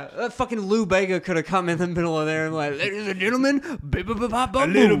 Yeah. Fucking Lou Bega could have come in the middle of there and like, ladies and gentlemen, a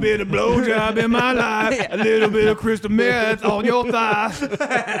little bit of blowjob in my life, a little bit of crystal meth on your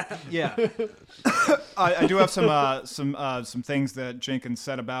thigh. Yeah. I do have some things that Jenkins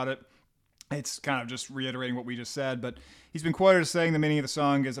said about it. It's kind of just reiterating what we just said, but he's been quoted as saying the meaning of the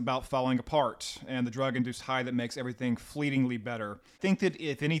song is about falling apart and the drug-induced high that makes everything fleetingly better. I think that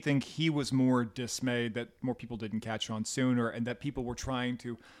if anything, he was more dismayed that more people didn't catch on sooner and that people were trying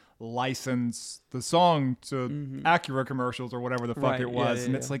to license the song to Acura commercials or whatever the fuck it was.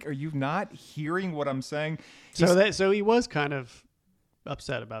 And it's like, are you not hearing what I'm saying? So he was kind of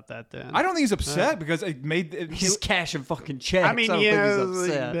upset about that then. I don't think he's upset because it made he's cashing fucking checks. I mean, I don't think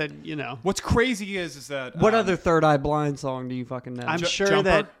he's upset. But, what's crazy is that what other Third Eye Blind song do you fucking know? I'm sure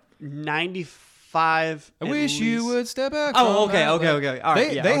that 95. I wish you would step back. Oh, okay. All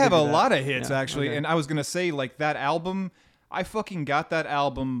right, they have a lot of hits actually, and I was gonna say like that album. I fucking got that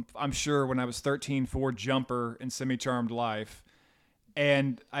album. I'm sure when I was 13 for Jumper and Semi-Charmed Life.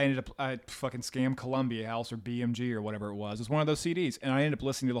 And I fucking scammed Columbia House or BMG or whatever it was. It was one of those CDs. And I ended up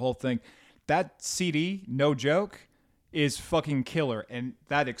listening to the whole thing. That CD, no joke, is fucking killer. And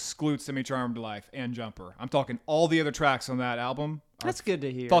that excludes Semi-Charmed Life and Jumper. I'm talking all the other tracks on that album. That's good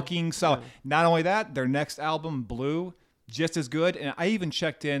to hear. Fucking solid. Yeah. Not only that, their next album, Blue, just as good. And I even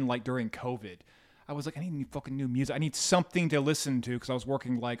checked in like during COVID. I was like, I need fucking new music. I need something to listen to because I was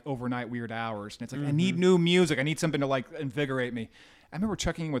working like overnight weird hours. And it's like, I need new music. I need something to like invigorate me. I remember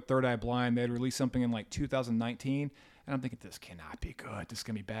checking in with Third Eye Blind. They had released something in like 2019. And I'm thinking, this cannot be good. This is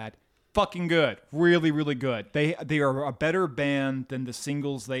going to be bad. Fucking good. Really, really good. They are a better band than the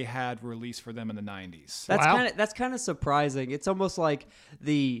singles they had released for them in the 90s. That's kind of surprising. It's almost like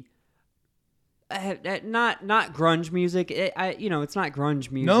the... not grunge music. It's not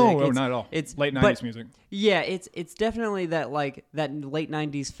grunge music. No, not at all. It's late 90s music. Yeah, it's definitely that like that late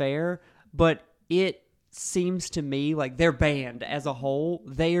 90s fare, but it seems to me like their band as a whole,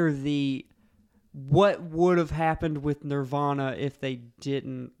 they are what would have happened with Nirvana if they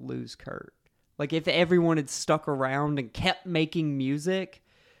didn't lose Kurt. Like if everyone had stuck around and kept making music,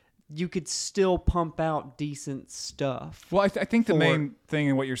 you could still pump out decent stuff. Well, I think the main thing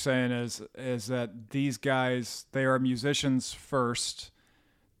in what you're saying is that these guys, they are musicians first.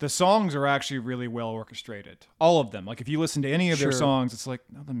 The songs are actually really well orchestrated. All of them. Like if you listen to any of their songs, it's like,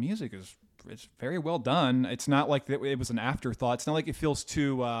 no, the music it's very well done. It's not like it was an afterthought. It's not like it feels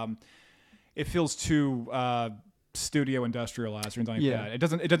too studio industrialized or anything like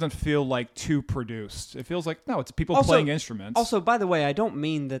that. It doesn't feel like too produced. It feels like, no, it's people playing instruments. Also, by the way, I don't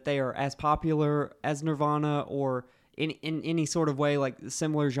mean that they are as popular as Nirvana or in any sort of way, like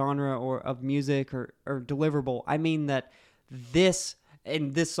similar genre or of music or deliverable. I mean that this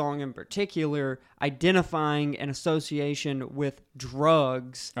song in particular, identifying an association with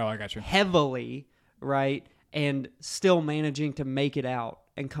drugs. Oh, I got you. Heavily, right? And still managing to make it out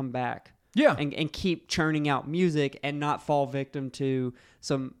and come back. Yeah. And keep churning out music and not fall victim to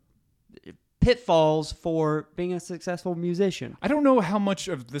some pitfalls for being a successful musician. I don't know how much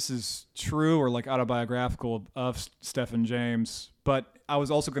of this is true or like autobiographical of Stephen James, but I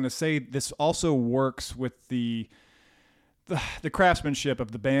was also going to say this also works with the craftsmanship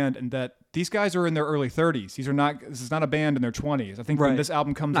of the band, and that these guys are in their early 30s. This is not a band in their 20s. I think when this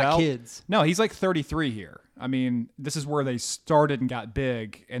album comes not out, kids. No, he's like 33 here. I mean, this is where they started and got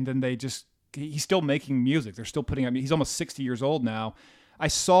big, and then he's still making music. They're still putting out. He's almost 60 years old now. I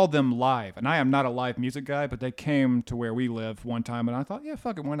saw them live, and I am not a live music guy, but they came to where we live one time, and I thought, yeah,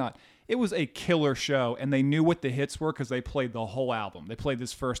 fuck it, why not? It was a killer show, and they knew what the hits were because they played the whole album. They played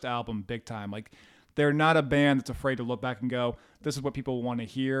this first album big time. Like, they're not a band that's afraid to look back and go, this is what people want to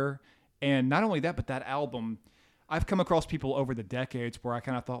hear. And not only that, but that album, I've come across people over the decades where I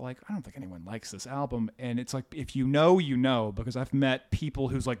kind of thought, like, I don't think anyone likes this album. And it's like, if you know, because I've met people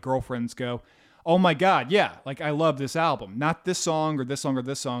whose like girlfriends go, oh my God, yeah, like I love this album. Not this song or this song or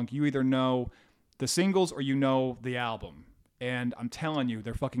this song. You either know the singles or you know the album. And I'm telling you,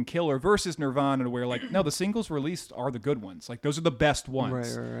 they're fucking killer versus Nirvana, where like, no, the singles released are the good ones. Like, those are the best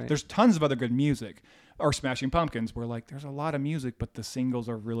ones. Right. There's tons of other good music. Or Smashing Pumpkins, where like, there's a lot of music, but the singles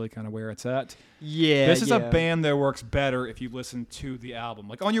are really kind of where it's at. Yeah. This is a band that works better if you listen to the album.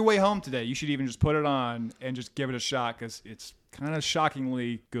 Like, on your way home today, you should even just put it on and just give it a shot, because it's kind of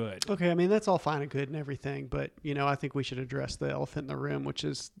shockingly good. Okay, I mean, that's all fine and good and everything, but, I think we should address the elephant in the room, which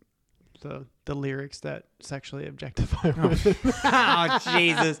is the lyrics that sexually objectify women. Oh,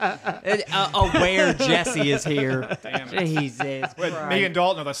 Jesus. Aware Jesse is here. Damn it. Jesus. Me and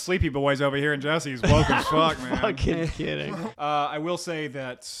Dalton are the sleepy boys over here, and Jesse's woke as fuck, man. Fucking kidding. I will say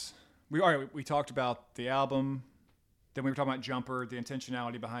that we talked about the album. Then we were talking about Jumper, the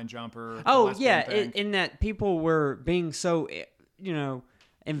intentionality behind Jumper. Oh, yeah, in that people were being so,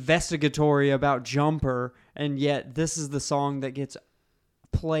 investigatory about Jumper, and yet this is the song that gets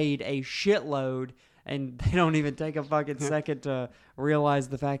played a shitload, and they don't even take a fucking second to realize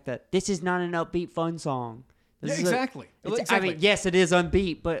the fact that this is not an upbeat fun song. Exactly. I mean, yes, it is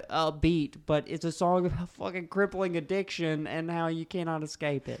upbeat, but it's a song about fucking crippling addiction and how you cannot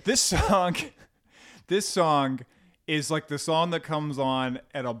escape it. This song is like the song that comes on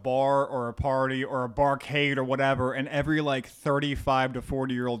at a bar or a party or a barcade or whatever, and every like 35 to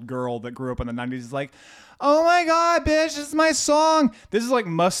 40-year-old girl that grew up in the 90s is like, oh my God, bitch, this is my song. This is like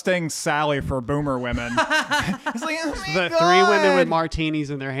Mustang Sally for boomer women. It's like, oh my God. Three women with martinis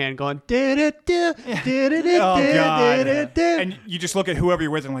in their hand going, da-da-da, da-da-da, oh God. da-da-da. And you just look at whoever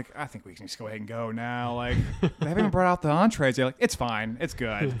you're with and like, I think we can just go ahead and go now. Like, they haven't even brought out the entrees. You're like, it's fine. It's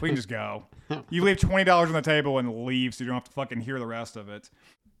good. We can just go. You leave $20 on the table and leave so you don't have to fucking hear the rest of it.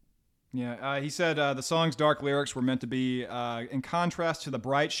 Yeah, he said the song's dark lyrics were meant to be in contrast to the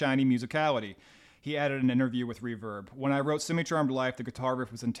bright, shiny musicality. He added an interview with Reverb. When I wrote Semi-Charmed Life, the guitar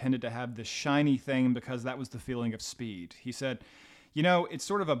riff was intended to have this shiny thing because that was the feeling of speed. He said, it's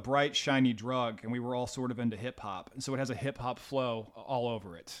sort of a bright, shiny drug, and we were all sort of into hip-hop, and so it has a hip-hop flow all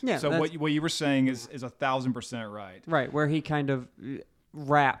over it. Yeah, so what you were saying is 1,000% right. Right, where he kind of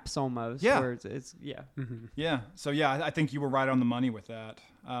raps almost. Yeah. Where it's yeah. Mm-hmm. Yeah, so yeah, I think you were right on the money with that.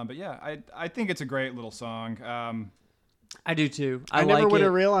 But yeah, I think it's a great little song. I do too. I never would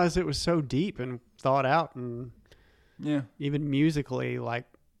have realized it was so deep and thought out, and even musically, like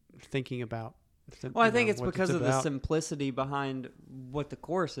thinking about. Well, I think it's because of the simplicity behind what the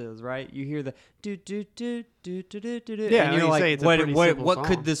chorus is, right? You hear the do do do do do do do, yeah, and you're like, what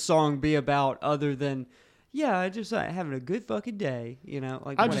could song. this song be about other than, I just having a good fucking day,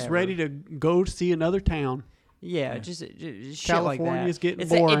 like I'm just ready to go see another town. Yeah, just shit California's like that. getting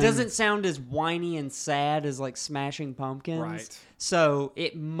boring. It doesn't sound as whiny and sad as like Smashing Pumpkins. Right. So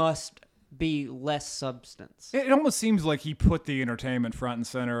it must be less substance. It almost seems like he put the entertainment front and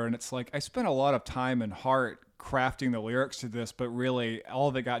center, and it's like, I spent a lot of time and heart crafting the lyrics to this, but really all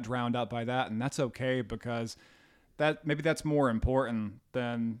of it got drowned out by that, and that's okay, because maybe that's more important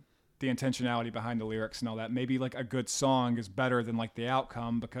than the intentionality behind the lyrics and all that. Maybe like a good song is better than like the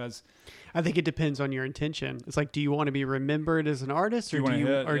outcome, because I think it depends on your intention. It's like, do you want to be remembered as an artist, or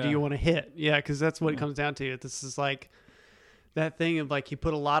do you want to hit? Yeah, because that's what it comes down to. This is like that thing of like, he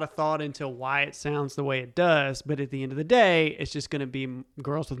put a lot of thought into why it sounds the way it does, but at the end of the day, it's just going to be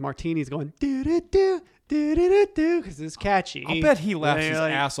girls with martinis going do-do-do, do-do-do-do, because it's catchy. I'll bet he laughs his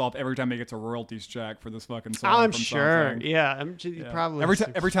ass off every time he gets a royalties check for this fucking song. I'm from sure. something. Yeah. Probably.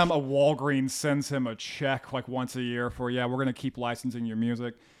 Every time a Walgreens sends him a check like once a year for, we're going to keep licensing your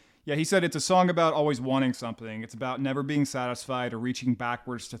music. Yeah, he said it's a song about always wanting something. It's about never being satisfied or reaching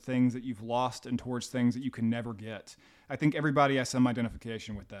backwards to things that you've lost and towards things that you can never get. I think everybody has some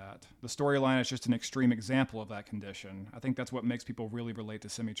identification with that. The storyline is just an extreme example of that condition. I think that's what makes people really relate to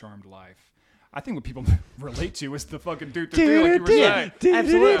Semi-Charmed Life. I think what people relate to is the fucking do like you were saying.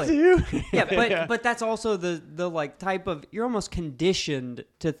 Absolutely. But that's also the like type of, you're almost conditioned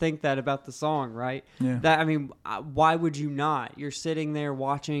to think that about the song, right? Yeah. That, I mean, why would you not? You're sitting there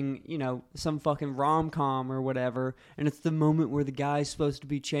watching, some fucking rom-com or whatever, and it's the moment where the guy's supposed to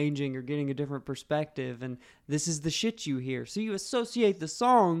be changing or getting a different perspective, and this is the shit you hear. So you associate the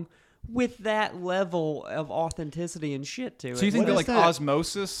song with that level of authenticity and shit to it. So you think that like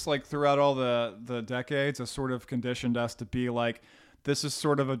osmosis, like throughout all the decades, has sort of conditioned us to be like, this is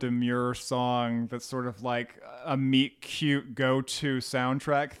sort of a demure song that's sort of like a meet cute go-to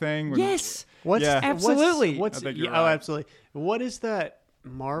soundtrack thing? Yes. Absolutely. Absolutely. What is that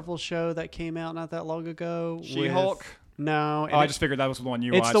Marvel show that came out not that long ago? She-Hulk? No. I just figured that was the one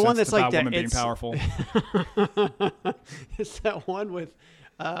you watched. It's the one that's like that. Women being powerful. It's that one with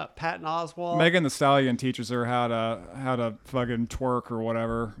Patton Oswalt. Megan Thee Stallion teaches her how to fucking twerk or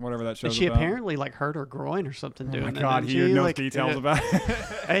whatever that show's She about. apparently like hurt her groin or something doing my that. God, he knows details about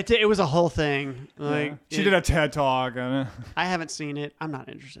it. It was a whole thing. Like she did a TED Talk. I haven't seen it. I'm not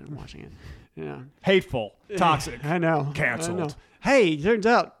interested in watching it. Yeah. Hateful, toxic. I know. Canceled. I know. Hey, turns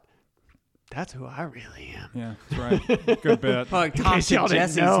out that's who I really am. Yeah, that's right. Good bit. Like Toxic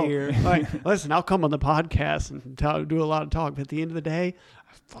Jesse's here. Like, listen, I'll come on the podcast and do a lot of talk, but at the end of the day,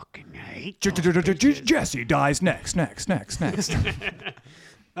 I fucking hate Jesse dies next.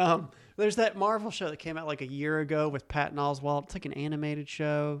 There's that Marvel show that came out like a year ago with Patton Oswalt. It's like an animated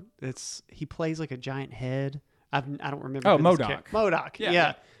show. He plays like a giant head. I don't remember. Oh, MODOK. MODOK.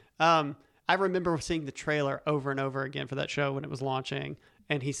 Yeah. I remember seeing the trailer over and over again for that show when it was launching.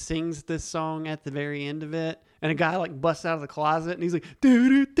 And he sings this song at the very end of it. And a guy like busts out of the closet and he's like,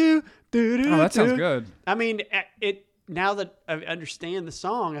 do-do-do, do-do-do. Oh, that sounds good. I mean, now that I understand the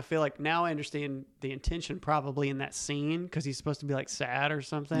song, I feel like now I understand the intention probably in that scene because he's supposed to be like sad or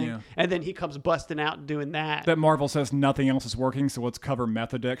something. Yeah. And then he comes busting out and doing that. That Marvel says nothing else is working, so let's cover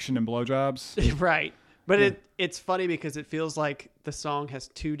meth addiction and blowjobs. Right. But it's funny because it feels like the song has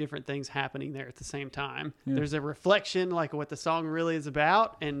two different things happening there at the same time. Yeah. There's a reflection, like what the song really is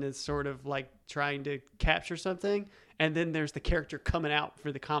about, and is sort of like trying to capture something. And then there's the character coming out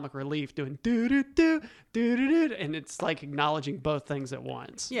for the comic relief doing do-do-do, do-do-do, and it's like acknowledging both things at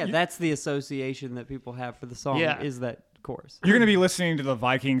once. Yeah, that's the association that people have for the song, is that chorus. You're going to be listening to the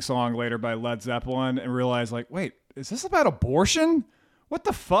Viking song later by Led Zeppelin and realize like, wait, is this about abortion? What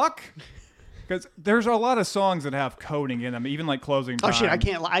the fuck? Because there's a lot of songs that have coding in them, even like Closing Time. Oh shit!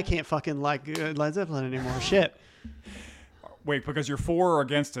 I can't fucking like Led Zeppelin anymore. Shit. Wait, because you're for or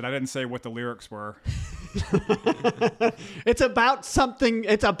against it? I didn't say what the lyrics were. It's about something.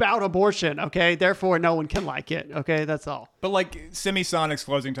 It's about abortion. Okay, therefore no one can like it. Okay, that's all. But like Semisonic's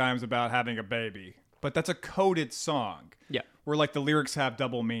Closing Time is about having a baby, but that's a coded song. Yeah. Where like the lyrics have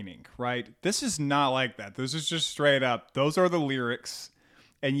double meaning, right? This is not like that. This is just straight up. Those are the lyrics.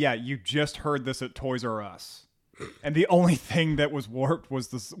 And yeah, you just heard this at Toys R Us. And the only thing that was warped were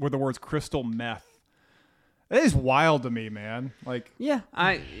the words crystal meth. That is wild to me, man. Like, yeah,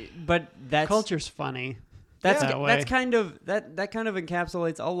 but that's culture's funny. That's kind of that kind of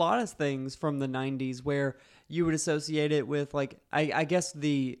encapsulates a lot of things from the 90s where you would associate it with like I guess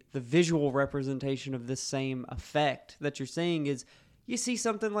the visual representation of this same effect that you're seeing is you see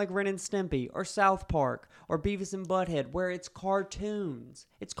something like Ren and Stimpy or South Park or Beavis and Butthead where it's cartoons.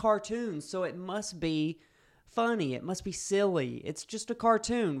 It's cartoons, so it must be funny. It must be silly. It's just a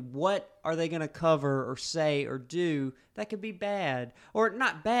cartoon. What are they going to cover or say or do that could be bad? Or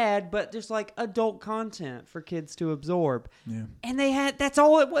not bad, but just like adult content for kids to absorb. Yeah. And that's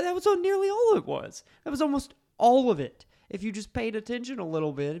all it was. That was nearly all it was. That was almost all of it. If you just paid attention a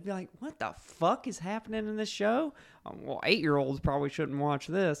little bit, it'd be like, what the fuck is happening in this show? Well, 8-year-olds probably shouldn't watch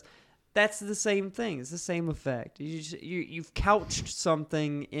this. That's the same thing. It's the same effect. You've couched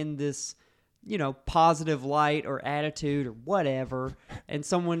something in this, positive light or attitude or whatever, and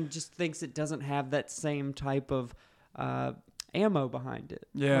someone just thinks it doesn't have that same type of ammo behind it.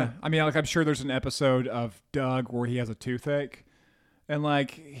 Yeah. I mean, like I'm sure there's an episode of Doug where he has a toothache, and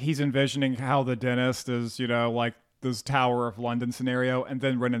like he's envisioning how the dentist is, like this Tower of London scenario, and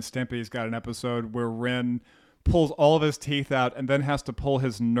then Ren and Stimpy's got an episode where Ren pulls all of his teeth out and then has to pull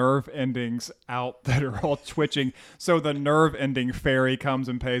his nerve endings out that are all twitching. So the nerve ending fairy comes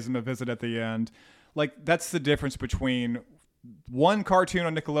and pays him a visit at the end. Like, that's the difference between one cartoon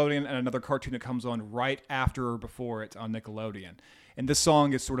on Nickelodeon and another cartoon that comes on right after or before it on Nickelodeon. And this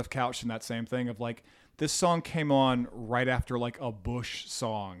song is sort of couched in that same thing of like, this song came on right after like a Bush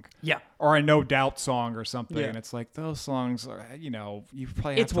song. Yeah. Or a No Doubt song or something. Yeah. And it's like, those songs are, you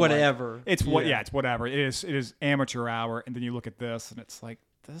probably have It's to whatever. Like, it's what, yeah, it's whatever. It is amateur hour. And then you look at this and it's like,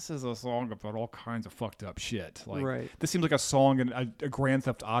 this is a song about all kinds of fucked up shit. Like, right. This seems like a song in a Grand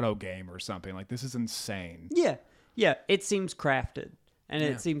Theft Auto game or something. Like, this is insane. Yeah. Yeah. It seems crafted. And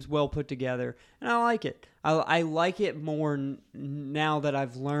it seems well put together. And I like it. I like it more now that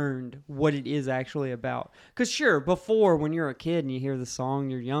I've learned what it is actually about. Because sure, before, when you're a kid and you hear the song,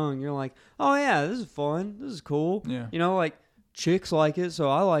 you're young, you're like, oh yeah, this is fun. This is cool. Yeah. Like, chicks like it, so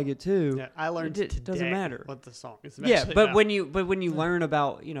I like it too. Yeah, I learned it doesn't matter what the song is. Yeah, but about. when you learn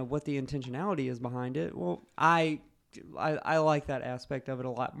about, what the intentionality is behind it, well, I like that aspect of it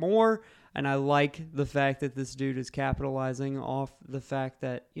a lot more. And I like the fact that this dude is capitalizing off the fact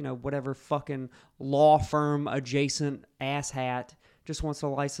that, whatever fucking law firm adjacent asshat just wants to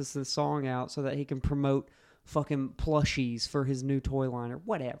license this song out so that he can promote fucking plushies for his new toy line or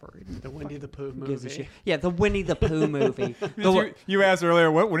whatever. The Winnie the Pooh Gives a movie. shit. Yeah, the Winnie the Pooh movie. You asked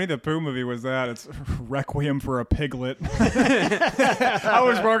earlier, what Winnie the Pooh movie was that? It's Requiem for a Piglet. I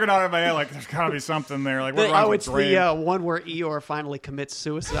was working on it in my head, like, there's got to be something there. Like, it's the one where Eeyore finally commits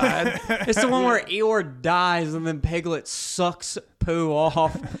suicide. It's the one where Eeyore dies and then Piglet sucks poo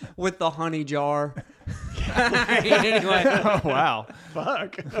off with the honey jar. Anyway. Oh, wow.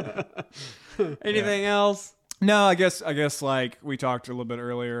 Fuck. Anything else? No, I guess like we talked a little bit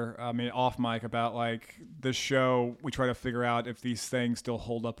earlier, off mic about like this show, we try to figure out if these things still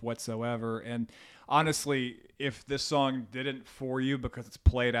hold up whatsoever. And honestly, if this song didn't for you because it's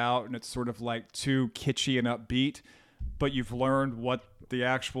played out and it's sort of like too kitschy and upbeat, but you've learned what the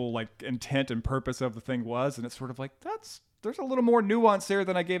actual like intent and purpose of the thing was, and it's sort of like there's a little more nuance there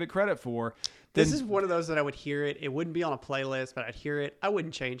than I gave it credit for. This is one of those that I would hear it. It wouldn't be on a playlist, but I'd hear it. I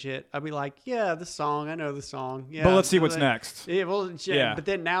wouldn't change it. I'd be like, yeah, the song. I know the song. Yeah, but let's see what's next. Yeah, well, yeah. But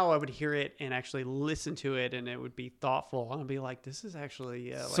then now I would hear it and actually listen to it, and it would be thoughtful. I'd be like, this is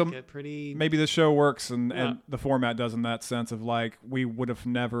actually like a pretty... Maybe the show works and the format does in that sense of like, we would have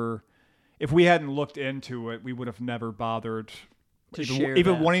never... If we hadn't looked into it, we would have never bothered...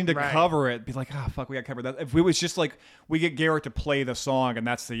 Even wanting to cover it, be like, fuck, we got to cover that. If it was just like, we get Garrett to play the song and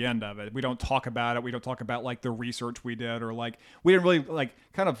that's the end of it. We don't talk about it. We don't talk about like the research we did or like, we didn't really like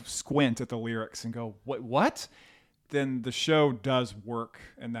kind of squint at the lyrics and go, what? Then the show does work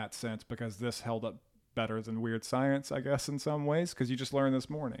in that sense because this held up better than Weird Science, I guess, in some ways, because you just learned this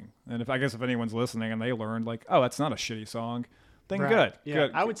morning. And if anyone's listening and they learned like, oh, that's not a shitty song, then good. Yeah,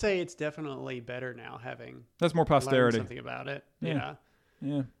 good. I would say it's definitely better now having that's more posterity. Something about it. Yeah.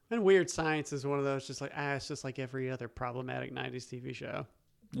 And Weird Science is one of those just like it's just like every other problematic 90s TV show.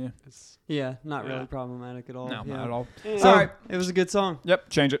 Yeah. Not really problematic at all. No, not at all. Yeah. So, all right, it was a good song. Yep,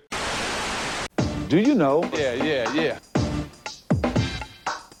 change it. Do you know? Yeah.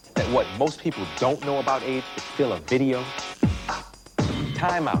 That what most people don't know about AIDS is still a video.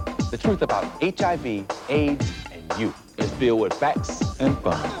 Time out. The truth about HIV, AIDS, and you is filled with facts and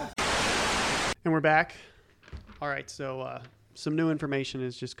fun. And we're back. All right, so some new information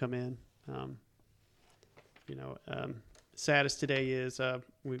has just come in. Saddest today is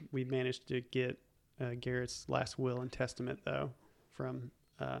we managed to get Garrett's last will and testament though from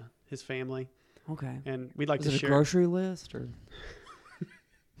his family. Okay. And we'd like is to it share a grocery list or?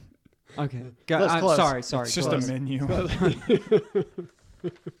 Okay. Close. Sorry. It's just a menu.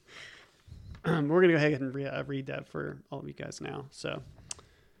 We're going to go ahead and read that for all of you guys now. So,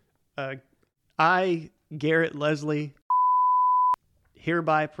 I, Garrett Leslie,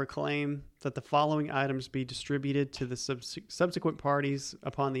 hereby proclaim that the following items be distributed to the subsequent parties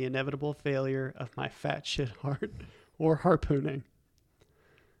upon the inevitable failure of my fat shit heart or harpooning.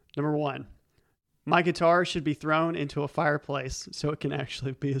 Number 1, my guitar should be thrown into a fireplace so it can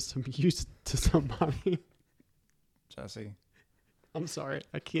actually be of some use to somebody. Jesse. I'm sorry.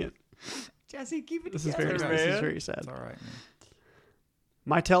 I can't. Jesse, keep it This together, is very sad. It's all right, man.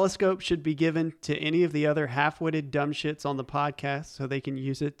 My telescope should be given to any of the other half-witted dumb shits on the podcast so they can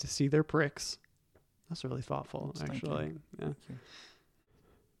use it to see their pricks. That's really thoughtful, actually. Yeah.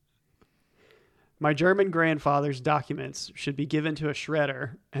 My German grandfather's documents should be given to a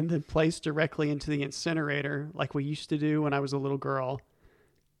shredder and then placed directly into the incinerator like we used to do when I was a little girl.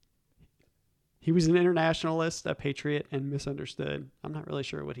 He was an internationalist, a patriot, and misunderstood. I'm not really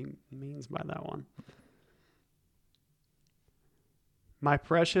sure what he means by that one. My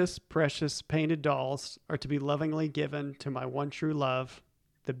precious, precious painted dolls are to be lovingly given to my one true love,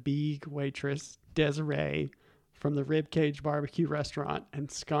 the Beeg waitress, Desiree, from the Ribcage Barbecue Restaurant in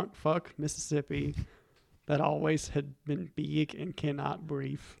Skunk Fuck, Mississippi, that always had been big and cannot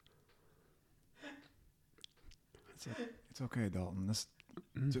brief. It's okay, Dalton.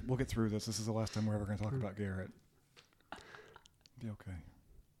 We'll get through this. This is the last time we're ever going to talk about Garrett. Be okay.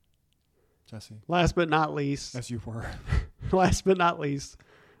 Jesse. Last but not least. As you were. Last but not least,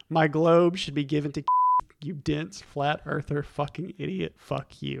 my globe should be given to you dense, flat earther, fucking idiot.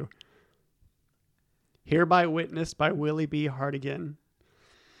 Fuck you. Hereby witnessed by Willie B. Hardigan.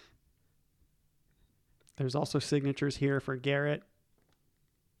 There's also signatures here for Garrett,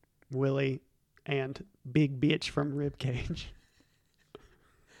 Willie, and Big Bitch from Ribcage.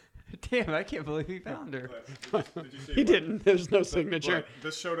 Damn, I can't believe he found her. He didn't. There's no signature. Look,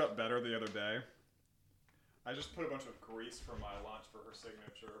 this showed up better the other day. I just put a bunch of grease for my lunch for her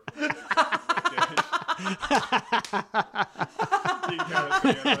signature. You can kind of see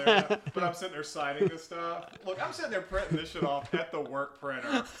it there. But I'm sitting there signing this stuff. Look, I'm sitting there printing this shit off at the work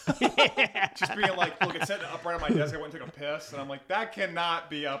printer. Just being like, look, it's sitting upright on my desk. I went and took a piss. And I'm like, that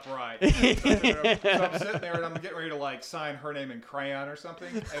cannot be upright. So I'm sitting there and I'm getting ready to like sign her name in crayon or something.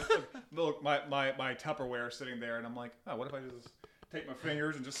 And look, my Tupperware is sitting there. And I'm like, oh, what if I just take my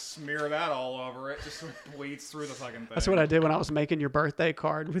fingers and just smear that all over it, just so it bleeds through the fucking thing. That's what I did when I was making your birthday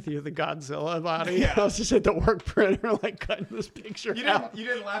card with you, the Godzilla body. Yeah. I was just at the work printer, like cutting this picture out. You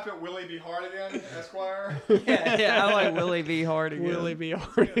didn't laugh at Willie B. Hardigan, Esquire? Yeah, I like Willie B. Hardigan. Willie B.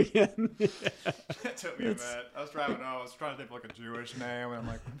 Hardigan. That took me a minute. I was trying to think of like a Jewish name, and I'm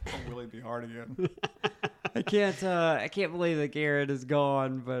like, Willie B. Hardigan. I can't believe that Garrett is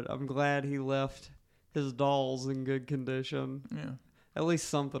gone, but I'm glad he left his dolls in good condition. Yeah. At least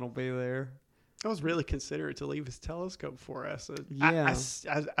something will be there. I was really considerate to leave his telescope for us. Yeah.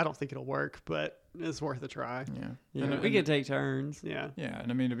 I don't think it'll work, but it's worth a try. Yeah. And we can take turns. Yeah. Yeah, and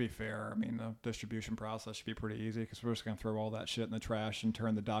I mean, to be fair, I mean, the distribution process should be pretty easy because we're just going to throw all that shit in the trash and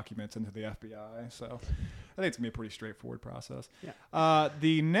turn the documents into the FBI. So I think it's going to be a pretty straightforward process. Yeah.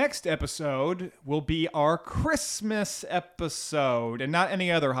 The next episode will be our Christmas episode and not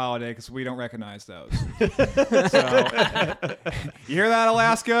any other holiday because we don't recognize those. So, you hear that,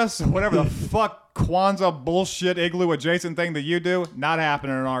 Alaska? So whatever the fuck Kwanzaa bullshit igloo adjacent thing that you do, not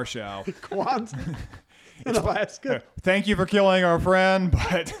happening on our show. Kwanzaa in Alaska. Thank you for killing our friend,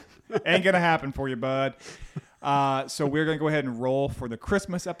 but ain't gonna happen for you, bud. So we're gonna go ahead and roll for the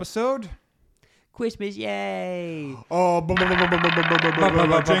Christmas episode. Christmas, yay! Oh, jingle bell, jingle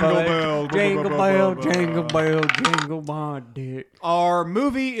bell, jingle bell, jingle my dick. Our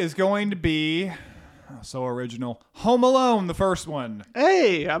movie is going to be so original. Home Alone, the first one.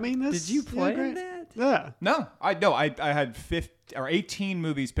 Hey, I mean, this. Did you play that? Yeah. No, I had 15 or 18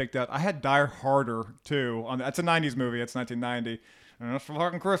 movies picked up. I had Die Harder too. That's a 90's movie. It's 1990. And that's a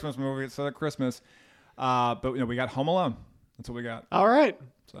fucking Christmas movie. It's at Christmas. But we got Home Alone. That's what we got. All right.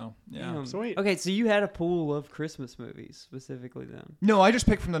 So yeah, sweet. Okay, so you had a pool of Christmas movies specifically then? No, I just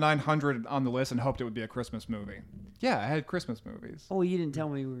picked from the 900 on the list and hoped it would be a Christmas movie. Yeah, I had Christmas movies. Oh, you didn't tell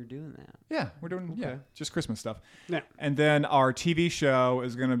me we were doing that. Yeah, we're doing just Christmas stuff. Yeah. And then our TV show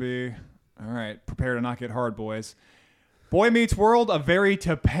is going to be, all right, prepare to not get hard, boys. Boy Meets World, a very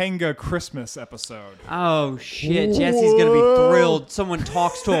Topanga Christmas episode. Oh, shit. Jesse's going to be thrilled. Someone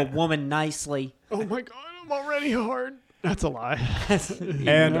talks to a woman nicely. Oh, my God. I'm already hard. That's a lie.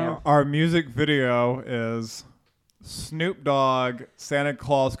 And our music video is Snoop Dogg, Santa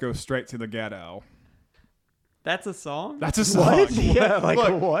Claus Goes Straight to the Ghetto. That's a song? That's a song. What? Yeah, like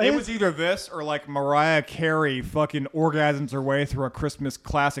Look, what? It was either this or like Mariah Carey fucking orgasms her way through a Christmas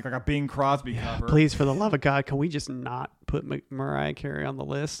classic, like a Bing Crosby cover. Please, for the love of God, can we just not put Mariah Carey on the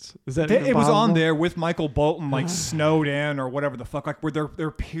list? Is that It was on there with Michael Bolton, like snowed in or whatever the fuck, like where they're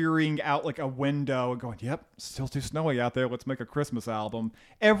peering out like a window and going, "Yep, still too snowy out there. Let's make a Christmas album."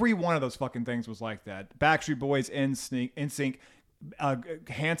 Every one of those fucking things was like that. Backstreet Boys, NSYNC.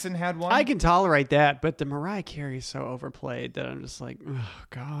 Hanson had one. I can tolerate that, but the Mariah Carey is so overplayed that I'm just like, oh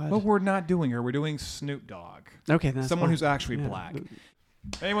God. But we're not doing her. We're doing Snoop Dogg. Okay, that's someone fine. who's actually black.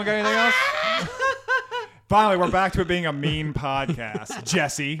 Anyone got anything else? Finally, we're back to it being a mean podcast.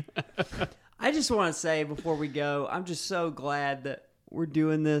 Jesse. I just want to say before we go, I'm just so glad that we're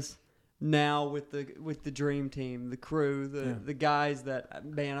doing this now with the dream team, the crew, the guys that,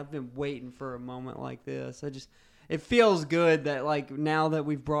 man, I've been waiting for a moment like this. It feels good that like now that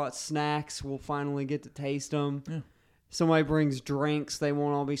we've brought snacks, we'll finally get to taste them. Yeah. somebody brings drinks, they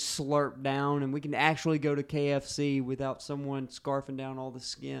won't all be slurped down, and we can actually go to KFC without someone scarfing down all the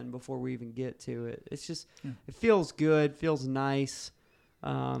skin before we even get to it. It's just, it feels good, feels nice.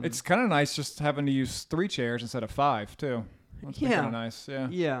 It's kind of nice just having to use 3 chairs instead of 5 too. That's kind of nice. Yeah.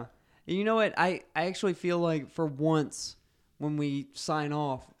 Yeah. And you know what? I actually feel like for once when we sign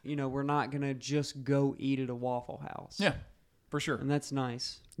off, we're not going to just go eat at a Waffle House. Yeah, for sure. And that's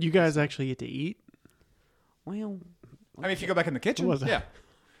nice. You guys actually get to eat? Well, I mean, if you go back in the kitchen, What was yeah.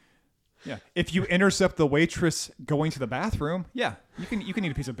 Yeah. If you intercept the waitress going to the bathroom, yeah, you can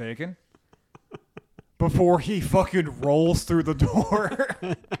eat a piece of bacon before he fucking rolls through the door.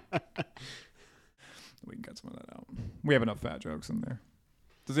 We can cut some of that out. We have enough fat jokes in there.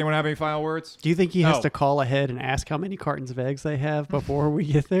 Does anyone have any final words? Do you think he has to call ahead and ask how many cartons of eggs they have before we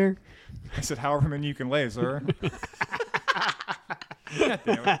get there? I said, however many you can lay, sir. God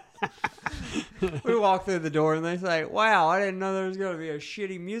damn it. We walk through the door and they say, wow, I didn't know there was going to be a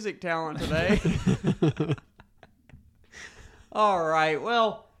shitty music talent today. All right.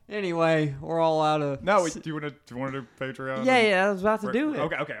 Well, anyway, we're all out of... No, do you want to do Patreon? Yeah, I was about to do it.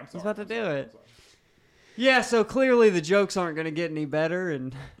 Okay, I'm sorry. I was about to do it. Yeah, so clearly the jokes aren't going to get any better,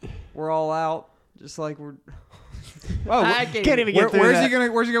 and we're all out, just like we're... Oh, I can't even get through where's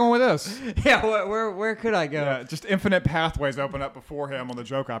that. Where's he going with this? Yeah, where could I go? Yeah, just infinite pathways open up before him on the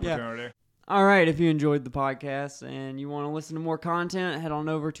joke opportunity. Yeah. All right, if you enjoyed the podcast and you want to listen to more content, head on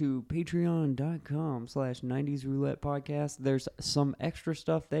over to patreon.com/90s Roulette Podcast. There's some extra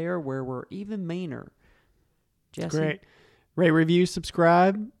stuff there where we're even meaner. Jesse? Great. Rate, review,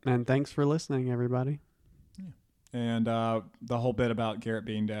 subscribe, and thanks for listening, everybody. And the whole bit about Garrett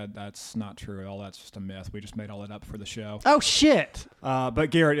being dead, that's not true at all. That's just a myth. We just made all that up for the show. Oh, shit.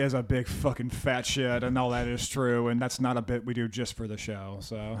 But Garrett is a big fucking fat shit, and all that is true, and that's not a bit we do just for the show.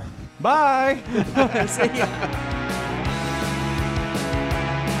 So, bye! See ya.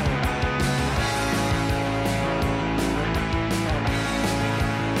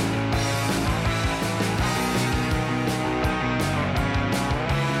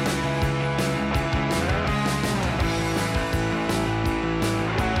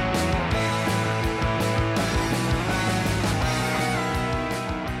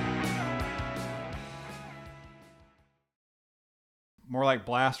 More like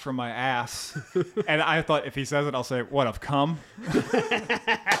blast from my ass. And I thought if he says it, I'll say, what, of cum? I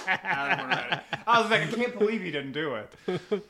was like, I can't believe he didn't do it.